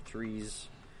Panzer 3s.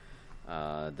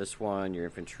 This one, your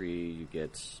infantry, you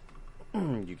get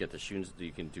the shoots.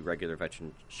 You can do regular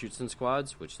veteran Schutzen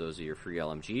squads, which those are your free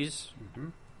LMGs.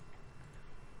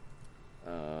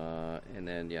 And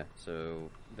then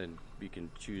so then you can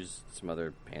choose some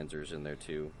other Panzers in there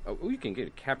too. Oh, you can get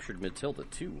a captured Matilda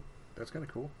too. That's kind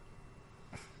of cool.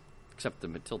 except the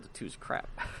Matilda 2 is crap.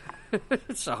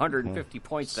 It's 150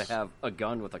 points to have a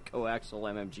gun with a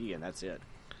coaxial MMG, and that's it.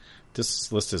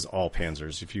 This list is all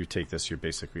Panzers. If you take this, you're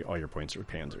basically all your points are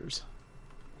Panzers.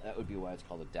 That would be why it's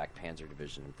called the DAC Panzer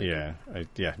Division. I'm thinking.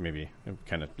 Yeah, maybe. It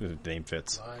kind of the name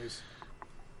fits. Lies.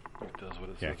 It does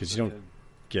what it says. Yeah, because you don't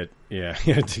get. Yeah,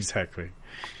 exactly.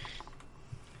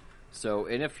 So,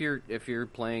 and if you're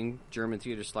playing German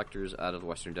theater selectors out of the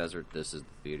Western Desert, this is the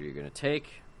theater you're going to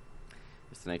take.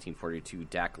 It's the 1942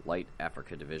 DAC Light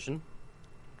Africa Division.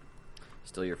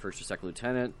 Still your first or second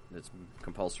lieutenant. It's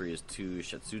compulsory is 2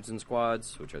 Schutzhützen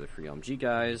squads, which are the free LMG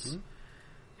guys. Mm-hmm.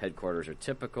 Headquarters are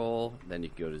typical. Then you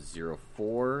can go to 0-4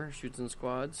 Schützen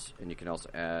squads, and you can also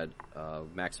add a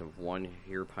max of 1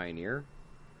 Heer Pioneer.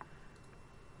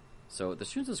 So the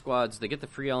Schützen squads, they get the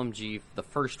free LMG, the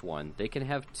first one. They can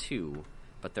have 2,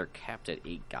 but they're capped at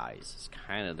 8 guys. It's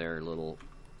kind of their little...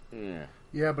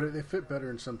 Yeah, but they fit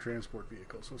better in some transport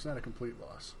vehicles, so it's not a complete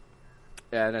loss.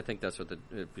 Yeah, and I think that's what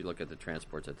if you look at the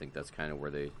transports, I think that's kind of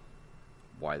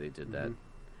why they did that.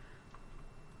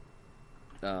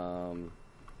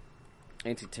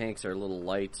 Anti-tanks are a little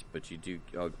light, but you do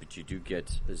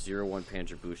get a 01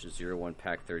 Panzerbusch, a 01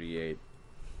 Pak 38,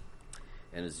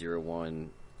 and a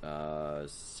 01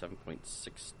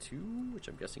 7.62, which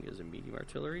I'm guessing is a medium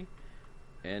artillery,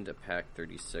 and a Pak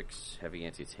 36 heavy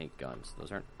anti-tank guns.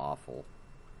 Those aren't awful.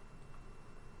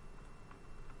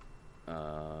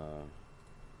 And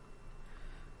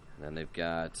then they've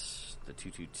got the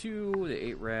 222, the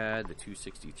 8 Rad, the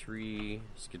 263,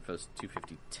 Skidfest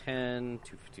 250-10,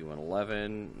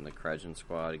 251-11, and the Krajan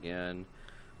squad again,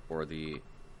 or the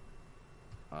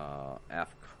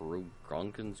Af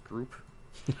Gronkens group.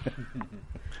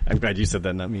 I'm glad you said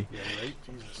that, not me. Yeah, right?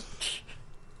 Jesus.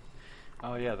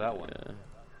 Oh, yeah, that one.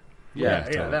 Yeah,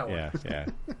 that one. Yeah.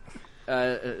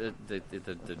 The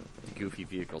goofy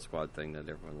vehicle squad thing that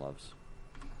everyone loves.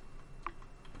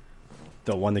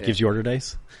 The one that gives you order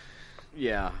dice?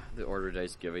 Yeah, the order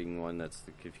dice giving one that's the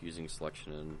confusing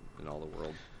selection in all the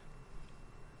world.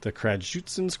 The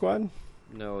Krajutzen squad?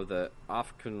 No, the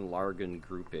Afkenlargen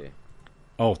Gruppe.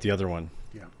 Oh, the other one.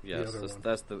 Yeah. Yes,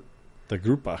 that's the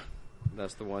Gruppe.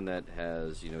 That's the one that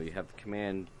has, you have the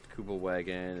command Kuba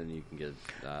wagon, and you can get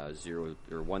 0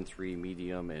 or 1-3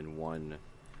 medium and 1.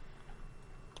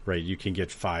 Right, you can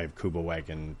get 5 Kuba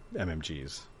wagon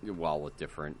MMGs. Well, with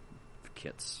different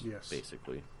kits, yes,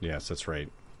 basically. Yes, that's right.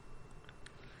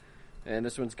 And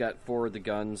this one's got 4 of the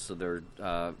guns, so their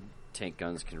tank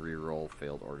guns can re-roll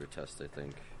failed order tests, I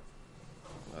think,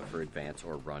 for advance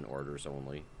or run orders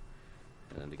only.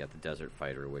 And then they got the Desert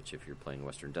Fighter, which, if you're playing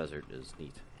Western Desert, is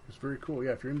neat. It's very cool.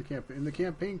 Yeah, if you're in the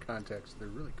campaign context, they're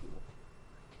really cool.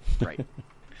 Right.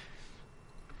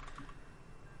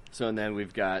 So, and then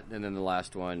the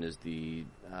last one is the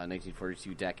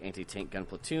 1942 DAC Anti-Tank Gun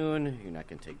Platoon. You're not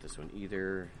going to take this one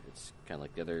either. It's kind of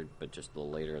like the other, but just a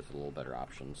little later with a little better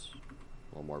options.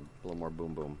 A little more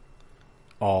boom boom.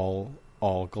 All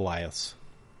Goliaths.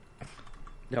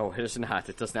 No, it is not.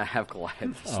 It does not have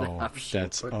Goliath.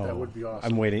 That would be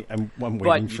awesome. I'm waiting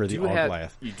for the all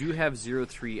Goliath. You do have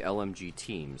 03 LMG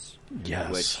teams.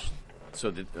 Yes.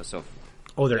 They're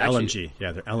LMG.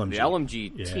 Yeah, they're LMG. The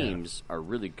LMG teams are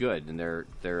really good, and they're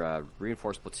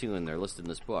reinforced platoon. They're listed in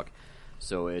this book.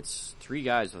 So it's 3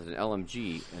 guys with an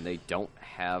LMG, and they don't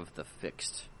have the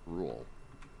fixed rule,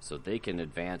 so they can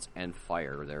advance and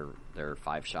fire their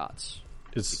 5 shots.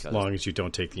 As long as you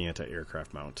don't take the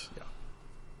anti-aircraft mount. Yeah.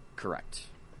 Correct.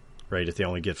 Right, if they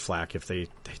only get flak if they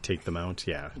take the mount.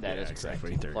 Yeah, that is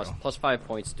exactly. There plus 5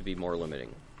 points to be more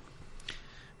limiting.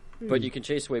 But you can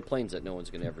chase away planes that no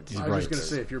one's going to ever do. I was just going to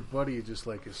say, if your buddy just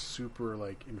is super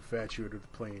infatuated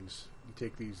with planes, you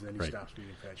take these, and then he stops being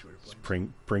infatuated with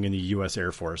planes. Bring in the U.S.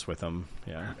 Air Force with them.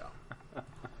 Yeah.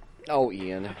 Oh,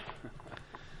 Ian.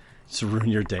 Just ruin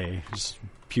your day. Just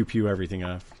pew everything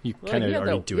off. You kind of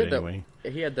already do it anyway.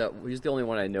 He's the only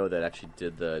one I know that actually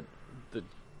did the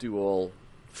dual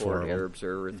forward air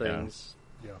observer things.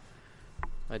 Yeah.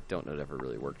 I don't know it ever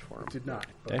really worked for him. It did not.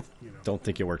 But, I don't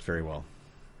think it worked very well.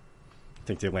 I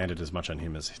think they landed as much on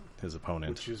him as his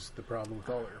opponent. Which is the problem with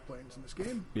all airplanes in this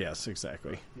game. Yes,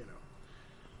 exactly.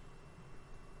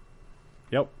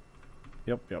 Yep.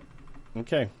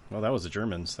 Okay, well, that was the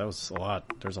Germans. That was a lot.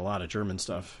 There's a lot of German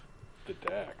stuff. The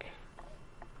DAC.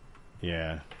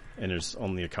 Yeah, and there's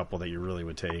only a couple that you really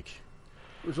would take.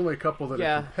 There's only a couple that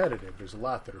are competitive. There's a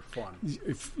lot that are fun.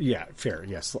 Yeah, fair,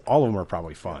 yes. All of them are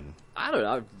probably fun. I don't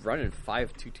know. Running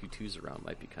 5 222s around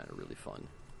might be kind of really fun.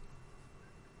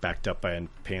 Backed up by a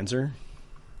Panzer?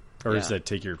 Or does that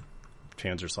take your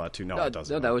Panzer slot too? No, it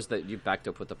doesn't. No, that was you backed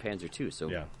up with the Panzer too, so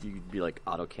yeah. you'd be like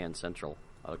Autocannon Central.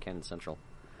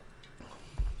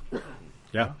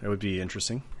 Yeah, it would be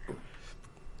interesting. It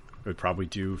would probably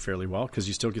do fairly well because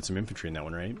you still get some infantry in that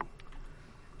one, right?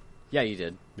 Yeah, you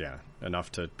did. Yeah,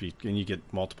 enough to be, and you get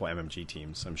multiple MMG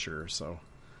teams, I'm sure. So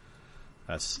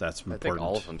that's important. I think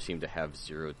all of them seem to have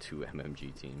 0-2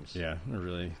 MMG teams. Yeah,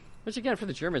 really. Which again, for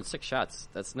the Germans, 6 shots.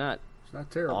 That's not It's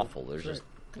not terrible. awful. There's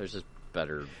That's just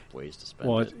better ways to spend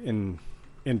Well, it. and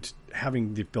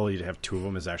having the ability to have 2 of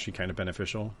them is actually kind of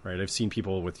beneficial, right? I've seen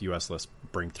people with US lists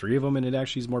bring 3 of them, and it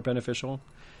actually is more beneficial.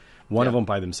 One of Yeah. them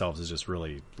by themselves is just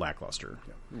really lackluster.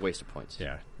 Waste of points.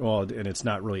 Yeah. Well, and it's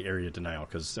not really area denial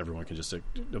because everyone can just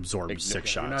absorb 6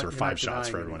 shots or 5 shots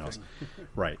for everyone else.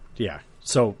 Right. Yeah.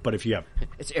 So, but if you have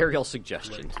It's aerial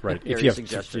suggestion. right, if Area you have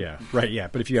suggestion. yeah, right, yeah.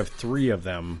 But if you have 3 of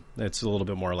them, it's a little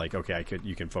bit more like okay,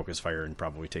 you can focus fire and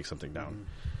probably take something down. Mm-hmm.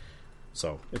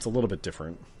 So it's a little bit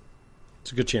different.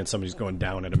 It's a good chance somebody's going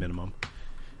down at a minimum.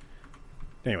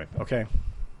 Anyway, okay.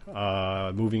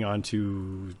 Moving on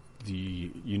to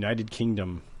the United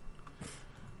Kingdom,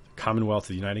 Commonwealth of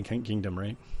the United Kingdom,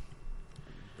 right?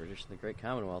 British and the Great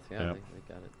Commonwealth, yeah, Yeah.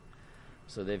 they got it.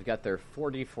 So they've got their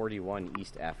 4041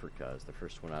 East Africa is the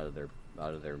first one out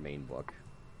of their main book.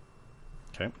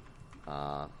 Okay.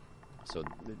 So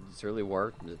it's early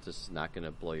war. It's just not going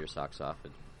to blow your socks off.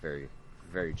 It's very,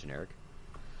 very generic.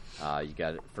 You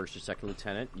got first or second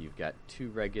lieutenant. You've got 2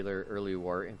 regular early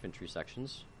war infantry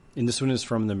sections. And this one is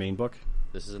from the main book?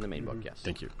 This is in the main book, yes.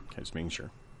 Thank you. Okay, just making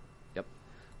sure. Yep.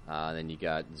 Then you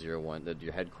got 01.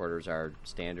 Your headquarters are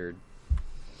standard.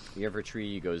 The infantry,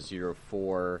 you go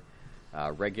 04,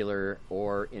 regular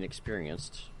or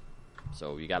inexperienced.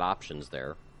 So you got options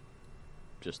there.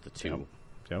 Just the 2.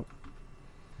 Yep.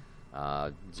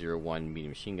 01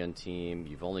 medium machine gun team.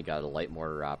 You've only got a light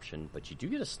mortar option, but you do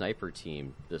get a sniper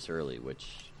team this early,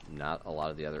 which not a lot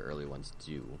of the other early ones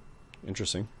do.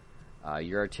 Interesting.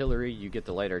 Your artillery, you get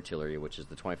the light artillery, which is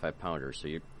the 25 pounder. So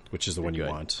Which is the one you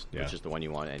good, want. Yeah. which is the one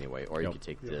you want anyway. Or you Yep. could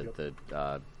take Yep.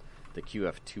 the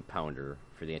QF 2 pounder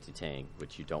for the anti-tank,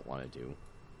 which you don't want to do.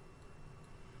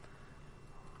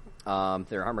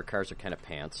 Their armor cars are kind of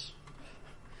pants.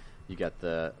 You got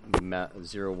the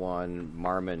 01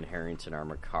 Marmon Harrington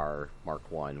armor car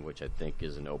Mark 1, which I think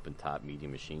is an open top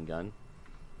medium machine gun.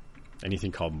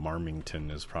 Anything called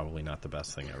Marmington is probably not the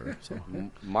best thing ever. So.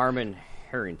 Marmon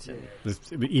Harrington.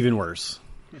 It's even worse.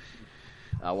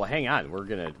 Well, hang on. We're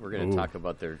gonna Ooh. talk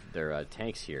about their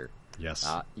tanks here. Yes.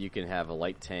 You can have a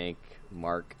light tank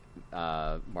Mark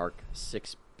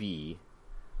 6B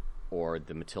or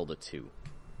the Matilda 2.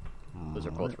 Those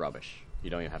are both rubbish. You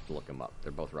don't even have to look them up.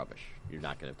 They're both rubbish. You're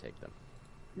not going to take them.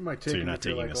 You might So take you're it not if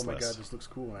you're taking like, this oh my list. god, this looks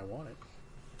cool and I want it.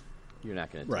 You're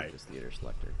not going to take Right. this theater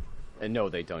selector. And no,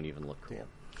 they don't even look cool.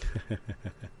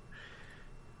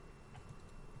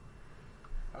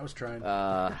 I was trying.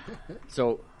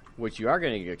 So, what you are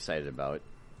going to get excited about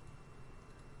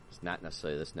is not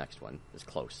necessarily this next one. It's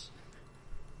close.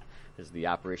 Is the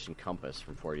Operation Compass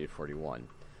from 4841.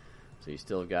 So you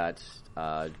still got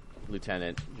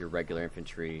lieutenant, your regular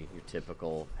infantry, your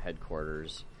typical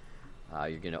headquarters.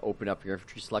 You're going to open up your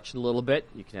infantry selection a little bit.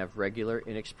 You can have regular,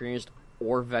 inexperienced,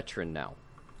 or veteran now.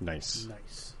 Nice.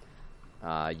 Nice.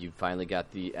 You finally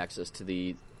got the access to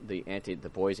the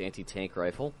boys' anti-tank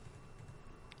rifle.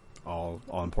 All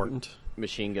important.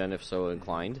 Machine gun if so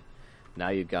inclined. Now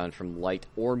you've gone from light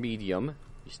or medium.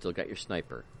 You still got your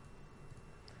sniper.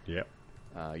 Yep.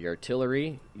 Your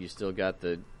artillery, you still got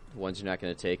the ones you're not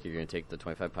going to take. You're going to take the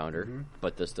 25 pounder,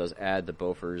 but this does add the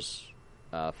Bofors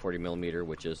 40 millimeter,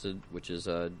 which is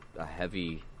a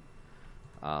heavy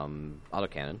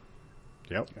autocannon.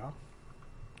 Yep. Yeah.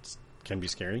 Can be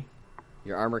scary.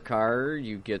 Your armor car,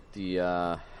 you get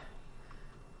the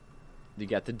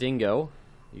Dingo.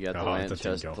 You got the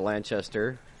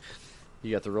Lanchester.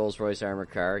 You got the Rolls-Royce armor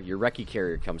car. Your Recce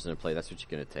carrier comes into play. That's what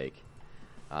you're going to take.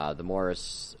 The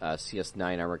Morris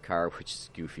CS9 armor car, which is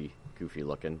goofy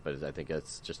looking, but I think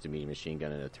it's just a medium machine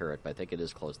gun and a turret. But I think it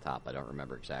is closed top. I don't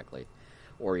remember exactly.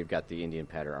 Or you've got the Indian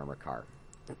Patter armor car,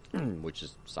 which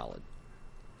is solid.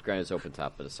 Granted, it's open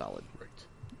top, but it's solid.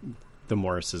 Right. The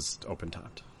Morris is open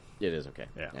topped. It is okay.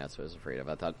 Yeah. That's what I was afraid of.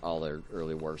 I thought all their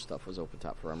early war stuff was open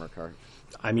top for armor car.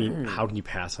 I mean, how can you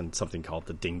pass on something called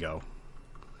the Dingo?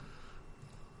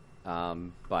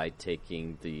 By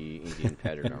taking the Indian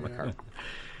pattern armor car.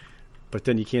 But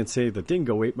then you can't say the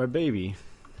Dingo ate my baby.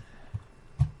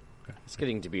 It's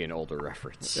getting to be an older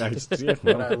reference. Yeah,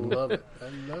 But I love it. I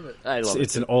love it. I love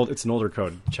it's it. an older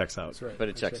code. Checks out. That's right. But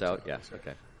it checks out, yeah.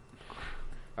 Okay.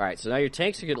 All right, so now your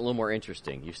tanks are getting a little more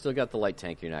interesting. You've still got the light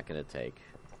tank you're not going to take.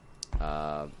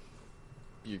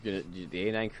 You're going to the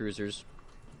A9 cruisers.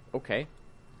 Okay.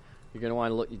 You're going to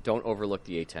want to look. Don't overlook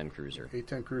the A10 cruiser.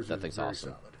 A10 Cruiser That is thing's very awesome.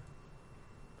 solid.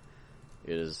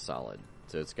 It is solid.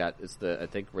 So it's I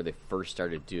think where they first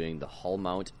started doing the hull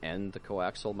mount and the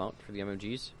coaxial mount for the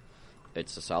MMGs.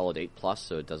 It's a solid 8+,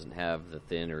 so it doesn't have the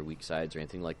thin or weak sides or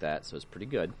anything like that, so it's pretty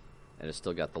good. And it's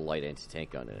still got the light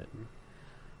anti-tank gun in it.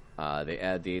 They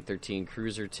add the 813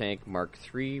 Cruiser Tank Mark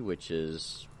III, which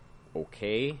is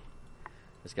okay.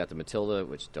 It's got the Matilda,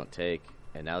 which don't take.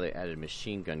 And now they added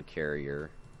machine gun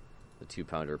carrier, the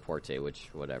 2-pounder Porte, which,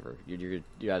 whatever. You're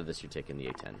out of this, you're taking the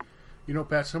A10. You know,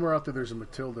 Pat, somewhere out there's a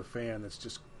Matilda fan that's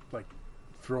just, like,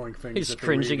 throwing things He's at the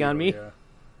cringing radio, on me? Yeah.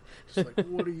 It's like,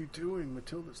 what are you doing?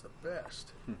 Matilda's the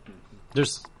best.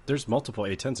 There's multiple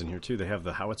A10s in here, too. They have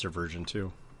the howitzer version,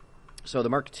 too. So the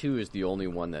Mark II is the only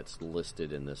one that's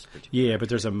listed in this particular Yeah, entry. but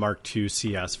there's a Mark II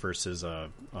CS versus a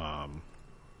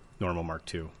normal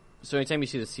Mark II. So anytime you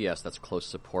see the CS, that's close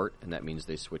support, and that means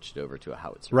they switched it over to a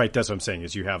howitzer. Right, that's what I'm saying,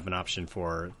 is you have an option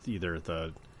for either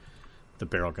the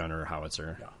barrel gun or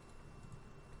howitzer. Yeah.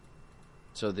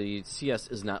 So the CS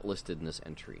is not listed in this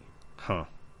entry. Huh.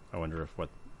 I wonder if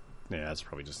yeah, that's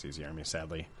probably just Easy Army,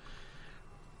 sadly.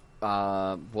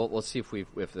 Well, let's see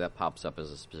if that pops up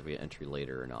as a specific entry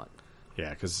later or not. Yeah,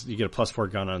 because you get a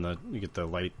 +4 gun on you get the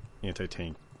light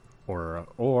anti-tank or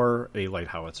a light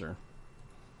howitzer.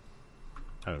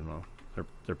 I don't know.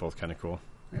 They're both kind of cool.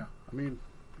 Yeah. I mean,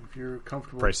 if you're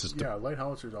comfortable... Price is yeah, light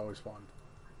howitzer is always fun.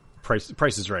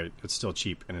 Price is right. It's still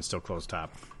cheap and it's still closed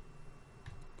top.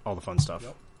 All the fun stuff.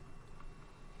 Yep.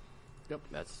 Yep,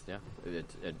 that's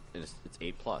it's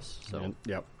 8+. So And,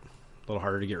 yep. A little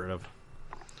harder to get rid of.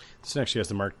 This actually has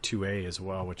the Mark IIA as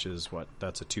well, which is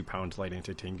that's a 2-pound light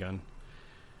anti-tank gun.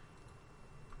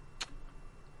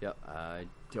 yeah, I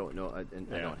don't know. I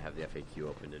don't have the FAQ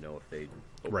open to know if they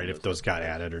Right, if those got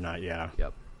added or not. Yeah.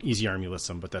 Yep. Easy Army lists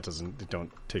them, but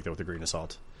don't take that with a grain of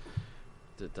salt.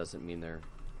 That doesn't mean they're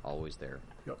always there.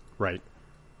 Yep. Right.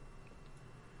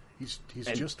 He's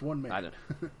And just one man. I don't.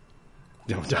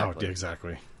 No doubt.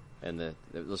 Exactly. And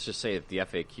let's just say if the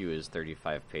FAQ is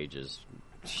 35 pages,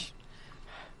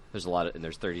 there's a lot of, and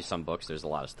there's 30 some books. There's a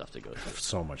lot of stuff to go through.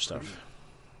 So much stuff.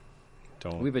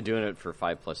 We've been doing it for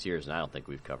 5+ years, and I don't think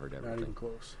we've covered Not everything. even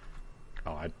close.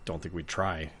 Oh, I don't think we'd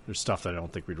try. There's stuff that I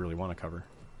don't think we'd really want to cover.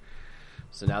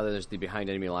 So now that there's the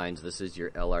behind enemy lines, this is your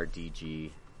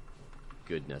LRDG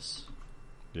goodness.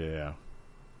 Yeah.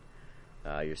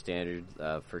 Your standard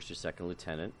first or second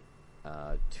lieutenant,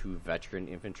 2 veteran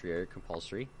infantry are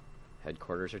compulsory,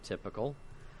 headquarters are typical,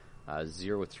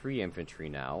 0-3 infantry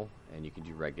now, and you can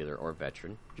do regular or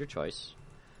veteran, your choice.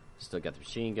 Still got the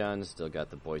machine guns, still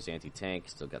got the boys anti-tank,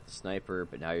 still got the sniper,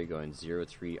 but now you're going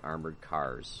 0-3 armored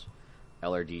cars,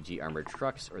 LRDG armored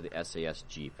trucks, or the SAS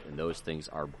Jeep, and those things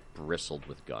are bristled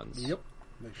with guns. Yep.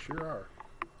 They sure are.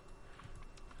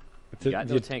 You got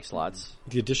no tank slots.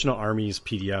 The additional Army's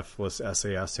PDF lists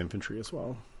SAS infantry as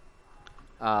well.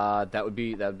 That would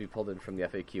be pulled in from the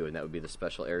FAQ, and that would be the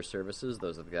Special Air Services.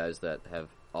 Those are the guys that have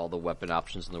all the weapon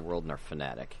options in the world and are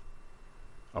fanatic.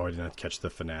 Oh, I did not catch the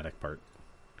fanatic part.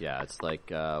 Yeah, it's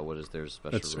like what is their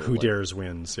special That's rule? who like, dares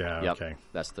wins. Yeah, Yep, okay.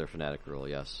 that's their fanatic rule.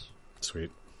 Yes.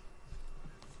 Sweet.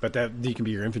 But that you can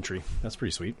be your infantry. That's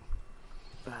pretty sweet.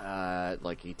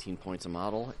 Like 18 points a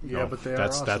model. Yeah, but they are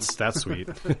awesome. That's sweet.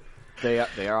 They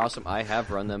are awesome. I have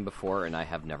run them before, and I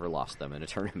have never lost them in a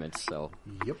tournament. So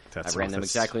Yep. That's I ran them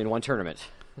exactly in one tournament.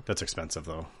 That's expensive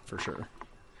though, for sure.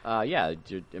 Yeah,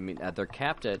 I mean they're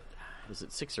capped at. Is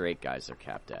it 6 or 8 guys? They're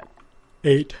capped at.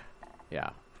 8.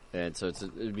 Yeah, and so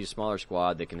it'd be a smaller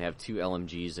squad. They can have 2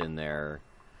 LMGs in there,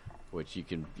 which you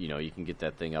can get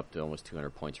that thing up to almost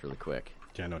 200 points really quick.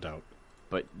 Yeah, no doubt.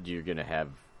 But you're gonna have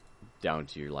down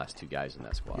to your last 2 guys in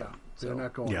that squad. Yeah. They're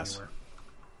not going Yes. anywhere.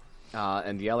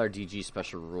 And the LRDG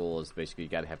special rule is basically you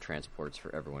got to have transports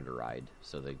for everyone to ride.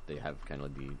 So they have kind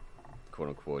of the quote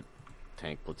unquote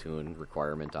tank platoon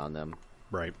requirement on them.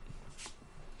 Right.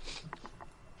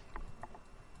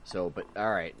 So, but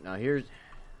all right, now here's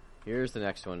the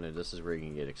next one, and this is where you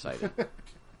can get excited.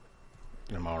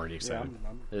 I'm already Yeah,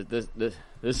 excited.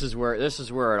 This is where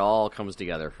it all comes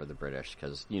together for the British,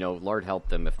 because Lord help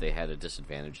them if they had a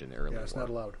disadvantage in the early yeah, it's war. not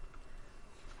allowed.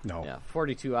 No. Yeah,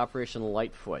 42 Operational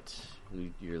Lightfoot.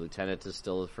 Your lieutenant is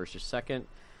still the first or second.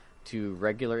 2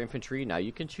 regular infantry. Now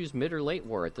you can choose mid or late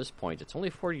war at this point. It's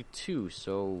only 42,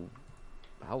 so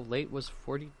how late was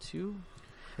 42?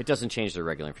 It doesn't change the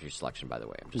regular infantry selection, by the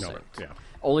way. I'm just No, saying. yeah.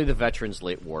 Only the veterans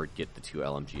late war get the 2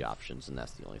 LMG options, and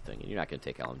that's the only thing. And you're not going to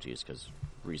take LMGs because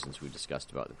reasons we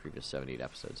discussed about in the previous 78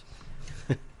 episodes.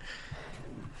 The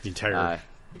entire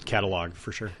catalog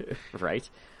for sure. Right?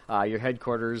 Your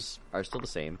headquarters are still the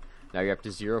same. Now you're up to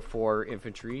 0-4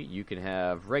 infantry. You can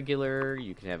have regular,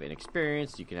 you can have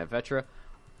inexperienced, you can have veteran,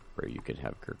 or you can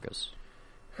have Gurkhas.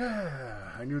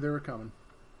 I knew they were coming.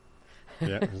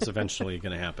 Yeah, it's eventually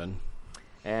going to happen.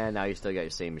 And now you still got your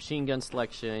same machine gun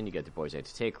selection. You got the boys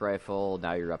anti-tank rifle.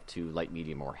 Now you're up to light,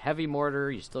 medium, or heavy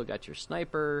mortar. You still got your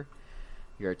sniper.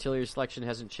 Your artillery selection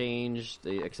hasn't changed,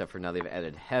 except for now they've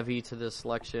added heavy to this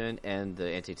selection. And the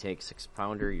anti-tank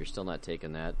 6-pounder, you're still not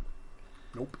taking that.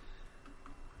 Nope.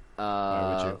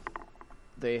 Why would you?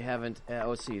 They haven't...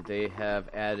 let's see. They have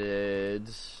added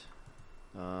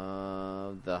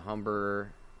the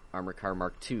Humber Armored Car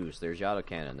Mark II. So there's your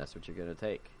autocannon. That's what you're going to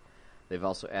take. They've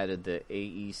also added the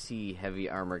AEC Heavy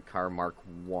Armored Car Mark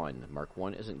I. Mark I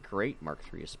isn't great. Mark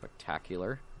III is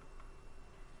spectacular.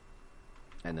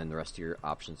 And then the rest of your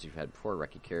options you've had before.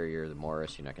 Recce Carrier, the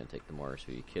Morris. You're not going to take the Morris.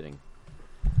 Who are you kidding?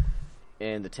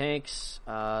 And the tanks,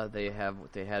 they have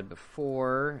what they had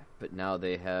before, but now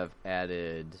they have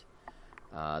added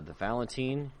the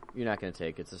Valentine. You're not going to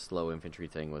take. It's a slow infantry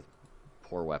thing with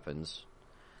poor weapons.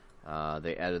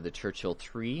 They added the Churchill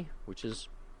 3, which is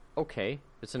okay.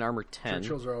 It's an armor 10.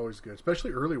 Churchills are always good,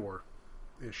 especially early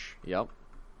war-ish. Yep.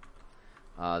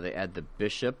 They add the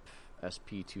Bishop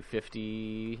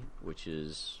SP-250, which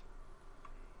is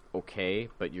okay,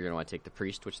 but you're going to want to take the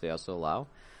Priest, which they also allow.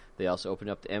 They also opened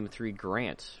up the M3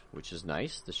 Grant, which is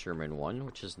nice. The Sherman 1,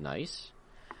 which is nice.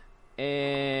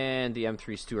 And the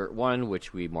M3 Stuart 1,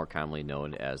 which we more commonly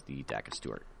known as the Dacca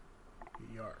Stuart.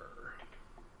 Yar.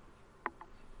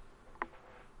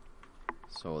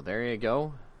 So there you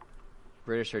go.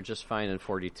 British are just fine in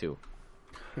 42.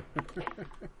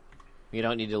 You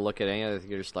don't need to look at any other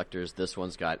theater selectors. This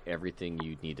one's got everything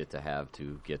you need it to have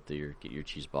to get your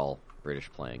cheese ball British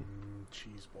playing.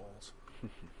 Cheese balls.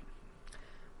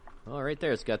 Well, right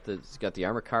there, it's got the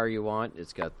armor car you want.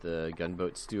 It's got the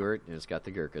gunboat Stuart, and it's got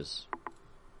the Gurkhas.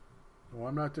 Well,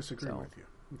 I'm not disagreeing with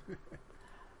you.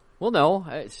 Well, no,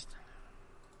 it's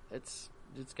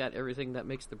got everything that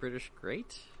makes the British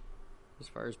great, as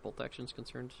far as bolt action's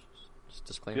concerned. Just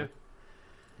disclaimer.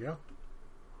 Yeah.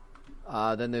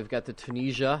 Then they've got the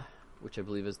Tunisia, which I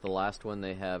believe is the last one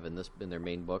they have in their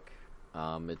main book.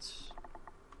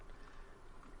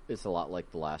 It's a lot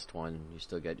like the last one. You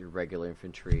still got your regular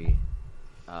infantry,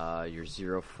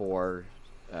 your 04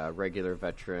 regular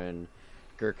veteran,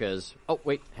 Gurkhas. Oh,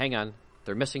 wait, hang on.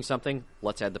 They're missing something.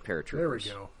 Let's add the paratroopers. There we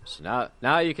go. So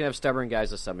now you can have stubborn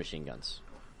guys with submachine guns.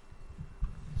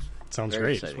 Sounds Very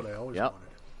great. exciting. That's what I always Yep. wanted.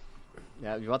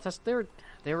 Yeah, well,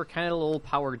 they were kind of a little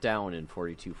powered down in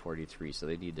 42, 43, so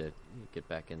they need to get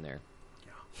back in there.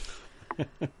 Yeah.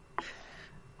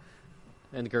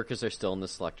 And the Gurkhas are still in the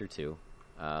selector, too.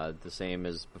 The same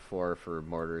as before for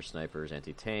mortars, snipers,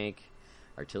 anti-tank.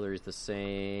 Artillery's the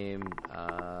same.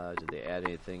 Did they add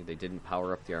anything? They didn't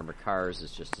power up the armored cars.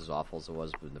 It's just as awful as it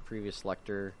was in the previous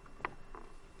selector.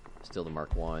 Still the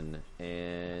Mark 1.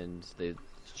 And they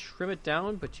trim it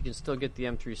down, but you can still get the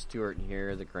M3 Stuart in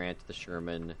here, the Grant, the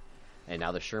Sherman, and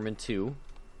now the Sherman 2.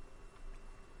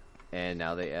 And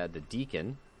now they add the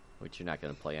Deacon, which you're not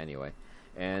going to play anyway,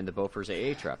 and the Bofors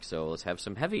AA truck. So let's have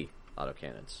some heavy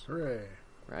autocannons. Hooray.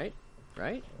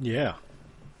 Right? Yeah.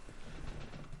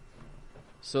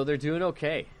 So they're doing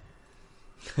okay.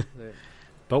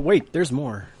 But wait, there's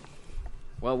more.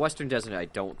 Well, Western Desert, I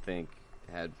don't think,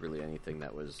 had really anything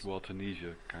that was... Well,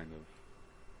 Tunisia kind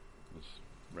of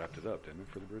wrapped it up, didn't it,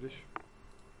 for the British?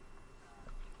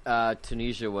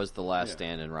 Tunisia was the last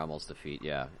stand in Rommel's defeat,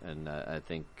 yeah. And I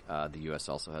think the U.S.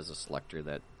 also has a selector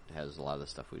that has a lot of the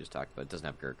stuff we just talked about. It doesn't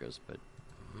have Gurkhas, but...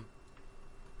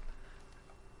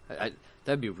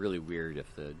 that'd be really weird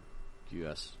if the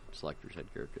U.S. selectors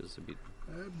had Gurkhas. That'd be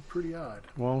pretty odd.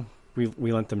 Well, we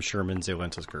lent them Shermans, they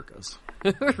lent us Gurkhas.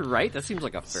 Right? That seems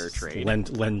like a fair trade.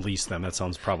 Lend lease them. That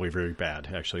sounds probably very bad,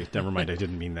 actually. Never mind, I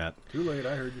didn't mean that. Too late,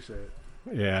 I heard you say it.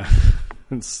 Yeah.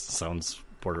 It sounds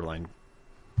borderline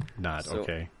not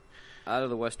okay. Out of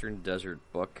the Western Desert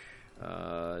book,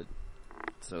 so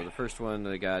the first one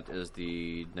they got is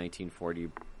the 1940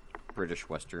 British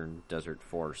Western Desert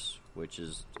Force, which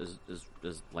is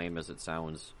as lame as it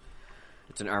sounds.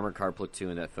 It's an armored car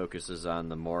platoon that focuses on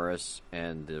the Morris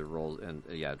and the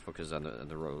it focuses on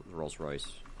the Rolls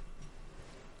Royce,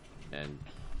 and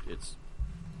it's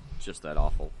just that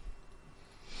awful.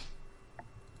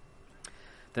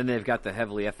 Then they've got the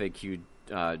heavily FAQ'd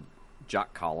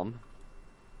Jock column,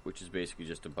 which is basically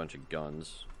just a bunch of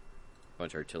guns, a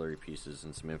bunch of artillery pieces,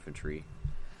 and some infantry.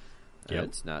 Yep.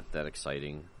 It's not that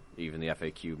exciting. Even the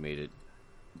FAQ made it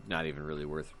not even really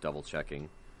worth double checking.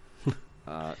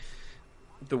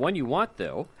 The one you want,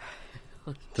 though.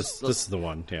 This is the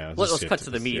one. Yeah. Let's cut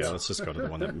to the meat. Yeah, let's just go to the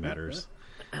one that matters.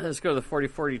 Let's go to the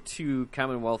 4042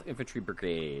 Commonwealth Infantry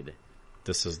Brigade.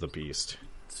 This is the beast.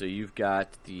 So you've got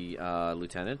the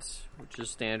lieutenant, which is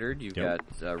standard. You've Yep.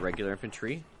 got regular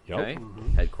infantry. Yep. Okay.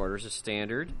 Headquarters is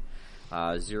standard.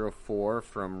 0-4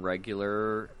 from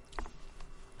regular,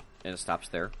 and it stops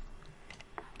there.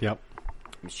 Yep.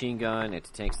 Machine gun,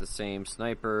 anti-tank's the same.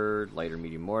 Sniper, light or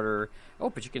medium mortar. Oh,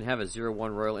 but you can have a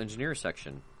 0-1 Royal Engineer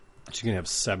section. But you can have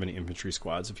 7 infantry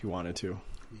squads if you wanted to.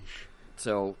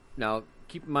 So now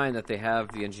keep in mind that they have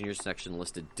the engineer section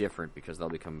listed different because they'll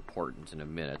become important in a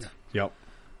minute. Yep.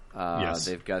 Yes.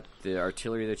 They've got the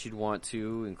artillery that you'd want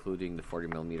to, including the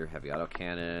 40mm heavy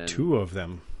autocannon. 2 of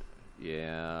them.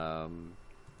 Yeah.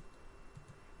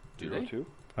 Do Zero they? two?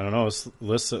 I don't know.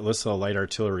 Lists light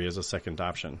artillery as a second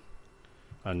option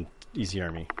on Easy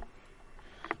Army.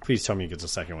 Please tell me it gets a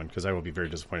second one, because I will be very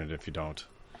disappointed if you don't.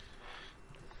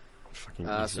 Fucking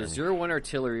So Easy 0-1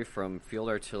 artillery from field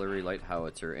artillery, light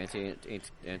howitzer,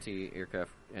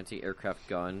 anti-aircraft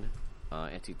gun,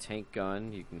 anti-tank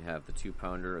gun. You can have the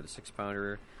 2-pounder or the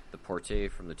 6-pounder. The Porte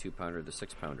from the 2-pounder or the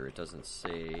 6-pounder. It doesn't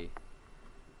say you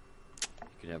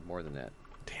can have more than that.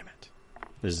 Damn it.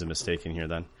 This is a mistake in here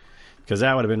then. Because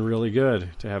that would have been really good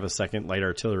to have a second light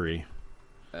artillery.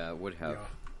 Would have.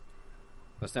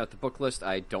 That's not the book list.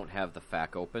 I don't have the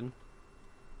FAQ open.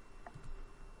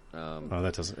 Oh,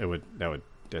 that doesn't.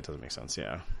 That doesn't make sense.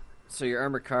 Yeah. So your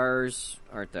armored cars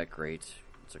aren't that great.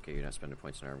 It's okay. You're not spending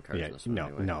points on armored cars. Yeah. in this one No.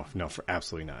 anyway. No. For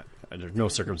absolutely not. There's no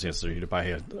circumstances for you to buy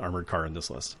an armored car in this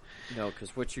list. No,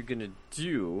 because what you're going to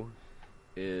do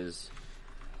is,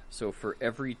 so for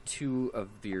every 2 of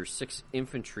your 6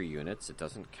 infantry units, it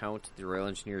doesn't count the Royal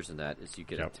Engineers in that, is you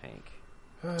get Yep. a tank.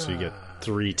 So you get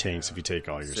 3 tanks if you take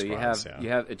all your So squads. you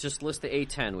have it just lists the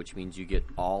A10, which means you get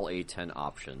all A10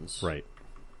 options. Right.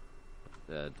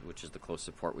 Which is the close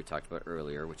support we talked about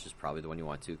earlier, which is probably the one you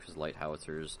want to because light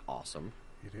howitzer is awesome.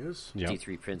 It is. Yep.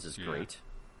 D3 pins is great.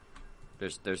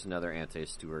 There's another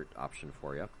anti-Stuart option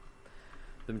for you.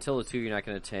 The Matilda 2 you're not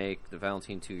going to take. The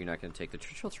Valentine 2 you're not going to take. The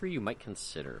Churchill 3 you might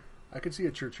consider. I could see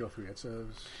a Churchill 3. It's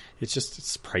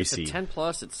It's pricey. It's a 10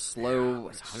 plus. It's slow.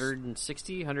 It's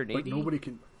 160, 180. but nobody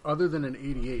can, other than an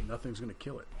 88, nothing's going to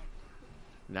kill it.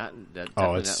 Not that.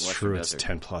 Oh, definitely it's not Western true. It's Desert.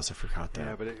 10 plus. I forgot that.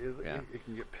 Yeah, but Yeah. it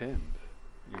can get pinned.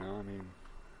 You know, I mean,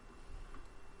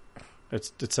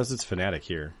 It says it's fanatic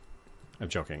here. I'm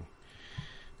joking.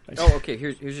 Oh, okay.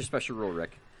 Here's your special rule,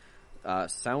 Rick.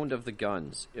 Sound of the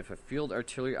guns. If a field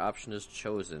artillery option is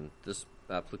chosen, this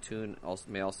platoon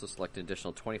may also select an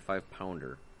additional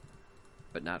 25-pounder,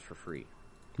 but not for free.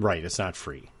 Right. It's not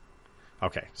free.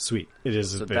 Okay. Sweet. It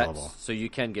is So available. so you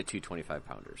can get 2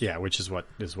 25-pounders. Yeah, which is what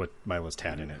my list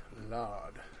had in it.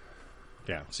 Lord.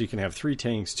 Yeah. So you can have 3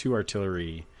 tanks, 2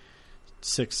 artillery,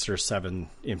 6 or 7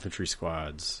 infantry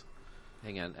squads.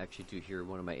 Hang on. Actually, do you hear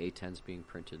one of my A10s being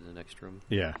printed in the next room?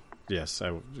 Yeah. Yes.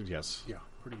 Yes. Yeah,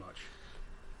 pretty much.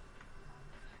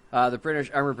 The British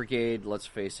Armored Brigade. Let's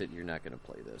face it, you're not going to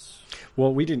play this.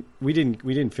 Well, we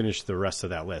didn't finish the rest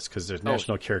of that list because the Oh.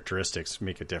 national characteristics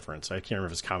make a difference. I can't remember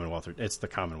if it's Commonwealth or it's the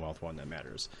Commonwealth one that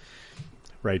matters,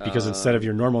 right? Because instead of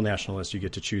your normal national list, you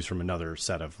get to choose from another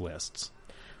set of lists.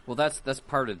 Well, that's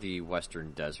part of the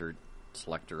Western Desert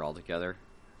selector altogether.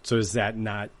 So is that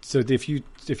not? So if you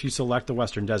select the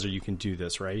Western Desert, you can do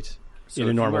this, right? So In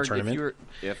a if normal you are, tournament.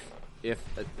 If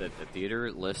a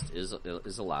theater list is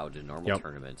allowed in normal Yep.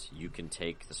 tournaments, you can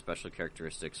take the special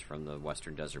characteristics from the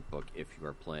Western Desert book if you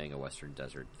are playing a Western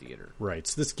Desert theater. Right.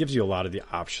 So this gives you a lot of the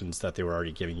options that they were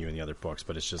already giving you in the other books,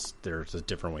 but it's just there's a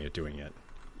different way of doing it.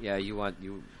 Yeah, you want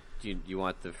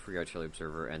the free artillery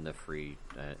observer and the free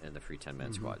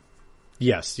 10-man squad.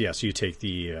 Yes. You take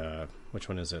the which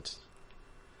one is it?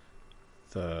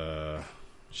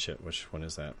 Which one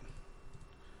is that?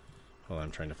 Hold on,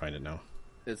 I'm trying to find it now.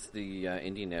 It's the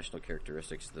Indian national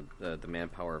characteristics, the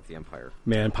manpower of the empire.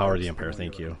 Manpower of the Empire.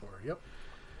 Thank you. Yep.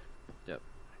 Yep.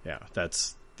 Yeah,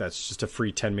 that's just a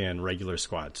free 10-man regular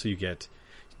squad. So you get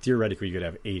theoretically you could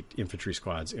have 8 infantry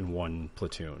squads in one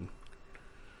platoon.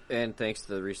 And thanks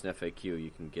to the recent FAQ,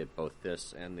 you can get both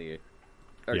this and the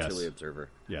artillery Yes. observer.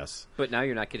 Yes. But now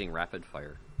you're not getting rapid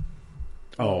fire.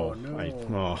 Oh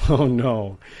no. Oh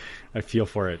no! I feel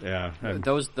for it. Yeah.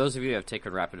 Those of you who have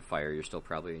taken rapid fire, you're still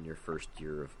probably in your first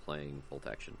year of playing bolt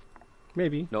action.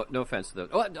 Maybe. No offense to those.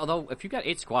 Oh, although if you got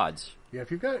 8 squads, Yeah,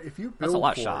 if you build That's a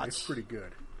lot of for it, shots. it's pretty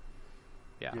good.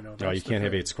 yeah. You know, No, you that's the can't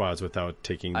have thing. 8 squads without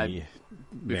taking the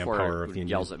Before manpower of it the Indian.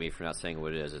 yells at me for not saying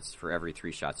what it is, it's for every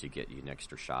 3 shots you get an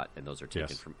extra shot, and those are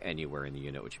taken Yes. from anywhere in the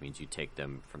unit, which means you take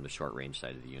them from the short range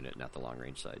side of the unit, not the long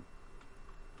range side,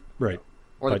 Right.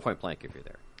 or the But- point blank if you're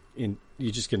there.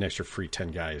 You just get an extra free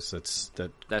 10 guys. That's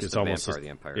That's it's the almost manpower of the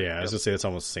Empire. Yeah, I was Yep. gonna say it's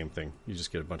almost the same thing. You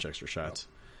just get a bunch of extra shots.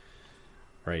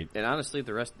 right? And honestly,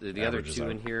 the other Averages two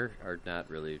out. in here are not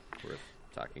really worth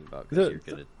talking about because you're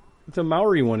gonna. The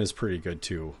Maori one is pretty good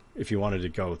too, if you wanted to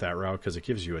go that route, because it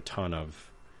gives you a ton of.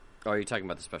 Oh, are you talking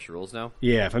about the special rules now?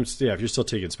 Yeah, if you're still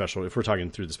taking special, if we're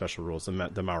talking through the special rules, the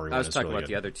Maori I one was is talking really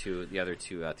about good. the other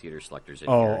two theater selectors. In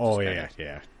here, Oh, just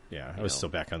yeah. kinda- I was know, still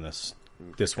back on this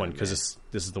kinda one because meh.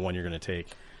 this is the one you're going to take.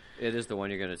 It is the one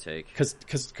you're going to take. Because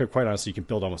quite honestly, you can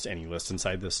build almost any list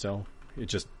inside this still. It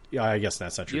just, I guess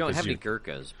that's not true. You don't 'cause have any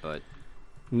Gurkhas, but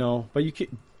No, but you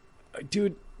can,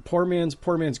 dude. Poor man's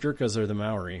Gurkhas are the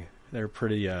Maori. They're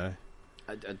pretty. I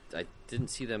didn't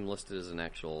see them listed as an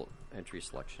actual entry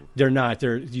selection. They're not.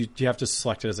 You have to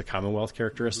select it as a Commonwealth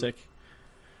characteristic,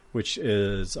 which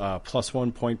is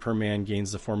 +1 point per man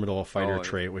gains the formidable fighter Oh,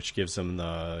 trait, which gives them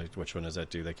the. Which one does that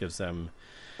do? That gives them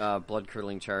Blood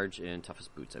curdling charge and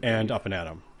toughest boots. I believe. and up and at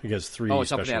 'em. He gets 3 Oh,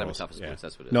 it's up special and at 'em and rolls. toughest boots,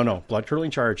 that's what it is. No, blood curdling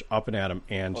charge, up and at 'em,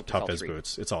 and Oh, it's tough all as three.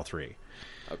 boots. It's all 3.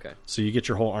 Okay. So you get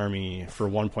your whole army for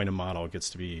 1 point a model. Gets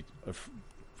to be a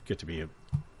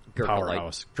Gurkha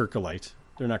powerhouse. Gurkha light.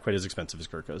 They're not quite as expensive as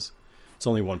Gurkhas. It's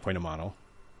only 1 point a model.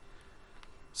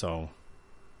 So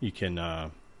you can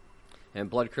And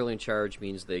blood curdling charge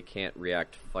means they can't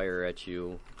react fire at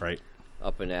you. right.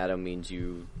 Up and at 'em means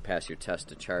you pass your test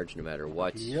to charge no matter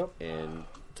what. Yep. And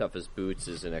toughest boots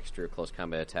is an extra close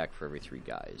combat attack for every 3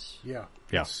 guys. Yeah.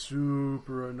 Yeah.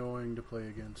 Super annoying to play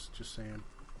against, just saying.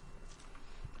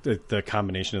 The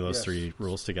combination of those Yes. 3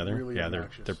 rules together. Really yeah,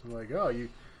 obnoxious. they're Like,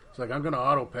 it's like, I'm going to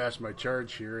auto pass my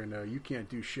charge here, and you can't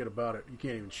do shit about it. You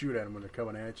can't even shoot at them when they're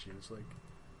coming at you. It's like,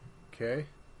 okay.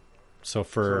 so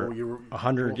for So you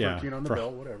 100, roll yeah, 13 on the for-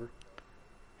 bell, whatever.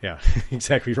 yeah,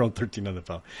 exactly. You rolled 13 on the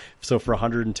bell. So for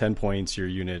 110 points, your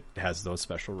unit has those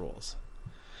special rules,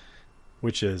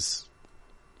 which is,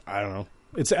 I don't know.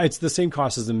 It's the same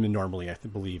cost as them normally, I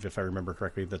believe, if I remember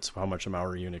correctly. That's how much a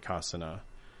Maori unit costs in a.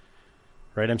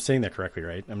 Right, I'm saying that correctly,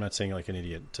 right? I'm not saying like an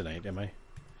idiot tonight, am I?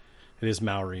 It is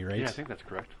Maori, right? Yeah, I think that's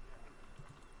correct.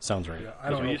 Sounds right. Yeah, I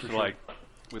Because don't we know used for to sure.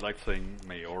 we liked saying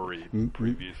Maori M-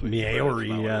 previously. Maori,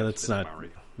 but it's yeah, Maori, that's it's not.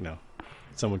 Maori. No,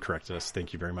 someone corrected us.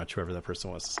 Thank you very much, whoever that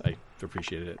person was. I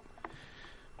appreciated it.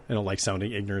 I don't like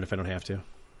sounding ignorant if I don't have to.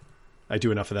 I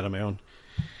do enough of that on my own.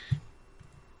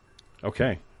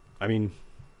 Okay, I mean,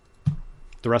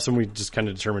 the rest of them we just kind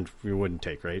of determined we wouldn't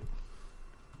take, right?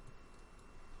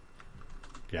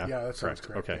 Yeah, Yeah, that sounds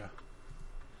correct. Okay, Yeah.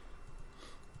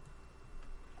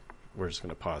 we're just going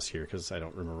to pause here because I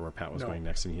don't remember where Pat was No, going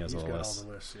next, and he has He's all got the all lists. the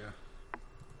lists, yeah.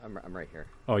 I'm right here.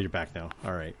 Oh, you're back now.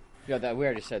 All right. Yeah, we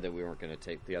already said that we weren't going to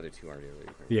take the other 2 aren't really.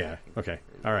 Yeah. Okay.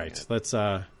 All right. Let's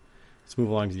move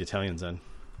along to the Italians then.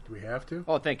 Do we have to?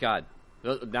 Oh, thank God.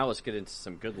 Now let's get into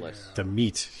some good lists. The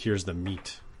meat. Here's the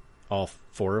meat. All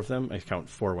 4 of them. I count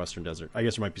 4 Western Desert. I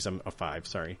guess there might be some 5.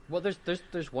 Sorry. Well,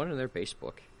 there's one in their base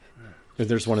book.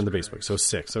 There's one in the base book, so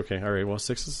 6. Okay. All right. Well,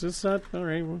 6 is it's not all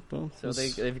right. Well, So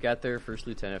they've got their first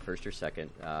lieutenant, first or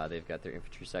second. They've got their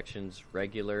infantry sections,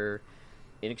 regular,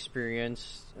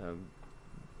 inexperienced,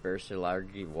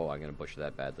 Bersaglieri. Whoa, I'm going to butcher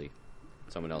that badly.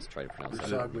 Someone else try to pronounce that.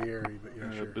 Bersaglieri, but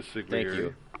yeah, sure.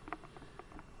 Basiglieri.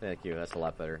 Thank you. That's a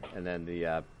lot better. And then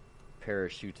the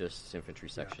parachutists infantry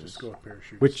Yeah, sections. just go with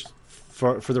parachutes. which,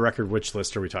 for the record, which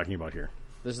list are we talking about here?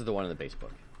 This is the one in the base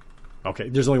book. Okay.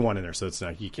 There's only one in there, so it's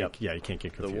not. You can't. Yep. Yeah, you can't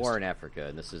get The confused. war in Africa,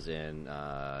 and this is in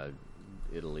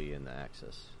Italy and the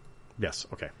Axis. Yes.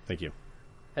 Okay. Thank you.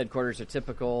 Headquarters are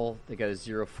typical. They got a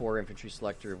 0-4 infantry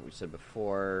selector, we said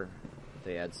before.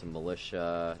 They add some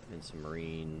militia and some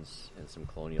marines and some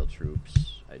colonial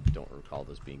troops. I don't recall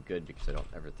those being good because I don't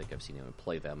ever think I've seen anyone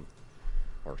play them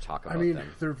or talk about I mean, them.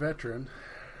 they're veteran.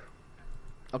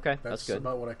 Okay, That's that's good.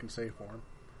 about what I can say for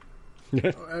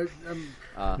them.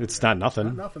 It's not nothing.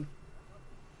 Not nothing.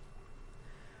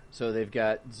 So they've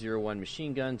got 0-1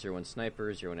 machine gun, 0-1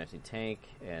 sniper, 0-1 anti-tank,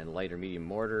 and light or medium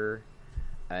mortar.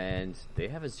 And they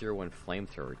have a 0-1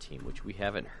 flamethrower team, which we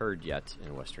haven't heard yet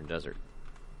in Western Desert.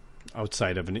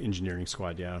 Outside of an engineering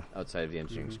squad, yeah. Outside of the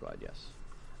engineering squad, yes.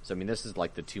 So, I mean, this is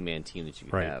like the 2-man team that you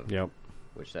could Right. have. Yep.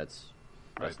 Which that's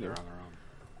Right, they're new. on their own.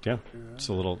 Yeah. It's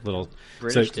a little.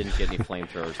 British so- didn't get any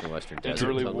flamethrowers in the Western In Desert.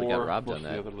 early Totally war, got robbed most on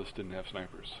of the that. other lists didn't have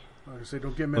snipers. Like I say,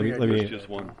 don't get many Let me- ideas. Just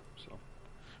one. So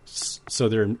So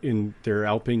they're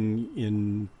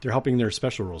helping their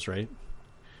special rules, right?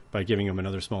 By giving them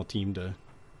another small team to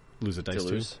lose a dice To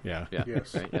lose. to. Yeah. Yeah.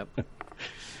 Yes. Right, yep.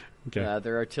 Okay.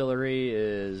 Their artillery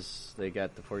is, they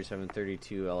got the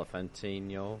 4732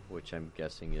 Elefantino, which I'm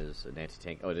guessing is an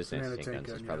anti-tank. Oh, it is an An anti-tank gun, anti-tank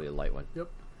so it's gun, probably yeah. a light one.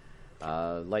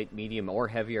 Yep. Light, medium, or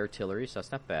heavy artillery, so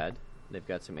that's not bad. They've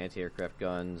got some anti-aircraft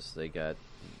guns. They got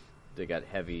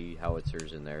heavy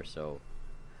howitzers in there, so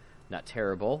not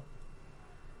terrible.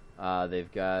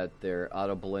 They've got their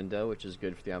Auto Belinda, which is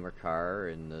good for the armored car,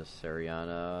 and the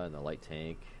Sariana and the light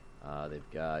tank. They've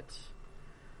got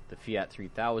the Fiat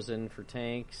 3000 for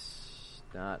tanks.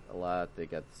 Not a lot. They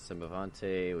got the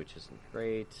Semavante, which isn't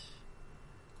great.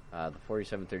 The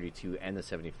 4732 and the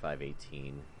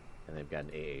 7518. And they've got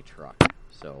an AA truck.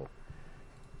 So,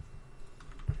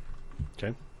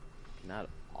 Okay. not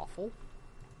awful.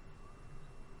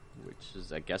 Which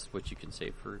is, I guess, what you can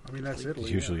say for. I mean, that's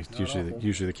Italy. Usually, yeah,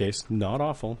 usually the case. Not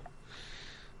awful.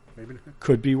 Maybe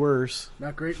Could be worse.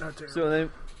 not great, not terrible. So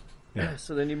then, Yeah.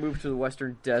 so then you move to the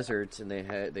Western Deserts, and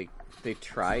they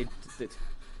tried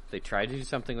they tried to do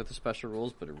something with the special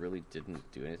rules, but it really didn't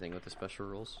do anything with the special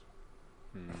rules.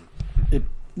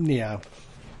 Yeah.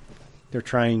 They were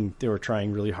trying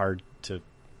really hard to.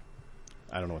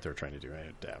 I don't know what they were trying to do.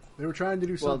 They were trying to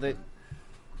do Well, something.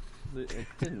 it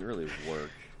didn't really work.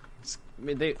 I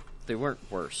mean, they weren't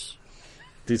worse,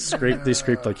 They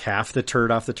scraped like half the turd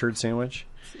off the turd sandwich.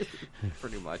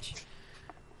 pretty much.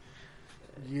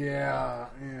 Yeah.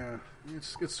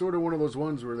 It's sort of one of those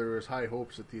ones where there was high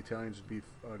hopes that the Italians would be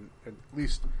at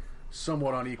least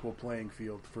somewhat on equal playing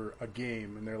field for a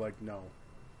game, and they're like, no,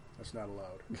 that's not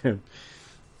allowed.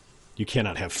 You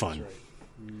cannot have fun. That's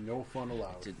right. No fun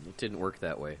allowed. It didn't work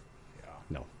that way. Yeah.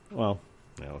 No. Well,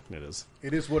 no, it is.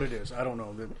 It is what it is. I don't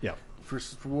know. Yeah. For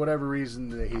whatever reason,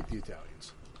 they hate the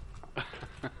Italians.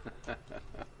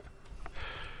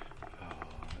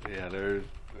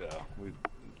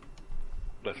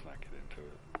 Let's not get into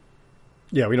it.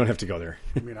 Yeah, we don't have to go there.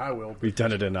 I mean, I will. But We've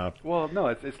done it enough. Well, no,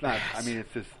 it's not. I mean,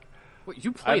 it's just. Wait,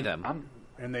 you play them,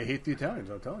 and they hate the Italians.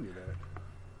 I'm telling you that.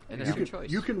 and it's your choice.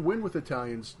 You can win with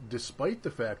Italians despite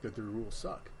the fact that their rules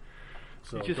suck.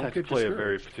 So You just don't have to get play a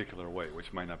very discouraged. particular way,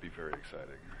 which might not be very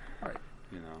exciting. Right.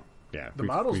 You know. Yeah, The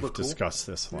models we've look cool. discussed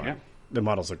this a lot. Yeah. The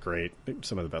models look great.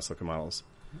 Some of the best looking models.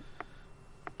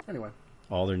 Anyway,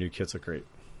 All their new kits look great.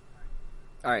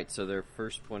 All right, so their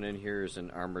first one in here is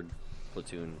an armored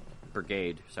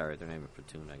brigade. Sorry, their name is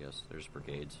platoon. I guess there's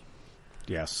brigades.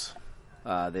 Yes.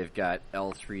 They've got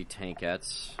L3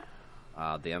 tankettes,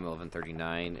 the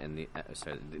M1139, and the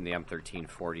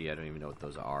M1340. I don't even know what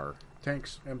those are.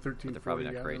 tanks, M13. They're probably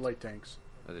not yeah, great. they're light tanks.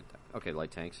 Are they, okay,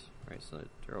 light tanks. Right, so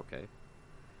they're okay.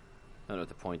 I don't know what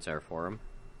the points are for them.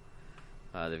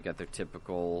 They've got their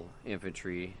typical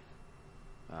infantry.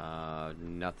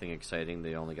 Nothing exciting.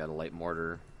 They only got a light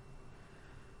mortar.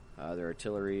 Their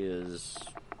artillery is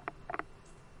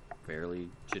fairly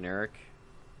generic.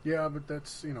 Yeah, but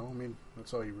that's, I mean,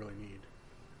 that's all you really need.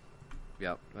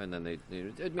 Yep, and then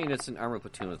it's an armored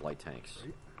platoon with light tanks.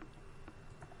 Right.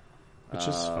 Which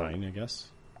is fine, I guess.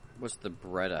 What's the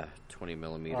Beretta 20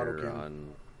 millimeter Autocannon.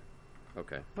 on?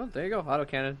 Okay, well there you go,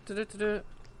 autocannon.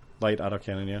 Light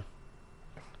autocannon, yeah.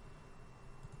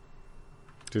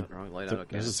 Dude, Nothing wrong with light I was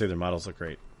autocannon. to say their models look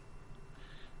great.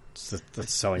 It's the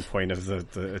selling point of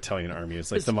the Italian army.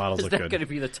 It's like the models is look that good. going to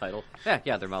be the title?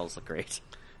 Yeah, their models look great.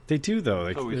 They do though.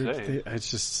 Like, So we say.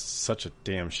 it's just such a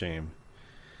damn shame.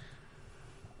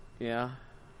 Yeah.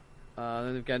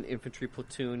 Then they've got an infantry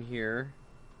platoon here.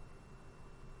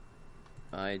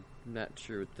 I'm not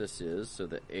sure what this is. So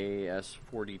the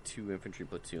AS-42 infantry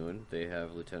platoon. They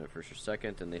have lieutenant first or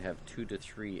second, and they have 2 to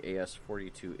 3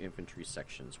 AS-42 infantry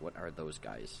sections. What are those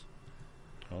guys?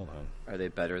 Hold on. Are they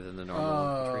better than the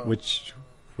normal infantry?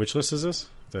 Which list is this?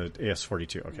 The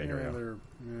AS-42. Okay, here we go.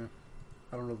 Yeah,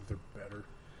 I don't know that they're better.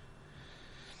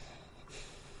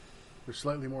 They're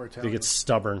slightly more Italian. They get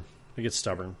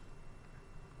stubborn.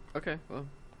 Okay, well,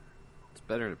 it's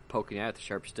better than poking at the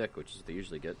sharp stick, which is what they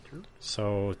usually get.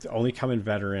 So the only coming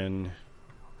veteran.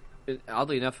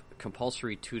 Oddly enough,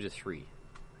 compulsory 2 to 3.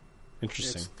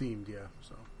 Interesting. It's themed, yeah.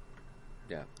 So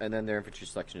Yeah, and then their infantry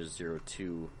selection is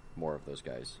 0-2. More of those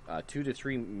guys. 2 to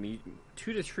 3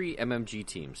 MMG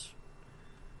teams.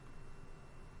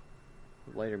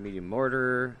 Lighter medium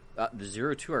mortar. The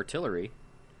 0-2 artillery.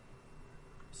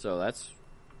 So that's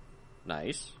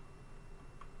nice.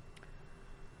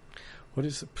 What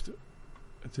is it?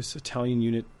 This Italian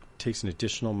unit takes an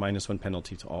additional -1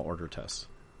 penalty to all order tests.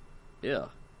 Yeah.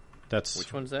 That's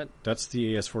Which one's that? That's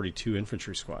the AS-42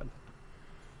 infantry squad.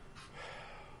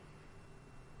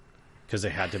 Because they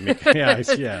had to make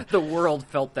yeah. The world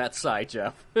felt that sigh,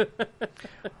 Jeff.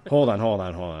 Hold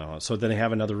on. So then they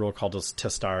have another rule called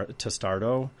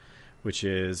testardo, which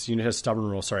is unit has stubborn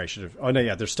rule. Sorry, I should have. Oh no,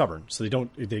 yeah, they're stubborn. So they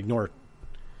ignore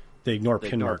They pin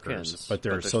ignore markers, pins, but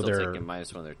they're still taking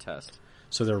 -1 on their test.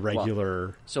 so they're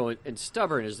regular. So in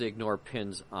stubborn is they ignore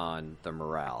pins on the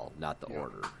morale, not the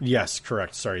order. Yes,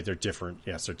 correct. Sorry, they're different.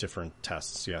 Yes, they're different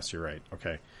tests. Yes, you're right.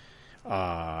 Okay.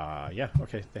 Yeah.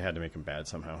 Okay. They had to make them bad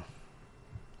somehow.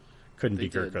 Couldn't They be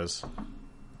did. Gurkhas.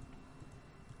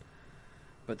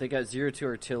 But they got 02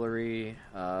 artillery,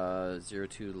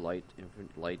 02 light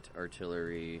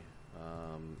artillery,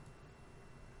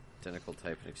 identical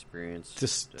type and experience.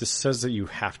 This says that you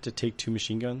have to take 2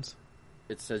 machine guns?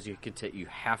 It says you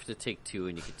have to take 2,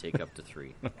 and you can take up to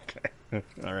 3. Okay.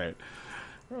 All right.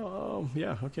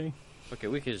 Yeah, okay. Okay,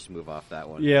 we can just move off that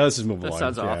one. Yeah, let's just move along.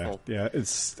 That sounds yeah, awful. Yeah,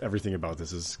 it's everything about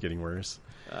this is getting worse.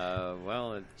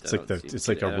 Well, It's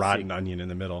like a rotten onion in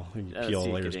the middle. You I don't peel see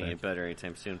it layers getting any back. better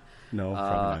anytime soon. No,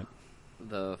 probably not.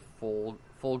 The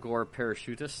Fulgor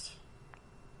parachutist,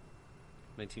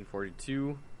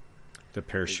 1942. The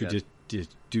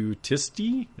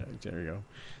parachutisti? There you go.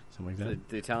 Something like that.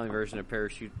 The Italian version of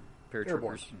paratroopers.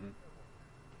 Airborne.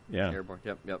 Yeah. Airborne.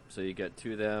 Yep. So you get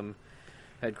 2 of them.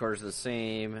 Headquarters are the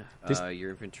same.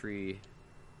 Your infantry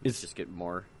just get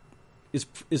more.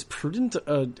 Is prudent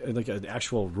like an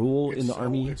actual rule in the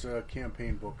army? It's a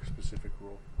campaign book specific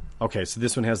rule. Okay, so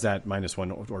this one has that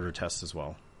 -1 order test as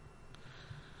well.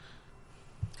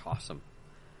 Awesome.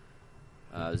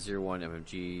 01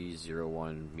 MMG,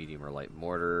 01 medium or light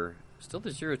mortar. Still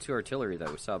the 02 artillery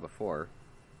that we saw before.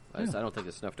 I don't think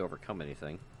it's enough to overcome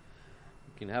anything.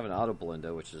 You can have an auto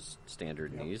blinda, which is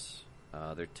standard in these.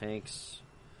 Their tanks.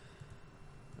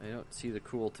 I don't see the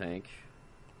cool tank.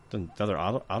 Another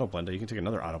auto blender. You can take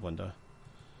another auto blender.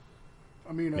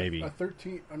 I mean, maybe a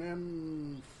 13, an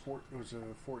M4. It was a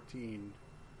 14.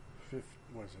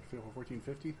 What is it?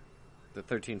 1450. The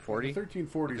 1340. The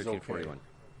 1340 is okay.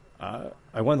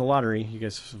 I won the lottery. You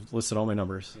guys listed all my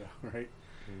numbers. Yeah, right.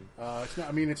 It's not.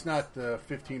 I mean, it's not the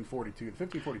 1542. The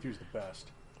 1542 is the best,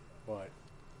 but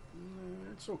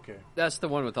it's okay. That's the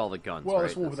one with all the guns. Well, right?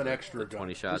 this one That's with an extra the gun.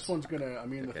 20 shots. This one's gonna. I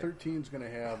mean, Okay. the 13's gonna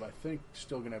have. I think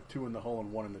still gonna have 2 in the hull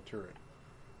and 1 in the turret.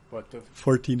 But the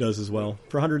 14 does as well.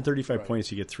 For 135 Right. points,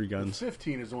 you get 3 The guns.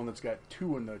 15 is the one that's got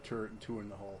 2 in the turret and 2 in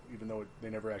the hull, even though they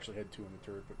never actually had 2 in the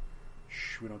turret. But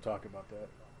we don't talk about that.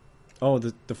 Oh,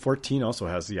 the 14 also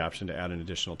has the option to add an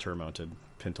additional turret-mounted,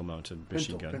 pintle-mounted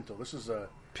machine gun. Pintle. This is a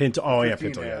Pintle. Oh, yeah, 15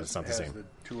 pintle. Yeah, has- it's not the has same. the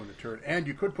 2 in the turret, and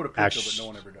you could put a pintle, but no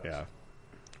one ever does. Yeah.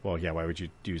 Well, yeah. Why would you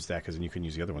use that? Because then you can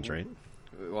use the other ones, right?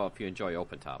 Well, if you enjoy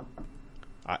open top,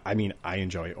 I mean, I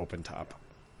enjoy open top.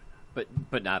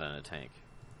 but not on a tank,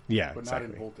 Yeah, But exactly.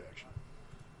 not in bolt action.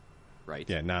 right?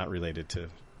 Yeah, not related to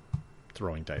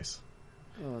throwing dice.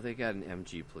 Oh, they got an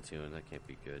MG platoon. That can't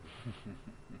be good.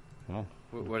 Well,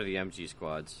 What are the MG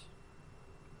squads?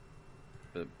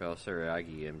 The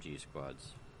Belsariagi MG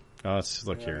squads. let's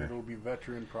look Yeah, here. it'll be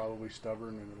veteran, probably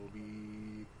stubborn, and it'll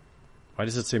be. Why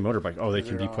does it say motorbike? Oh, they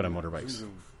can be they're put on motorbikes.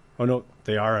 Zoom. Oh no,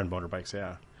 they are on motorbikes.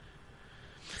 Yeah,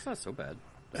 It's not so bad.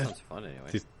 That sounds fun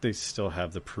anyway. they still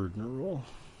have the prudent rule.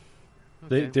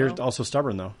 Okay, They're well- also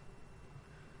stubborn though.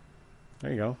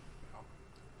 There you go.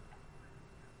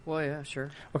 Well, yeah,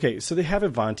 sure. Okay, so they have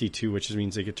Avanti too, which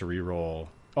means they get to re-roll.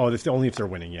 Oh, only if they're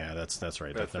winning. Yeah, that's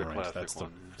right. That's never their mind. classic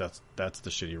one. That's the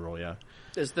shitty rule. Yeah.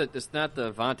 It's not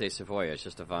the Avante Savoia. It's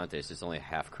just Avantes. It's only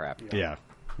half crap. Yeah.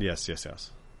 Yes.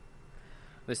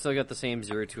 They still got the same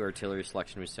 02 artillery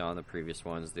selection we saw in the previous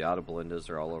ones. The auto Belindas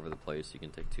are all over the place. You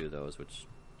can take 2 of those, which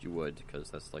you would, because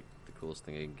that's like the coolest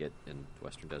thing you can get in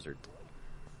Western Desert.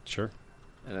 Sure.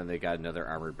 And then they got another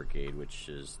armored brigade, which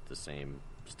is the same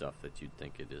stuff that you'd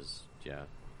think it is. Yeah,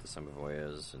 the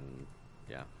Savoias, and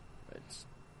yeah, it's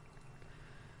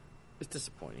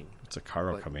disappointing. It's a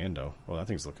Caro But- Commando. Well, that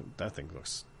thing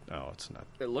looks. Oh, it's not.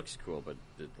 It looks cool, but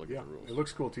look Yeah, at the rules. it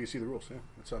looks cool till you see the rules. Yeah,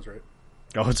 that sounds right.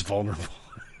 Oh, it's vulnerable.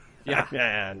 Yeah.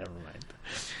 Yeah. Never mind.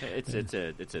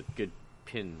 It's a good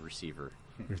pin receiver.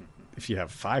 If you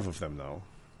have 5 of them, though,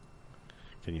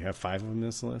 can you have 5 of them in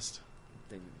this list?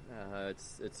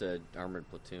 It's a armored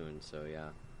platoon, so yeah.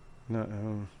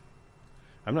 No,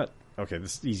 I'm not. Okay,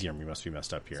 this Easy Army must be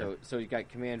messed up here. So you got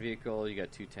command vehicle, you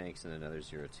got 2 tanks, and another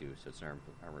 02. So it's an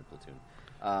armored platoon.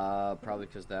 Probably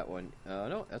because that one.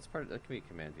 No, that can be a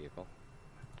command vehicle.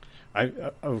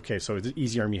 Okay, so the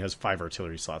Easy Army has 5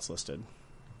 artillery slots listed.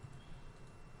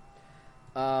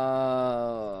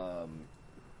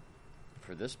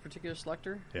 For this particular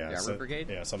selector, Yeah, the armored brigade,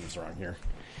 Yeah, something's wrong here.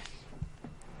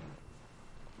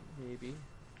 maybe.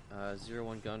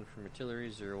 01 gun from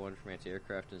artillery, 01 from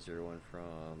anti-aircraft, and 01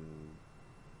 from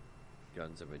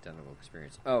guns of identical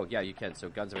experience. Oh, yeah, you can. So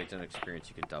guns of identical experience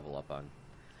you can double up on.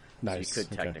 Nice. So you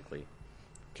could Okay. technically.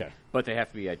 Okay. But they have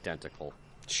to be identical.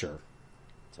 Sure.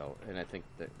 So, and I think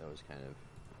that was kind of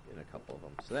in a couple of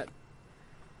them. So that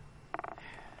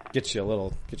Get you a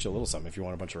little something if you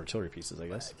want a bunch of artillery pieces, I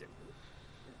guess.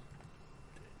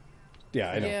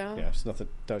 Yeah, I know. Yeah. Yeah, it's nothing.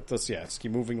 Let's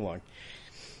keep moving along.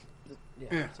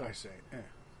 I say.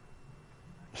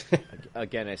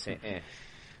 again, I say,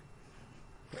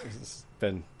 It's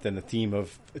been the theme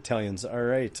of Italians. All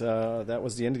right, that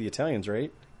was the end of the Italians,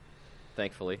 right?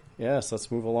 Thankfully. Yes,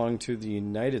 let's move along to the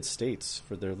United States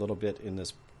for their little bit in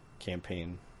this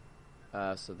campaign.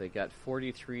 So they got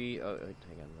 43... Oh, hang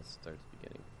on, let's start at the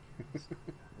beginning.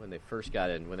 When they first got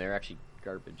in, when they were actually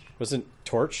garbage. Wasn't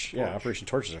Torch? Yeah, Operation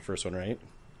Torch is our first one, right?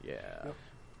 Yeah. Yep.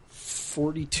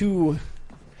 42.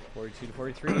 42 to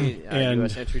 43. And-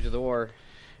 U.S. entry to the war.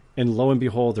 And lo and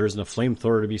behold, there isn't a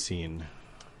flamethrower to be seen.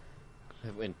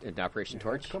 In Operation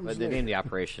Torch? comes But they later. named the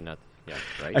operation, not... Yeah,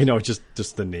 right? I know, just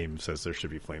the name says there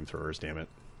should be flamethrowers, damn it.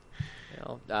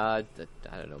 Well, I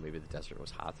don't know, maybe the desert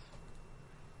was hot.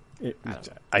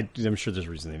 I'm sure there's a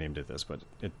reason they named it this, but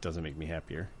it doesn't make me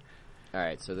happier. All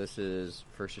right, so this is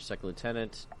first or second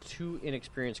lieutenant. 2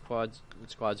 inexperienced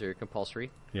squads are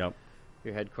compulsory. Yep.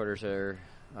 Your headquarters are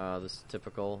this is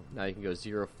typical. Now you can go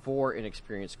 0-4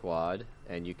 inexperienced squad,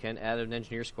 and you can add an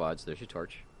engineer squad. So there's your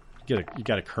torch. You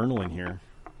got a colonel in here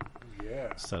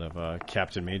Yeah. instead of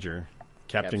Captain Major.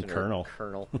 Captain or Colonel.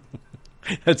 Colonel.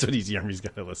 That's what Easy Army's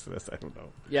got to list this. I don't know.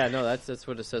 Yeah, no, that's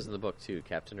what it says in the book too.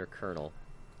 Captain or Colonel,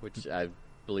 which I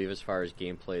believe, as far as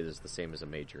gameplay, is the same as a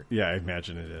major. Yeah, I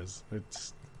imagine it is.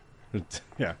 It's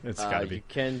got to be. You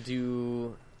can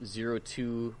do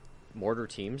 0-2 mortar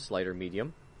teams, light or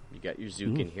medium. You got your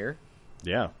Zook in here.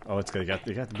 Yeah. Oh, they got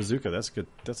the bazooka. That's good.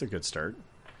 That's a good start.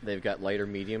 They've got light or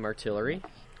medium artillery.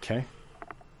 Okay.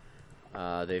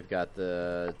 They've got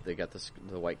the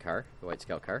white car, the white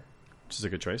scout car. Which is a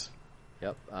good choice.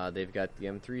 Yep. They've got the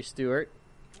M3 Stuart,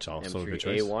 It's also a M3 good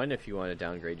choice. A1 if you want to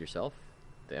downgrade yourself.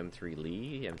 The M3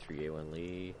 Lee, M3 A1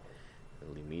 Lee,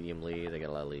 the Lee Medium Lee. They got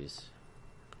a lot of Lees.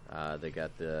 They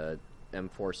got the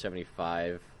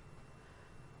M475.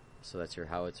 So that's your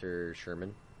howitzer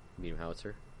Sherman, medium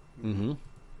howitzer. Mm-hmm.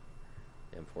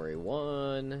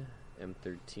 M4A1,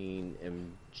 M13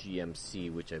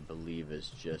 MGMC, which I believe is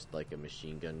just like a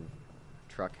machine gun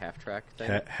truck, half-track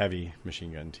thing. Heavy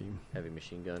machine gun team. Heavy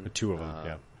machine gun. 2 of them,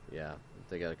 yeah. Yeah,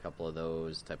 they got a couple of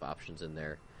those type options in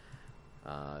there.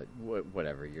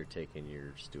 Whatever, you're taking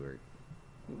your Stuart.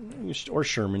 Or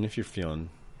Sherman if you're feeling.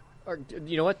 Or,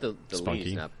 you know what? The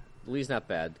Spunky. Lee's not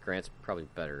bad. Grant's probably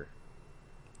better.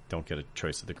 Don't get a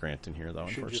choice of the Grant in here, though,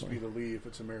 Should just be unfortunately. the Lee if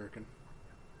it's American.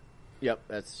 Yep,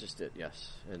 that's just it,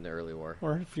 yes, in the early war.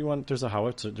 Or if you want, there's a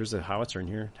howitzer in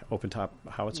here. Open top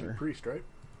howitzer. Priest, right?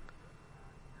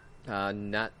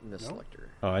 Not in the selector.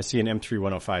 Oh, I see an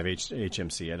M3105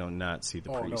 HMC. I do not see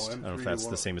the Oh, priest. no, I don't know if that's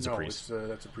the same as a priest.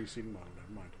 That's a preceding model.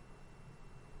 Never mind.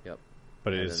 Yep.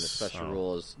 But it And is. then the special oh,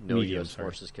 rule is no medium, U.S. sorry.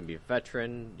 forces can be a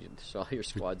veteran, so all your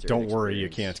squads are Don't worry, you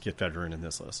inexperienced. can't get veteran in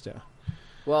this list, yeah.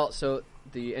 Well, so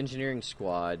the engineering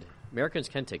squad, Americans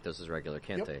can take those as regular,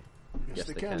 can't Yep. they? Yes,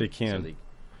 they can. They can. So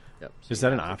yep. So Is you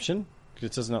that an have to- option? 'Cause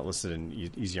it does not listed in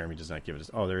Easy Army does not give it.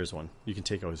 Oh, there is one. You can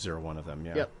take 01 of them,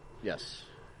 yeah. Yep. Yes.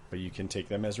 But you can take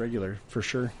them as regular, for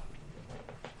sure.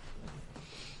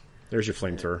 There's your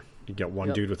flamethrower. You get one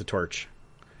Yep. dude with a torch.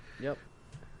 Yep.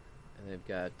 And they've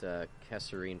got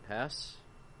Kasserine Pass.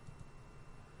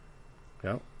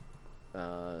 Yep.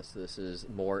 So this is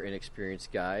more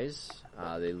inexperienced guys.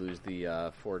 They lose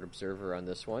the forward observer on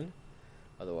this one.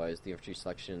 Otherwise, the infantry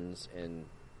selections and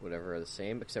whatever are the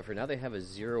same, except for now they have a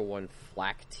 01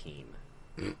 flak team,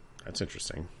 That's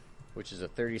interesting. which is a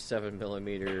 37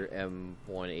 millimeter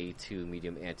M1A2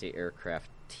 medium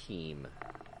anti-aircraft team.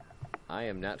 I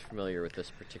am not familiar with this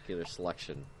particular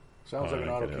selection. Sounds like an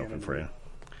I'll get it autocannon. open for you.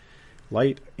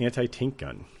 Light anti-tank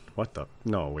gun. What the?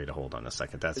 No, wait, hold on a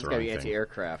second. That's It's the got to wrong be thing.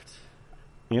 anti-aircraft.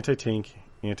 Anti-tank.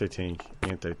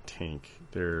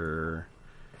 They're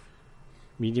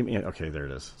medium. Okay, there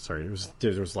it is. Sorry,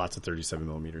 there was lots of 37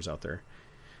 millimeters out there.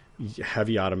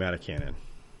 Heavy automatic cannon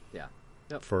Yeah.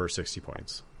 Yep. for 60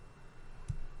 points.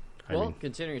 Well,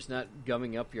 considering it's not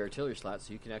gumming up your artillery slot,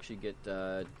 so you can actually get...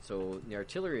 so the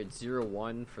artillery at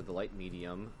 01 for the light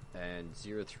medium and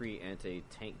 03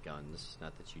 anti-tank guns.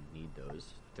 Not that you need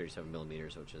those. 37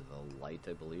 millimeters, which is the light,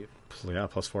 I believe. Yeah,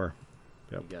 +4.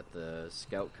 Yep. You got the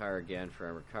scout car again for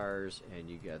armored cars, and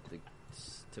you got the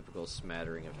typical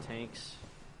smattering of tanks.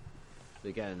 But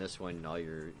again, in this one, all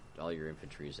your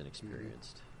infantry is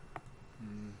inexperienced.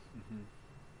 And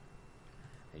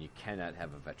you cannot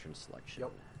have a veteran selection.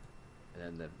 Yep.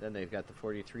 And then they've got the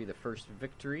 43, the first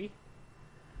victory.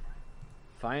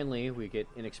 Finally, we get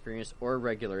inexperienced or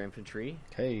regular infantry.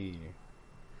 Hey.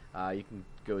 You can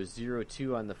go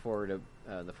 02 on the forward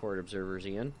observers,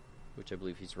 Ian, which I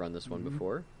believe he's run this one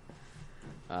before.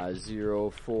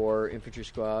 04 infantry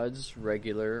squads,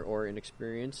 regular or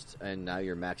inexperienced, and now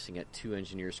you're maxing at 2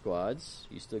 engineer squads.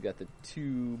 You still got the 2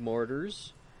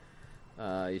 mortars.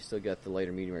 You still got the light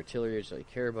or medium artillery, which I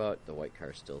care about. The white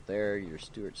car's still there. Your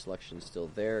Stuart selection's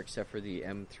still there, except for the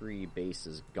M3 base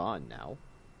is gone now.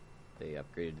 They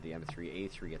upgraded to the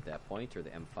M3A3 at that point, or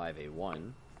the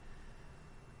M5A1.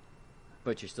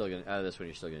 But you're still going out of this one.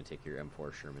 You're still going to take your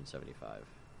M4 Sherman 75.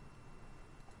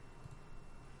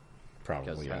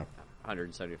 Probably, yeah.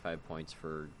 175 points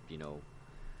for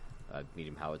a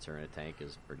medium howitzer in a tank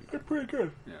is pretty good. Pretty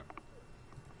good. Yeah.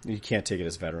 You can't take it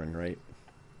as veteran, right?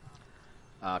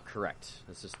 Correct.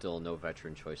 This is still no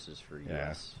veteran choices for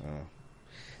Yeah. US. Oh.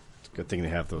 It's a good thing they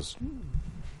have those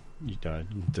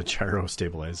the gyro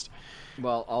stabilized.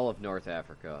 Well, all of North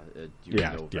Africa,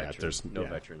 there's no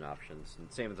veteran options.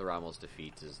 And same with the Rommel's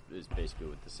defeat is basically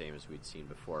with the same as we'd seen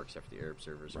before, except for the Arab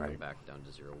servers going back down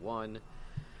to 0-1.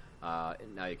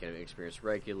 Now you can experience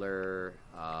regular.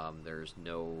 There's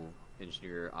no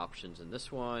engineer options in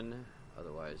this one.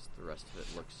 Otherwise, the rest of it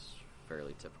looks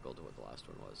fairly typical to what the last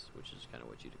one was, which is kind of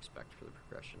what you'd expect for the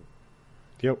progression.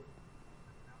 Yep.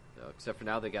 Except for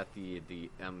now, they got the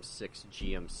M6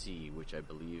 GMC, which I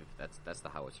believe that's the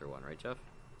howitzer one, right, Jeff?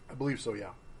 I believe so, yeah.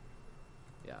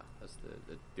 Yeah, that's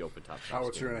the open top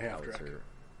howitzer and a half track.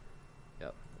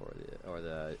 Yep, or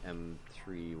the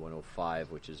M3 105,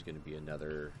 which is going to be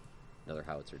another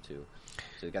howitzer too.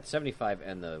 So you got 75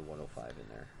 and the 105 in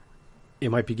there. It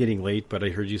might be getting late, but I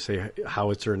heard you say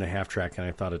howitzer and a half track, and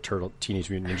I thought of Teenage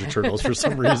Mutant Ninja Turtles for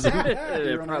some reason.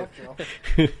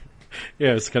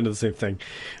 Yeah, it's kind of the same thing.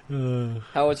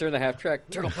 Howitzer and the half track,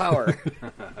 turtle power.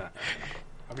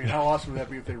 I mean, how awesome would that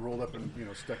be if they rolled up and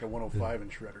stuck a 105 in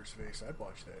Shredder's face? I'd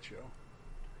watch that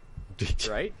show.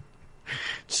 Right?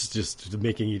 Just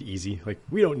making it easy. Like,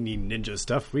 we don't need ninja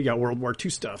stuff. We got World War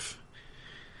II stuff.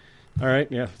 All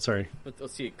right, yeah, sorry.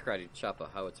 Let's see Karate Chop a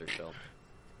howitzer shell.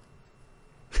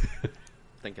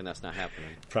 Thinking that's not happening.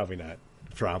 Probably not.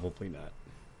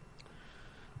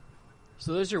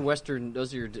 So those are your Western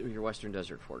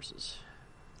Desert Forces.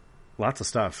 Lots of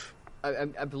stuff.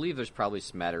 I believe there's probably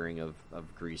smattering of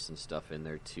Greece and stuff in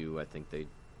there too. I think they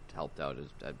helped out.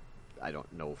 I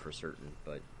don't know for certain,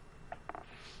 but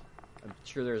I'm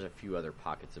sure there's a few other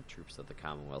pockets of troops that the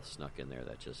Commonwealth snuck in there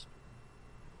that just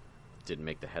didn't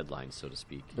make the headlines, so to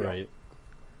speak. Right.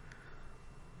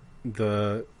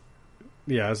 I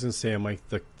was going to say, Mike,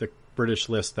 the British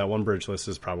list, that one British list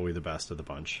is probably the best of the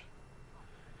bunch.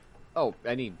 Oh,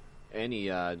 any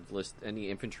list, any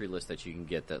infantry list that you can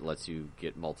get that lets you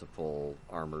get multiple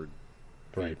armored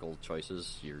vehicle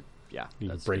choices,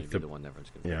 that's going to be the one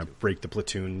everyone's going to go to. Break the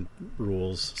platoon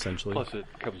rules, essentially. Plus, it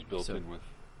comes built in with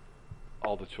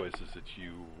all the choices that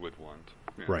you would want.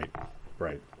 Yeah.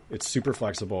 Right. It's super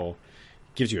flexible.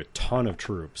 Gives you a ton of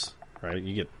troops, right?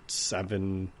 You get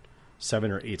 7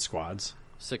 or 8 squads.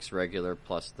 6 regular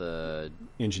plus the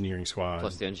engineering squad,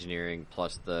 plus the engineering,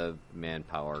 plus the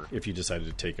manpower. If you decided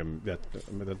to take them,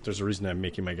 there's a reason I'm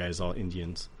making my guys all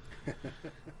Indians.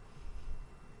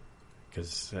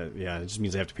 Because it just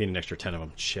means I have to paint an extra 10 of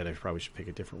them. Shit, I probably should pick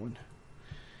a different one.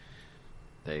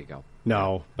 There you go.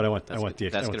 No, but I want that's going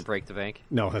to break the bank.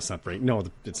 No, that's not break. No,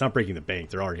 it's not breaking the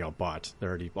bank. They're already all bought. They're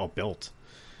already all built.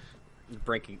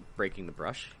 Breaking the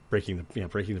brush. Breaking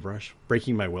the brush.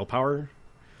 Breaking my willpower.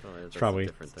 Oh, it's probably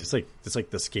it's like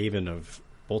the Skaven of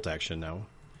bolt action now.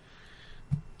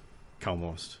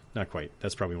 Almost, not quite.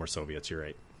 That's probably more Soviets. You're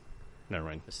right. Never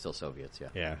mind. It's still Soviets, yeah.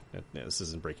 Yeah. This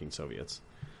isn't breaking Soviets.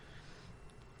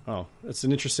 Oh, it's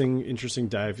an interesting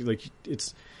dive. Like,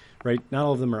 it's right. Not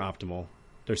all of them are optimal.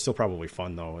 They're still probably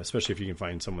fun though, especially if you can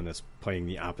find someone that's playing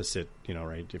the opposite.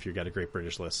 Right? If you've got a great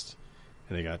British list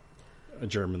and they got a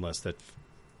German list that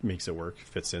makes it work,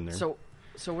 fits in there.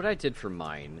 So what I did for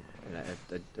mine, and I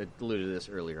alluded to this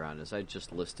earlier on, is I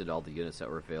just listed all the units that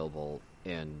were available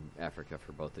in Africa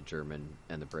for both the German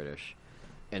and the British,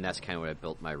 and that's kind of what I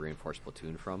built my reinforced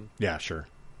platoon from. Yeah, sure.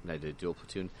 And I did dual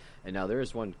platoon. And now there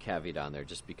is one caveat on there,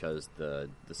 just because the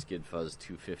Skid Fuzz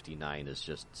 259 is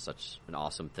just such an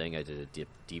awesome thing. I did a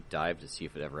deep dive to see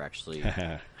if it ever actually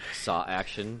saw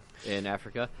action in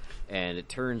Africa, and it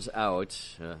turns out,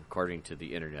 according to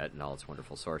the internet and all its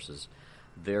wonderful sources,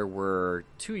 there were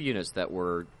 2 units that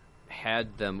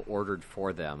had them ordered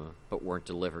for them, but weren't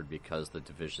delivered because the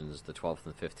divisions, the 12th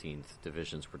and 15th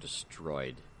divisions, were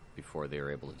destroyed before they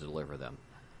were able to deliver them.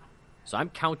 So I'm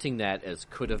counting that as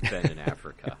could have been in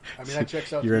Africa. I mean, that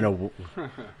checks out. You're in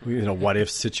a what if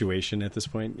situation at this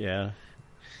point. Yeah,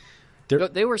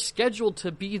 they were scheduled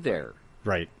to be there,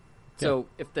 right? So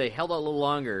if they held out a little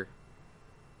longer,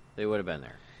 they would have been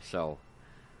there. So,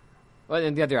 well,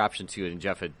 and the other option too, and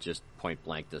Jeff had just point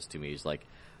blank this to me. He's like,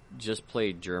 just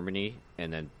play Germany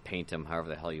and then paint them however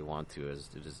the hell you want to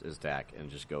as Dak, and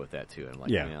just go with that too. And like,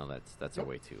 Yeah. you know, that's a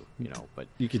way to, you know. But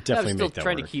You could definitely I'm still make that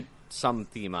trying work. to keep some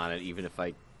theme on it, even if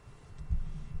I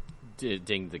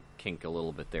ding the kink a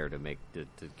little bit there to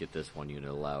get this one unit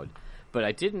allowed. But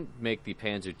I didn't make the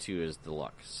Panzer II as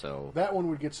deluxe, so That one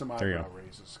would get some There you eyebrow go.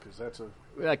 raises because that's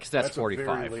because that's a very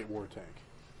 45. late war tank.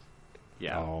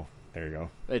 Yeah, Oh, there you go.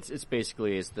 it's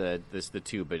basically the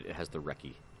 2, but it has the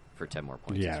recce for 10 more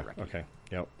points. Yeah. as a recce. Okay.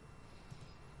 Yep.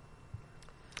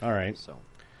 All right. So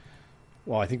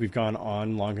Well, I think we've gone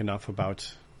on long enough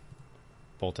about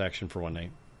bolt action for one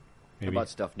night. Maybe. about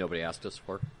stuff nobody asked us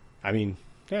for. I mean,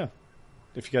 yeah.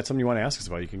 If you got something you want to ask us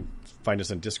about, you can find us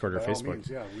on Discord or By all Facebook. means,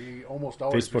 yeah, we almost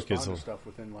always Facebook respond is to a- stuff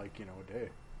within like a day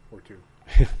or two.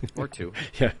 Or 2.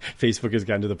 Yeah, Facebook has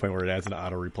gotten to the point where it adds an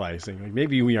auto reply saying, like,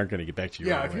 maybe we aren't going to get back to you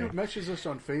Yeah, right if away. you message us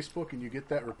on Facebook and you get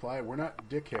that reply, we're not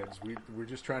dickheads. We're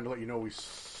just trying to let you know we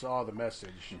saw the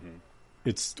message.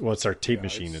 It's our tape Yeah,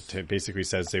 machine. it's- It basically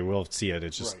says they will see it.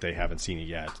 It's just Right. they haven't seen it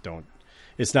yet.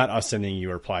 It's not us sending you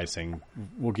a reply saying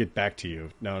we'll get back to you.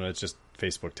 No, it's just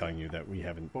Facebook telling you that we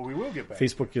haven't. But we will get back.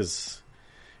 Facebook is,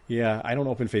 yeah. I don't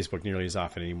open Facebook nearly as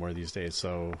often anymore these days.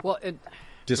 So Well,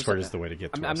 Discord is the way to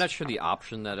get to I'm us. not sure the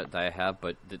option that I have,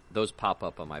 but those pop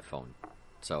up on my phone.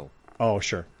 So Oh,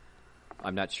 sure.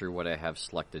 I'm not sure what I have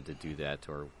selected to do that,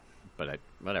 but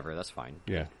whatever, that's fine.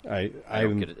 Yeah, I don't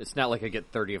I'm get it. It's not like I get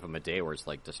 30 of them a day where it's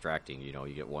like distracting. You know,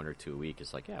 you get 1 or 2 a week.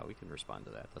 It's like, yeah, we can respond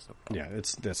to that. That's no problem. Yeah,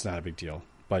 that's not a big deal.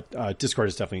 But Discord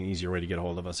is definitely an easier way to get a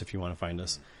hold of us if you want to find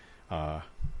us. Yeah.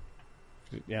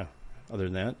 Other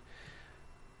than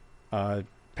that,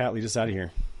 Pat, lead us out of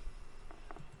here.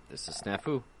 This is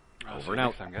Snafu. I'll see Over you and out.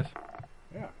 next time, guys.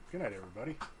 Yeah. Good night,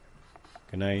 everybody.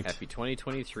 Good night. Happy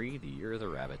 2023, the year of the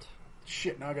rabbit.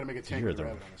 Shit, now I got to make a tank You're with a the-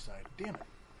 rabbit on the side. Damn it.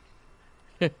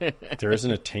 There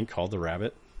isn't a tank called the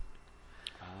Rabbit.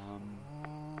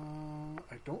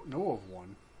 I don't know of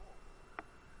one.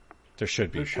 There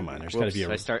should be. There should Come on, be. there's got to be a.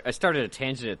 I started a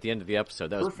tangent at the end of the episode.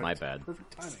 That was Perfect. my bad.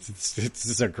 Perfect timing. This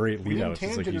is a great We lead didn't out. It's like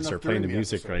tangent you enough start playing the during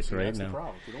music episode. right See, right that's the now.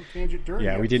 problem. If we don't tangent during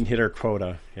Yeah, the we didn't episode, hit our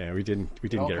quota. Yeah, we didn't it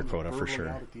get all our comes quota for burbling sure.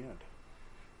 out at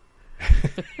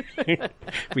the end.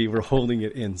 We were holding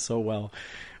it in so well.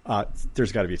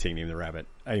 There's got to be a tank named the Rabbit.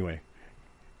 Anyway,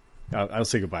 I'll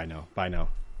say goodbye now. Bye now.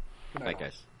 Good Bye, night, all.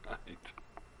 guys. Right.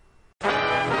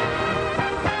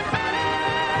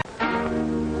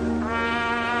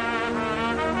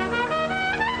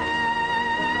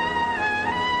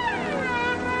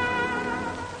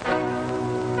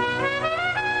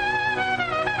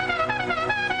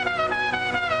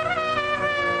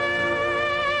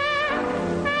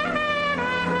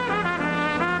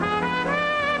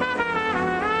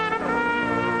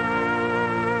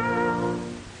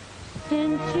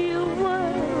 Since you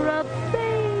were a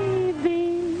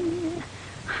baby,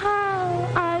 how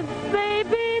I've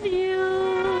babied you.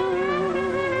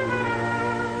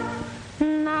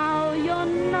 Now you're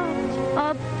not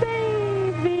a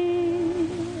baby,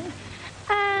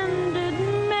 and it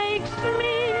makes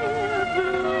me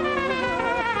blue.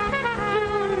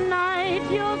 Tonight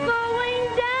you're going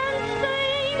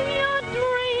dancing, your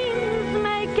dreams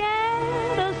may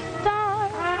get a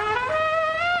start.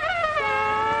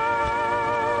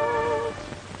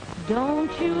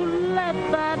 Don't you let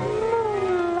that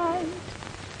moonlight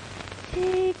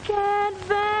take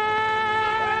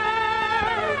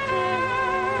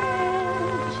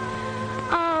advantage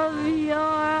of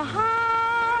your heart.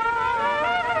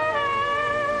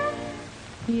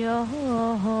 You're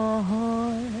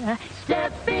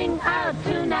stepping out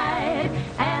tonight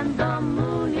and the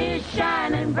moon is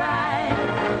shining bright.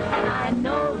 I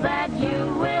know that you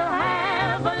will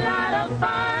have a lot of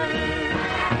fun.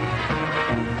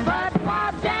 But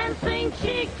while dancing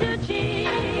cheek to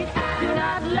cheek, do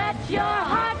not let your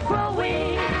heart grow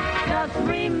weak. Just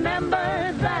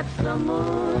remember that's the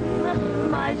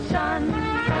moon, my son.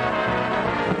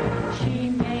 She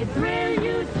may thrill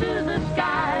you to the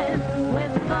skies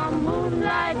with the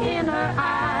moonlight in her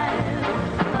eyes.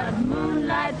 But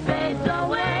moonlight fades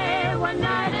away when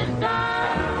night is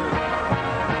done.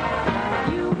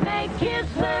 You may kiss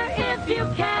her if you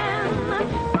can,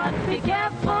 but be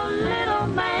careful, little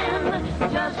man.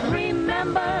 Just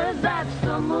remember that's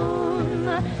the moon,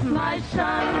 my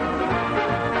son.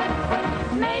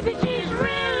 Maybe she's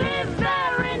really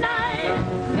very nice.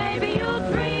 Maybe you'll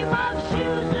dream of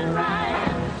shoes and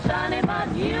rides. Sonny, but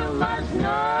you must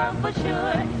know for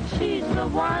sure she's the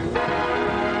one.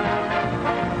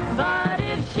 But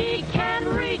if she can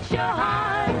reach your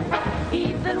heart,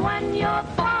 even when you're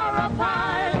far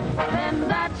apart, then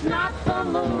that's not the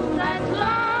moon, that's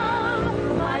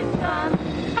love, my son.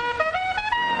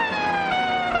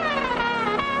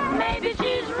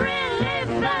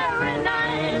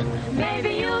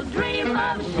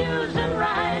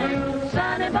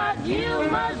 You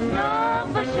must know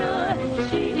for sure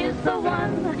she is the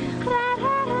one.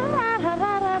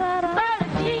 But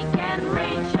she can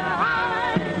reach your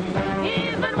heart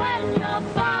even when you're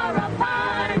far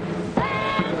apart.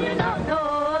 Then you know, no,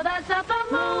 that's not the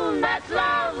moon, that's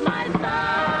love, my son.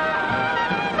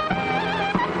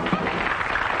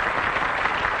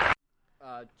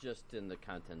 Just in the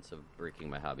contents of Breaking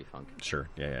My Hobby Funk. Sure.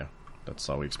 Yeah. That's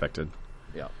all we expected.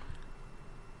 Yeah.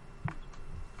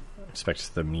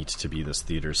 Expect the meat to be this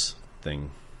theater's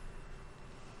thing.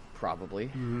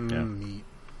 Probably. Yeah.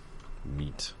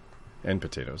 Meat. And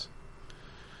potatoes.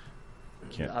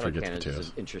 Can't forget the Autocannons potatoes. is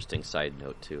an interesting side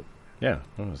note, too. Yeah,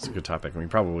 well, it's a good topic. We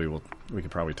could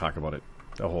probably talk about it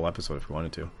a whole episode if we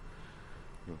wanted to.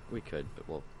 We could, but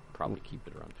we'll probably keep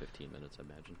it around 15 minutes, I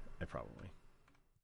imagine. Probably.